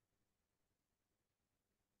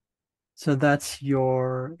 So that's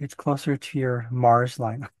your, it's closer to your Mars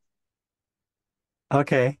line.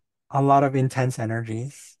 Okay. A lot of intense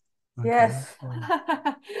energies. Okay. Yes. Sure.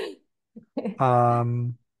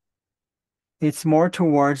 Um, it's more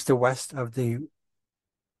towards the west of the,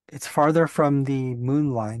 it's farther from the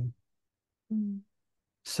moon line. Mm.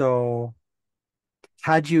 So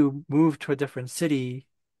had you moved to a different city,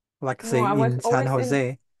 like No, say I was in San always in,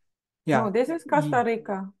 Jose, yeah, no, this is Costa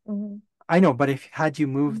Rica. Mhm. I know, but if had you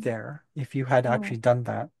moved Mm. there, if you had actually No, done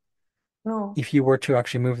that, no. if you were to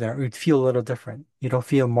actually move there, it would feel a little different. It'll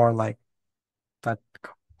feel more like that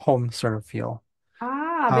home sort of feel.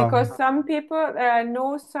 Ah, because Um, some people, I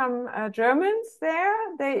know some Germans there,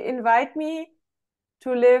 they invite me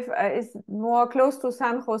to live, is more close to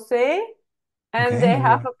San Jose. And okay, they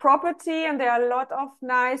have a property, and there are a lot of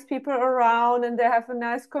nice people around, and they have a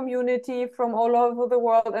nice community from all over the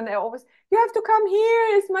world. And they always, you have to come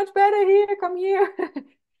here. It's much better here. Come here.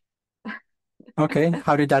 okay.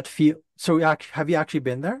 How did that feel? So have you actually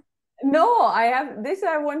been there? No, I have this.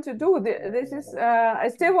 I want to do. This is I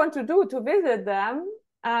still want to do to visit them.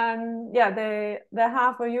 And yeah, they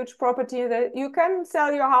have a huge property that you can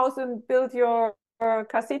sell your house and build your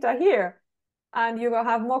casita here, and you will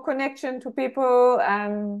have more connection to people.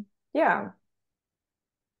 And yeah,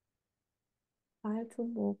 Alto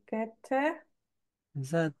Boquete.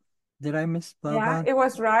 Is that, did I misspell Yeah, that? it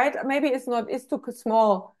was right. Maybe it's not, it's too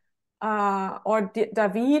small. Or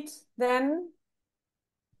David then.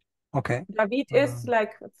 Okay. David is Um,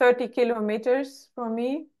 like 30 kilometers from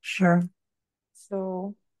me. sure.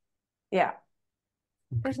 So yeah,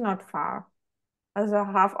 Okay. it's not far. It's a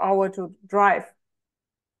half hour to drive.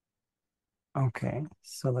 Okay.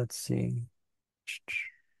 So let's see.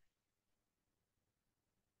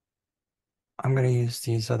 I'm going to use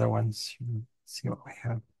these other ones. See what we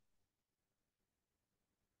have.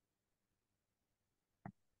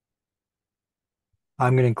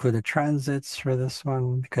 I'm going to include the transits for this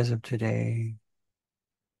one because of today.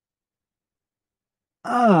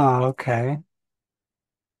 Oh, okay.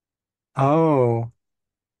 Oh,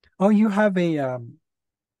 oh, you have a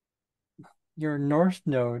your north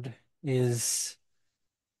node is,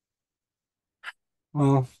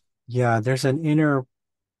 well, yeah, there's an inner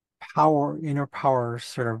power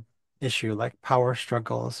sort of issue, like power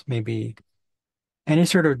struggles, maybe any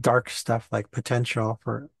sort of dark stuff like potential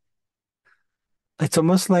for, it's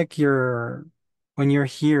almost like you're, when you're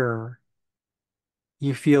here,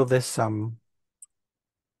 you feel this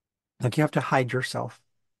like you have to hide yourself.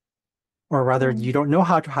 Or rather, Mm. you don't know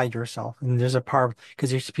how to hide yourself. And there's a part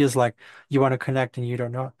because it feels like you want to connect and you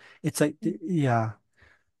don't know. It's like, yeah.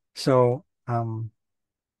 So,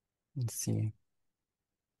 let's see.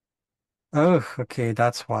 Oh, okay,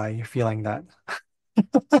 that's why you're feeling that.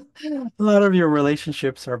 A lot of your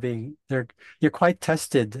relationships are being, you're quite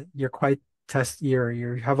tested. You're quite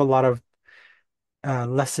you have a lot of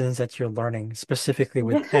lessons that you're learning, specifically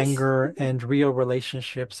with Yes. anger and real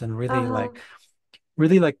relationships and Uh-huh.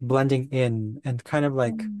 really like blending in and kind of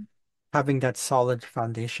like Mm. having that solid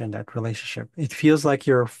foundation, that relationship. It feels like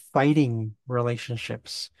you're fighting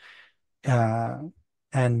relationships, uh,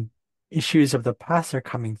 and issues of the past are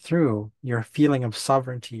coming through. Your feeling of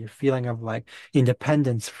sovereignty, your feeling of like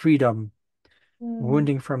independence, freedom. Mm,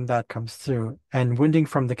 wounding from that comes through, and wounding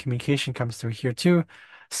from the communication comes through here too.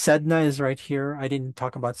 Sedna is right here. I didn't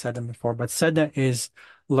talk about Sedna before, but Sedna is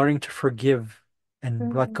learning to forgive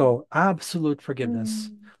and let mm, go, absolute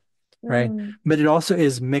forgiveness, mm, right? mm, But it also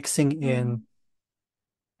is mixing in mm,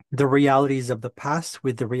 the realities of the past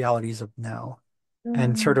with the realities of now,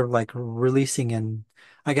 and sort mm, of like releasing and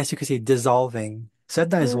I guess you could say dissolving.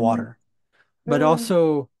 Sedna is mm, water, but mm,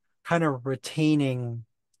 also kind of retaining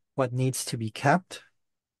what needs to be kept.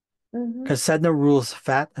 mhm, Because Sedna rules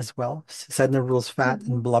fat as well. Sedna rules fat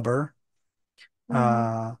and mhm, blubber.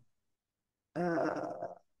 mhm, Uh,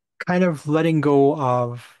 uh, Kind of letting go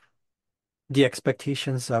of the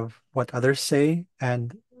expectations of what others say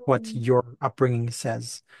and what mm, your upbringing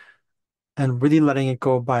says, and really letting it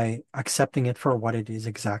go by accepting it for what it is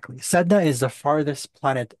exactly. Sedna is the farthest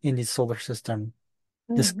planet in the solar system.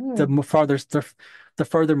 This the mhm, farthest, the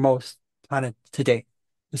furthermost planet to date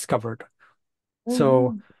discovered.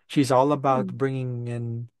 So mhm, she's all about mm,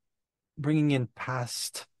 bringing in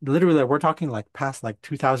past, literally, we're talking like past like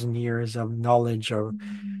 2000 years of knowledge or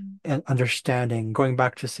mm, and understanding, going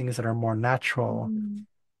back to things that are more natural, mm,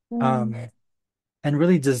 mm, um, and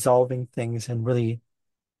really dissolving things and really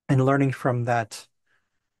and learning from that.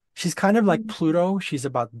 She's kind of like mm, Pluto. She's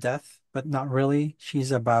about death, but not really.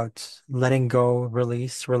 She's about letting go,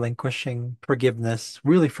 release, relinquishing, forgiveness,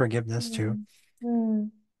 really forgiveness too. mm,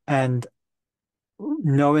 mm. And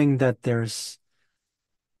knowing that there's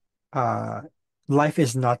uh life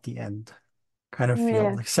is not the end kind of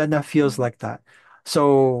feel. Yes. Like Sedna feels like that.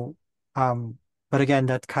 So um but again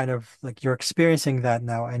that kind of like you're experiencing that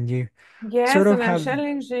now and you sort Yes, of and I'm have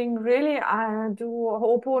challenging really. I do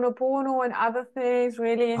Ho'oponopono and other things.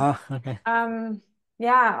 Really, okay. um,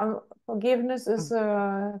 yeah, forgiveness is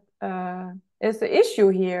the issue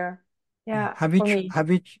here. Yeah, for me.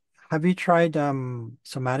 Have you tried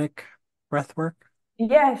somatic breath work?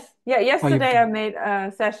 Yes, yeah. Oh, you've Yesterday I done. made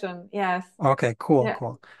a session. Yes, Okay, cool, yeah,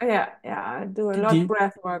 cool. yeah, yeah. I do a Did lot you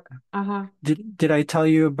breath work. Uh-huh. did I tell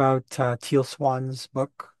you about Teal Swan's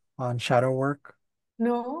book on shadow work?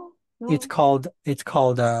 No, no. It's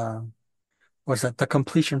called what's that? The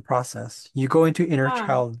completion process. You go into inner Ah,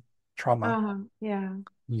 child trauma. uh-huh. Yeah,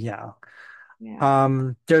 Yeah. yeah.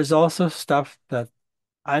 There's also stuff that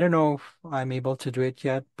I don't know if I'm able to do it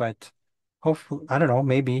yet, but hopefully, I don't know,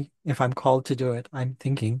 maybe if I'm called to do it, I'm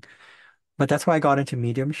thinking. But that's why I got into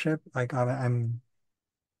mediumship. Like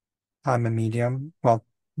I'm a medium. Well,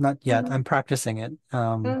 not yet. Mm-hmm. I'm practicing it.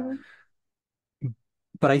 Mm-hmm.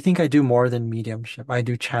 But I think I do more than mediumship. I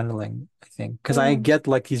do channeling, I think, because I Mm-hmm. get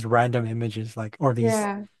like these random images, like or these.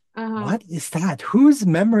 Yeah. Uh-huh. What is that? Whose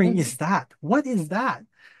memory Mm-hmm. is that? What is that?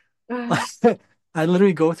 Uh-huh. I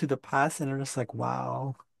literally go to the past and I'm just like,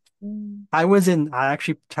 wow. Mm. I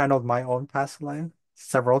actually channeled my own past life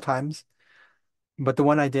several times, but the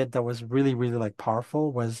one I did that was really, really like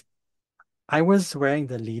powerful was I was wearing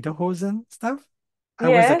the lederhosen stuff. I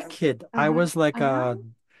was a Yes. kid. I Uh-huh. was like Uh-huh. a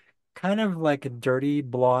kind of like a dirty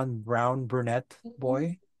blonde, brown brunette Mm-hmm.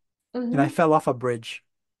 boy, and I Mm-hmm. fell off a bridge.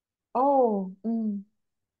 Oh. Mm.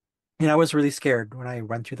 And I was really scared when I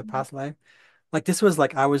went through the past life. Like this was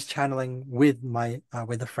like I was channeling with my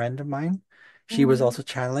with a friend of mine. She was Mm. also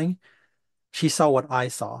channeling. She saw what I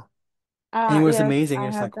saw, and it was Yes, amazing. I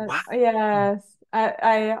It's had like, that. wow. Yes,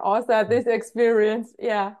 I also had this experience.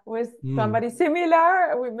 Yeah, with Mm, somebody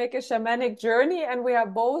similar. We make a shamanic journey, and we are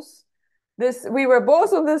both this. We were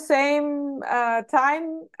both on the same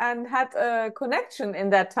time and had a connection in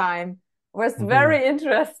that time. It was hmm very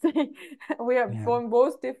interesting. We are yeah. from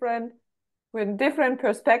both different, with different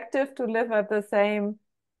perspective to live at the same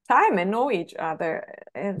time and know each other.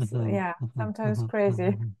 It's hmm yeah, hmm sometimes hmm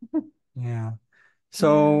crazy. hmm Yeah.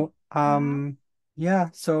 Yeah. So, Uh-huh. yeah,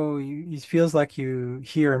 so it feels like you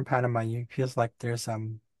here in Panama, you feels like there's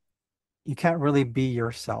you can't really be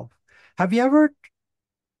yourself. Have you ever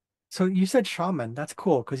so you said shaman, that's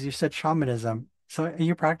cool because you said shamanism. So are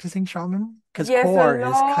you practicing shaman? Because Yes, a core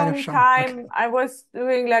is kind of long shaman. time. Okay. I was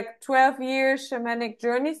doing like 12 years shamanic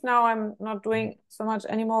journeys. Now I'm not doing so much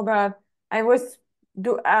anymore, but I was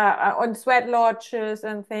on sweat lodges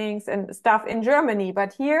and things and stuff in Germany.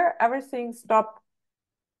 But here, everything stopped.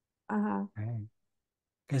 Uh-huh.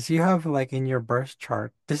 Because you have like in your birth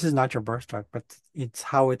chart, this is not your birth chart, but it's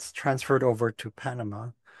how it's transferred over to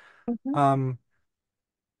Panama. Mhm. Um,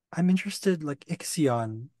 I'm interested, like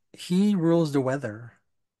Ixion, he rules the weather.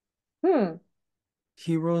 Hmm.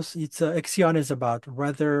 He rules, Ixion is about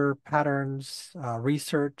weather patterns,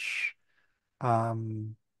 research.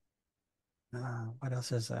 Um, what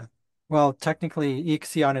else is that? Well, technically,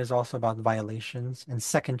 Ixion is also about violations and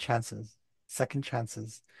second chances. Second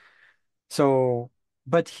chances. So.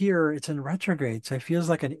 but here it's in retrograde, so it feels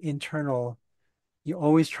like an internal, you're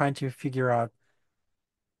always trying to figure out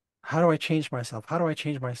how do I change myself? How do I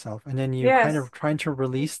change myself? And then you kind of Yes. trying to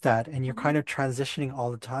release that and you're kind Mhm. of transitioning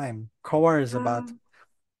all the time. Core is about Mm,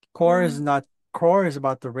 core is mm, not core is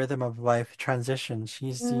about the rhythm of life transition.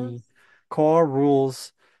 She's mm, the core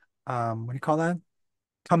rules, what do you call that?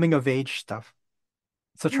 Coming of age stuff.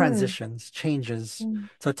 So mm, transitions, changes. mm.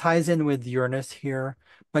 So it ties in with Uranus here,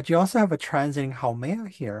 but you also have a transiting Haumea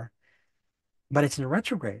here, but it's in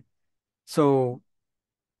retrograde. So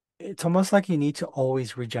it's almost like you need to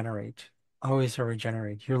always regenerate, always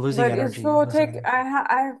regenerate. You're losing But it's energy. You're so losing take energy.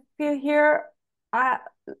 I feel here I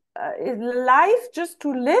life just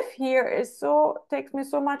to live here is so takes me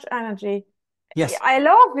so much energy. Yes. I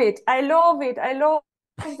love it. I love it. I love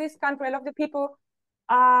this country. I love the people.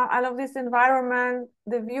 I love this environment.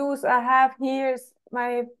 The views I have here is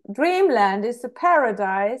my dreamland. It's a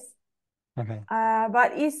paradise. Okay.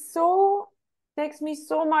 But it's so takes me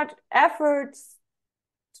so much effort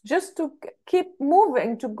just to keep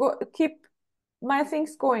moving, to go keep my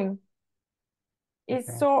things going. It's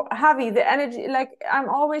Okay. so heavy, the energy, like I'm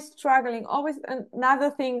always struggling, always another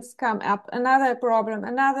things come up, another problem,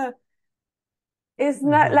 another it's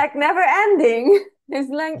not Hmm. like never ending. It's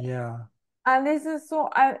like Yeah. and this is so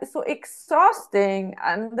so exhausting,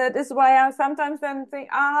 and that is why I sometimes then think,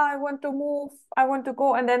 I want to move, I want to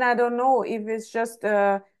go, and then I don't know if it's just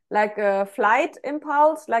like a flight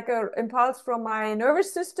impulse, like a impulse from my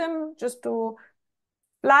nervous system just to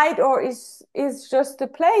flight, or is just the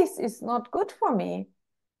place is not good for me.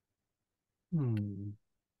 Hmm.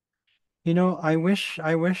 I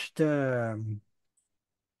wish the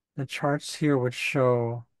charts here would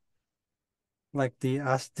show like the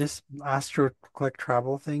as this astro click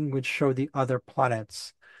travel thing would show the other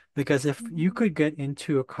planets. Because if you Mhm. could get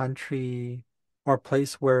into a country or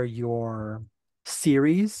place where your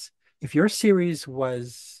series, if your series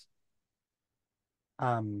was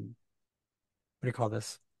what do you call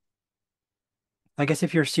this? I guess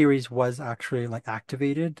if your series was actually like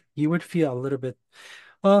activated, you would feel a little bit,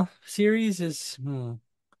 well,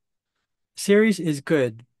 series is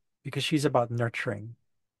good because she's about nurturing.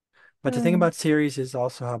 But the thing Hmm. about series is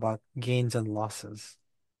also about gains and losses.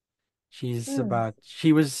 Hmm.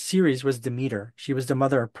 Ceres was Demeter. She was the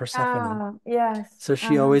mother of Persephone. Ah, yes. So she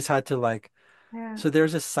Uh-huh. always had to like, Yeah. so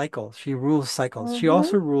there's a cycle. She rules cycles. She Mm-hmm.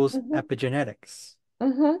 also rules Mm-hmm. epigenetics.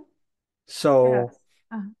 Mm-hmm. So Yes.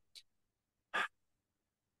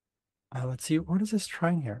 Uh, let's see, what is this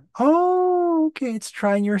trying here? Oh, okay, it's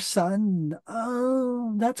trying your sun.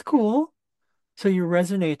 Oh, that's cool. So you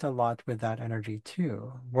resonate a lot with that energy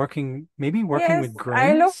too. Maybe working yes, with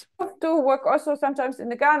I love grains? to work also sometimes in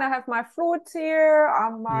the garden. I have my fruits here,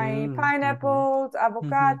 my Mm, mm-hmm, pineapples,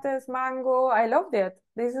 mm-hmm. avocados, mango. I love that.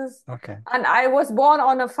 This is, Okay. and I was born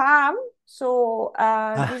on a farm, so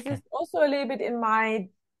this is Okay. also a little bit in my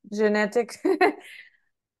genetics.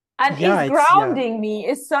 And Yeah, it's yeah, grounding me.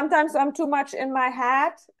 It's sometimes I'm too much in my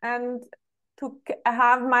head, and to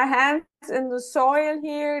have my hands in the soil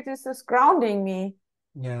here, this is grounding me.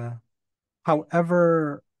 yeah.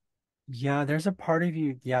 However, yeah, there's a part of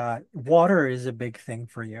you, yeah, water is a big thing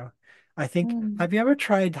for you. I think, Mm. have you ever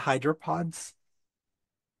tried hydropods?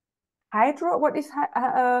 Hydro, what is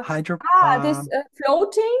Hydro, this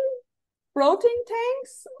floating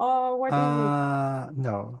tanks, or what is it?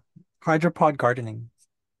 no, hydropod gardening.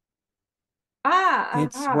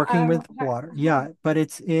 It's working with water. Uh-huh. Yeah, but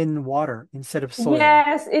it's in water instead of soil.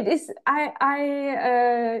 Yes, it is.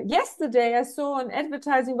 Yesterday I saw an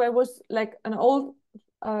advertising where it was like an old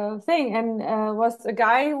thing, and was a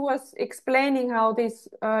guy who was explaining how this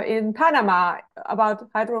in Panama about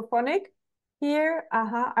hydroponic here.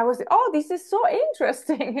 Uh-huh. I was, oh, this is so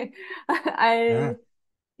interesting. Yeah, I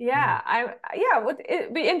yeah. yeah, would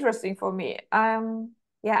it be interesting for me?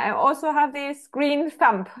 Yeah, I also have this green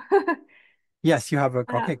thumb. Yes, you have a,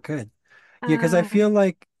 Uh, okay, good. Yeah, uh, because I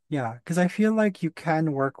feel like you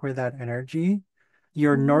can work with that energy.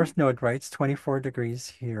 Your mhm. north node, right? It's 24 degrees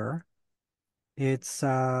here. It's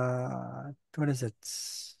what is it?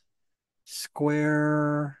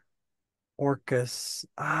 Square Orcus.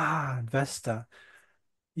 Vesta.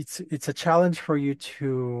 It's a challenge for you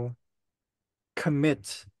to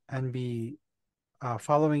commit and be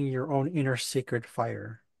following your own inner sacred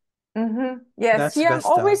fire. Yes, That's here I'm Vesta.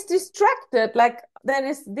 always distracted. Like then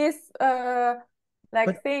is this But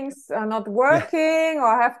like things are not yeah, working, or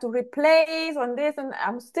I have to replace on this, and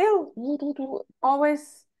I'm still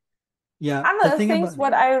always yeah. The other thing things about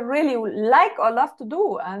what I really like or love to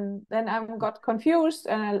do, and then I'm got confused,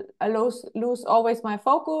 and I lose always my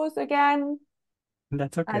focus again.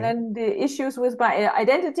 That's And okay. then the issues with my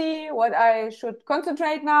identity, what I should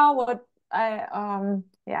concentrate now, what I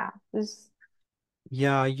yeah, this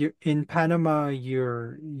Yeah, you're in Panama,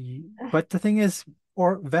 but the thing is,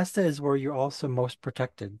 or Vesta is where you're also most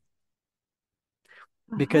protected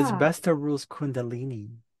because aha, Vesta rules Kundalini.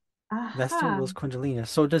 Vesta aha. rules Kundalini.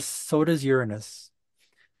 So does Uranus.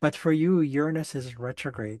 But for you, Uranus is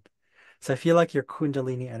retrograde. So I feel like your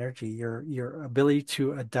Kundalini energy, your ability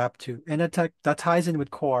to adapt to, and that ties in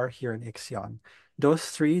with core here in Ixion. Those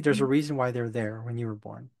three, there's a Mm, reason why they're there when you were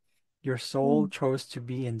born. Your soul mm, chose to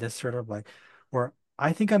be in this sort of like, where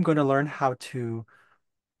I think I'm going to learn how to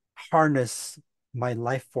harness my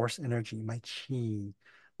life force energy, my chi,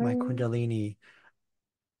 my mm, Kundalini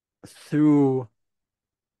through,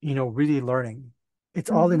 really learning. It's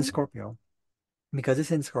all in mhm, Scorpio. Because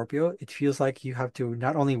it's in Scorpio, it feels like you have to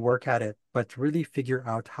not only work at it, but really figure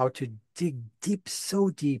out how to dig deep, so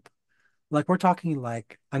deep. Like we're talking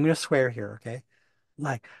like, I'm gonna swear here, okay?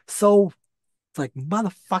 Like so like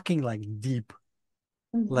motherfucking like deep,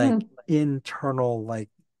 like mhm, internal, like,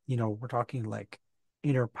 we're talking like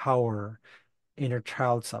inner power, inner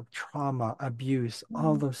child self, trauma, abuse,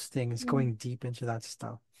 all mm, those things, mm. going deep into that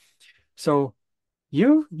stuff. So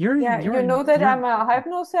you, you're, Yeah, you you're, know that you're I'm a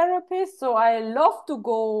hypnotherapist, so I love to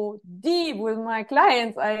go deep with my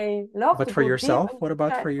clients. I love but to for go deep yourself, what into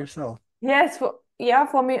about for childhood. yourself? Yes,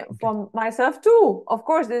 for me, Okay. for myself too. Of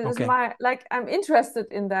course, this is Okay. my like I'm interested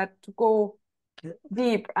in that to go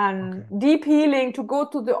deep and Okay. deep healing, to go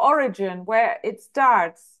to the origin where it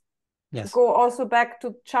starts, to Yes. go also back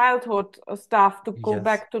to childhood stuff, to go Yes.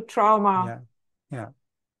 back to trauma. Yeah. Yeah.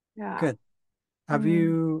 Yeah. Good. Have Mm.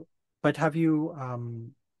 you, but have you,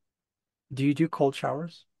 do you do cold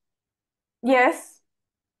showers? Yes.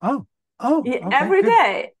 Oh, oh, Yeah, okay, every good.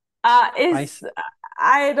 day. Is Ice.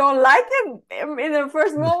 I don't like it in the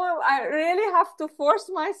first moment. I really have to force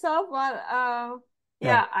myself, but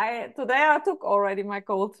Yeah. yeah. I today I took already my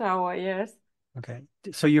cold shower. Yes. Okay.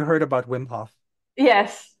 So you heard about Wim Hof.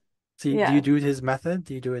 Yes. See, do you Yes. do his method?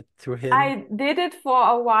 Do you do it through him? I did it for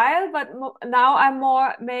a while, but mo now I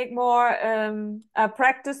more make more a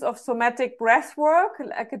practice of somatic breath work,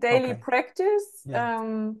 like a daily Okay. practice. Yeah.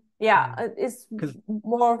 Yeah, Yeah. it's Because,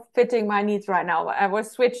 more fitting my needs right now. I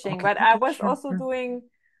was switching, okay, but I okay, was sure, also sure. doing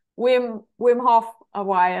Wim Hof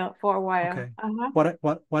for a while. Okay. Uh-huh.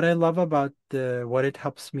 What I love about what it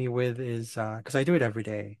helps me with is because I do it every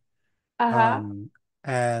day. Uh-huh. Um,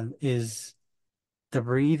 and is the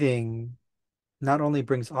breathing not only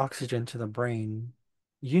brings oxygen to the brain,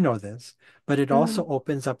 you know this, but it also Mm.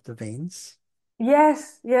 opens up the veins.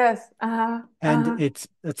 Yes, yes. Uh-huh. And Uh-huh. it's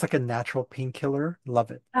like a natural painkiller. Love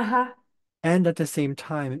it. Uh-huh. And at the same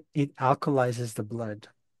time, it alkalizes the blood.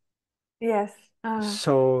 Yes.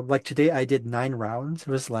 So like today I did 9 rounds. It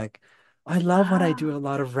was like, I love when I do Uh-huh. a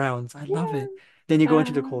lot of rounds. I love Yeah. it. Then you go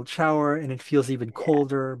into the Uh-huh. cold shower and it feels even Yeah.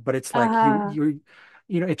 colder, but it's like Uh-huh.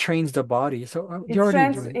 it trains the body. So you're It's already trans,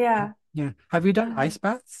 doing it. yeah. Yeah. Have you done Uh, ice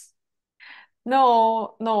baths?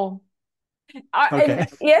 no, no. And Okay.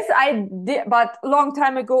 yes, I did, but long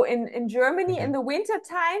time ago in Germany in Okay. the winter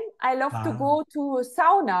time, I love to Ah. go to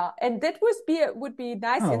sauna, and that would be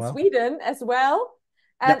nice Oh in well. Sweden as well.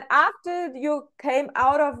 And Yep. after you came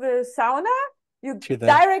out of the sauna, you To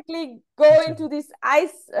the directly go to into this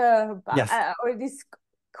ice yes. or this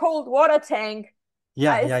cold water tank.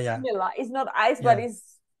 Yeah, yeah, It's yeah. similar. It's not ice, but Yeah.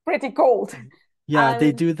 it's pretty cold. Yeah,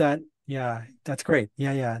 they And do that. Yeah, that's great.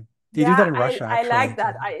 Yeah, yeah. They do that yeah, in Russia I actually like too.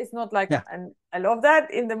 that. It's not like Yeah. I love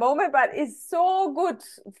that in the moment, but it's so good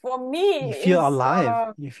for me. You feel Is alive.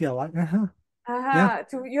 You feel alive. Yeah.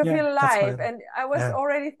 to you Yeah, feel that's alive. fine. And I was Yeah.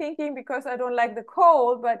 already thinking because I don't like the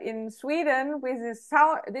cold, but in Sweden with the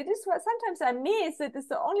sound, this is what sometimes I miss. It is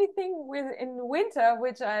the only thing with in winter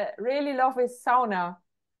which I really love is sauna.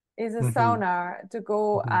 Is a Hmm. sauna to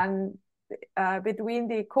go Hmm. and between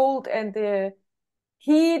the cold and the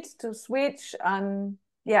heat to switch, and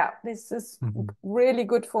yeah, this is Hmm. really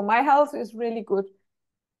good for my health. Is really good.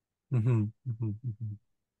 Hmm. Hmm.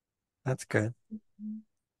 That's good.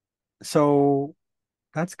 So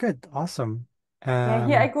that's good. Awesome. Yeah,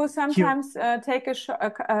 here I go You sometimes take a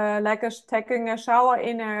taking a shower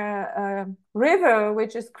in a river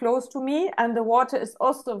which is close to me, and the water is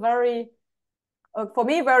also very for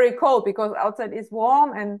me very cold because outside is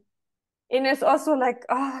warm, and in is also like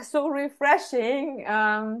so refreshing.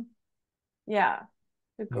 Yeah,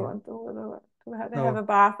 to go yeah. into to have So a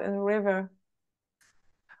bath in the river.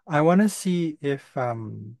 I want to see if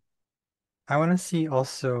I want to see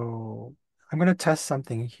also I'm going to test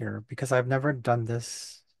something here because I've never done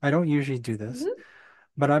this. I don't usually do this, Mhm.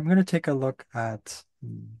 but I'm going to take a look at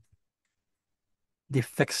the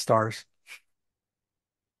fixed stars.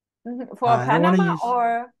 For I don't want to Panama use,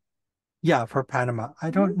 or yeah, for Panama. I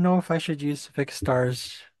Mhm. don't know if I should use fixed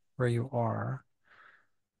stars where you are.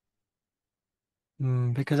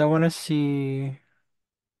 Because I want to see,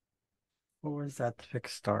 what was that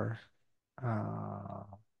fixed star? Uh,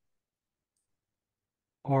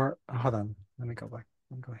 or hold on, let me go back.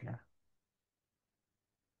 Let me go here.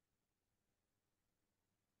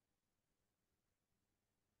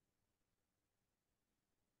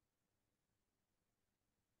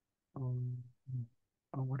 Um,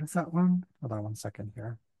 oh, what is that one? Hold on one second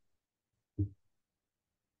here.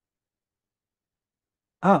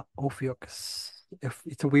 Ah, Ophiuchus. If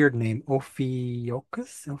it's a weird name,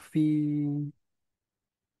 Ophiuchus, Ophi.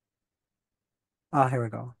 Ah, here we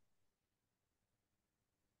go.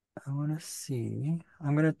 I want to see.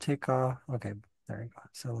 I'm gonna take off. Okay, there we go.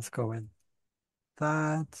 So let's go with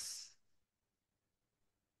that.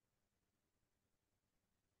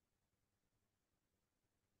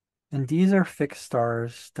 And these are fixed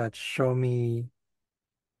stars that show me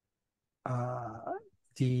uh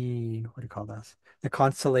the what do you call this? The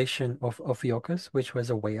constellation of Ophiuchus, which was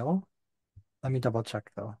a whale. Let me double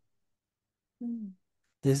check though. Mm.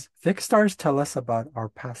 These fixed stars tell us about our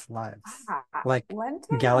past lives, like One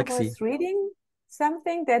time I galaxy. was reading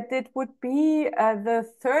something that it would be the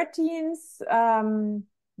 13th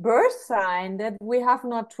birth sign, that we have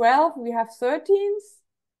not 12, we have 13th.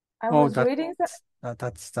 I Oh, was reading that,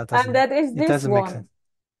 that and doesn't that is it this doesn't make sense. one.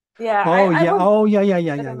 Yeah, Oh I yeah. was, Oh yeah, yeah,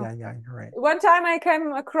 yeah, I yeah, don't know. yeah, yeah. You're right. One time I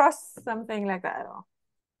came across something like that. Oh,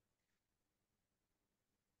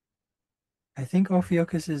 I think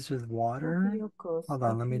Ophiuchus is with water. Ophiuchus, Hold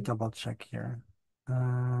on, let me Ophiuchus. double check here.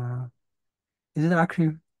 Uh, is it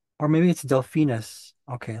actually, or maybe it's Delphinus.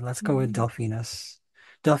 Okay, let's go with Mm. Delphinus.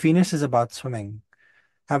 Delphinus is about swimming.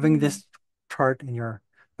 Having Mm. this chart in your,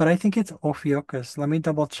 but I think it's Ophiuchus. Let me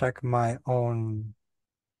double check my own.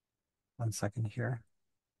 One second here.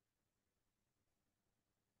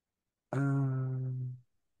 Um,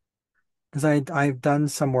 because I've done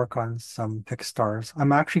some work on some fixed stars.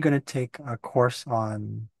 I'm actually going to take a course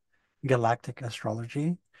on galactic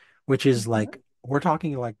astrology, which is Mhm. like we're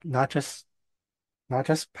talking like not just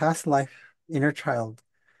past life, inner child,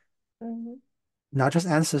 Mhm. not just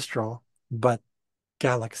ancestral, but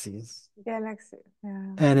galaxies. Galaxy.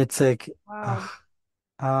 Yeah. And it's like, Wow.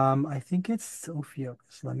 I think it's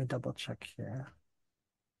Ophiuchus. Let me double check here.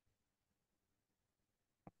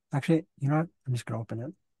 Actually, you know what? I'm just gonna open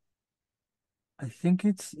it. I think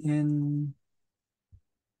it's in.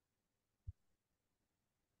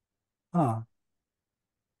 Ah,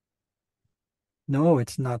 no,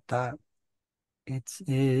 it's not that. It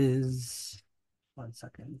is. One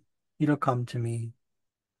second. It'll come to me.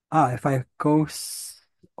 Ah, if I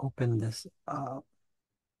open this up,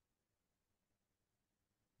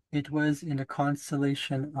 it was in the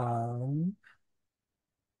constellation of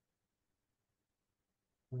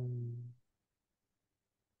um,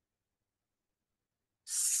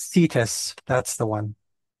 Cetus. That's the one.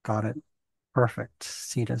 Got it. Perfect.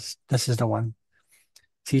 Cetus. This is the one.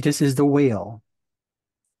 Cetus is the whale.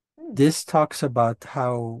 Hmm. This talks about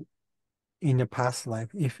how in the past life,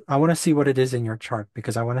 if I want to see what it is in your chart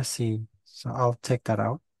because I want to see, so I'll take that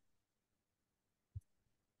out.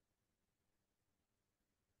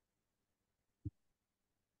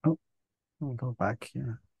 Oh, I'll go back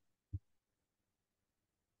here.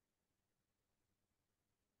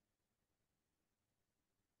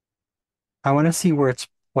 I want to see where it's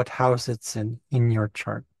what house it's in your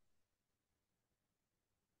chart.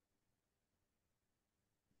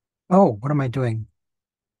 Oh, what am I doing?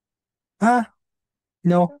 Ah,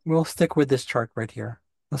 no, we'll stick with this chart right here.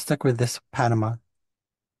 We'll stick with this Panama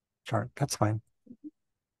chart. That's fine.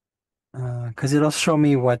 Because it'll show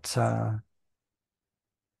me what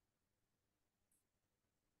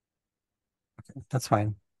that's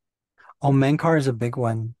fine. Oh, Menkar is a big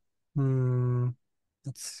one. Hmm.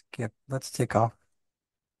 Let's skip. Let's take off.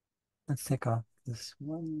 Let's take off this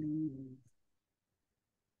one.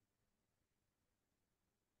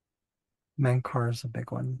 Menkar is a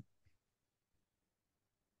big one.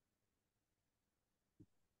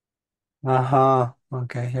 Uh-huh.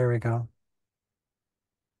 Okay, here we go.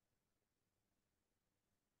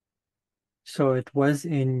 So it was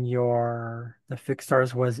in the fixed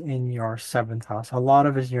stars was in your seventh house. A lot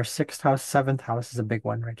of it is in your sixth house. Seventh house is a big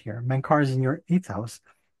one right here. Menkar is in your eighth house.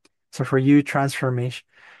 So for you, transformation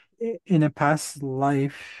in a past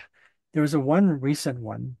life, there was a one recent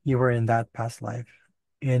one. You were in that past life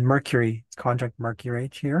in Mercury. It's conjunct Mercury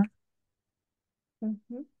right here.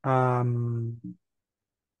 Mhm. Um,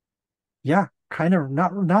 yeah, kind of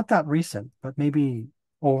not that recent, but maybe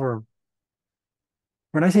over.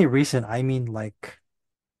 When I say recent, I mean like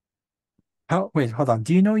Oh, wait, hold on.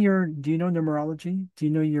 Do you know numerology? Do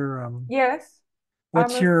you know your Yes, I'm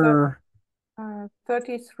what's a your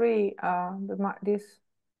 33. This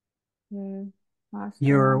uh, master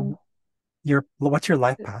your number. what's your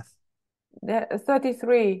life path?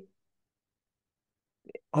 33.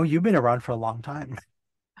 Oh, you've been around for a long time.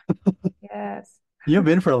 Yes. You've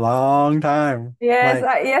been for a long time. Yes,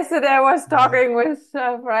 Like, yesterday I was yeah. talking with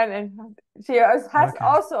a friend, and she has Okay.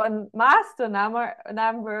 also a master number,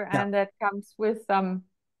 Yeah. and that comes with some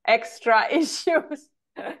extra issues.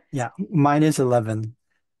 Yeah. Mine is 11.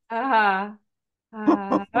 Uh-huh.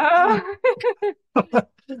 Oh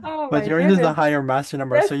But my yours is a goodness. higher master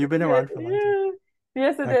number, so you've been Yesterday, around for a long time. yeah.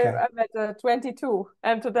 Yesterday Okay. I met 22,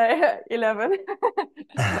 and today 11.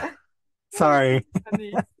 Sorry.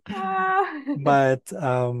 Funny. Ah. But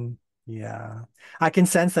yeah. I can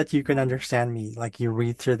sense that you can understand me. Like you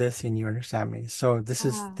read through this and you understand me. So this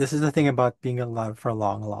is Ah. this is the thing about being alive for a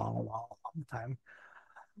long, long, long, long time.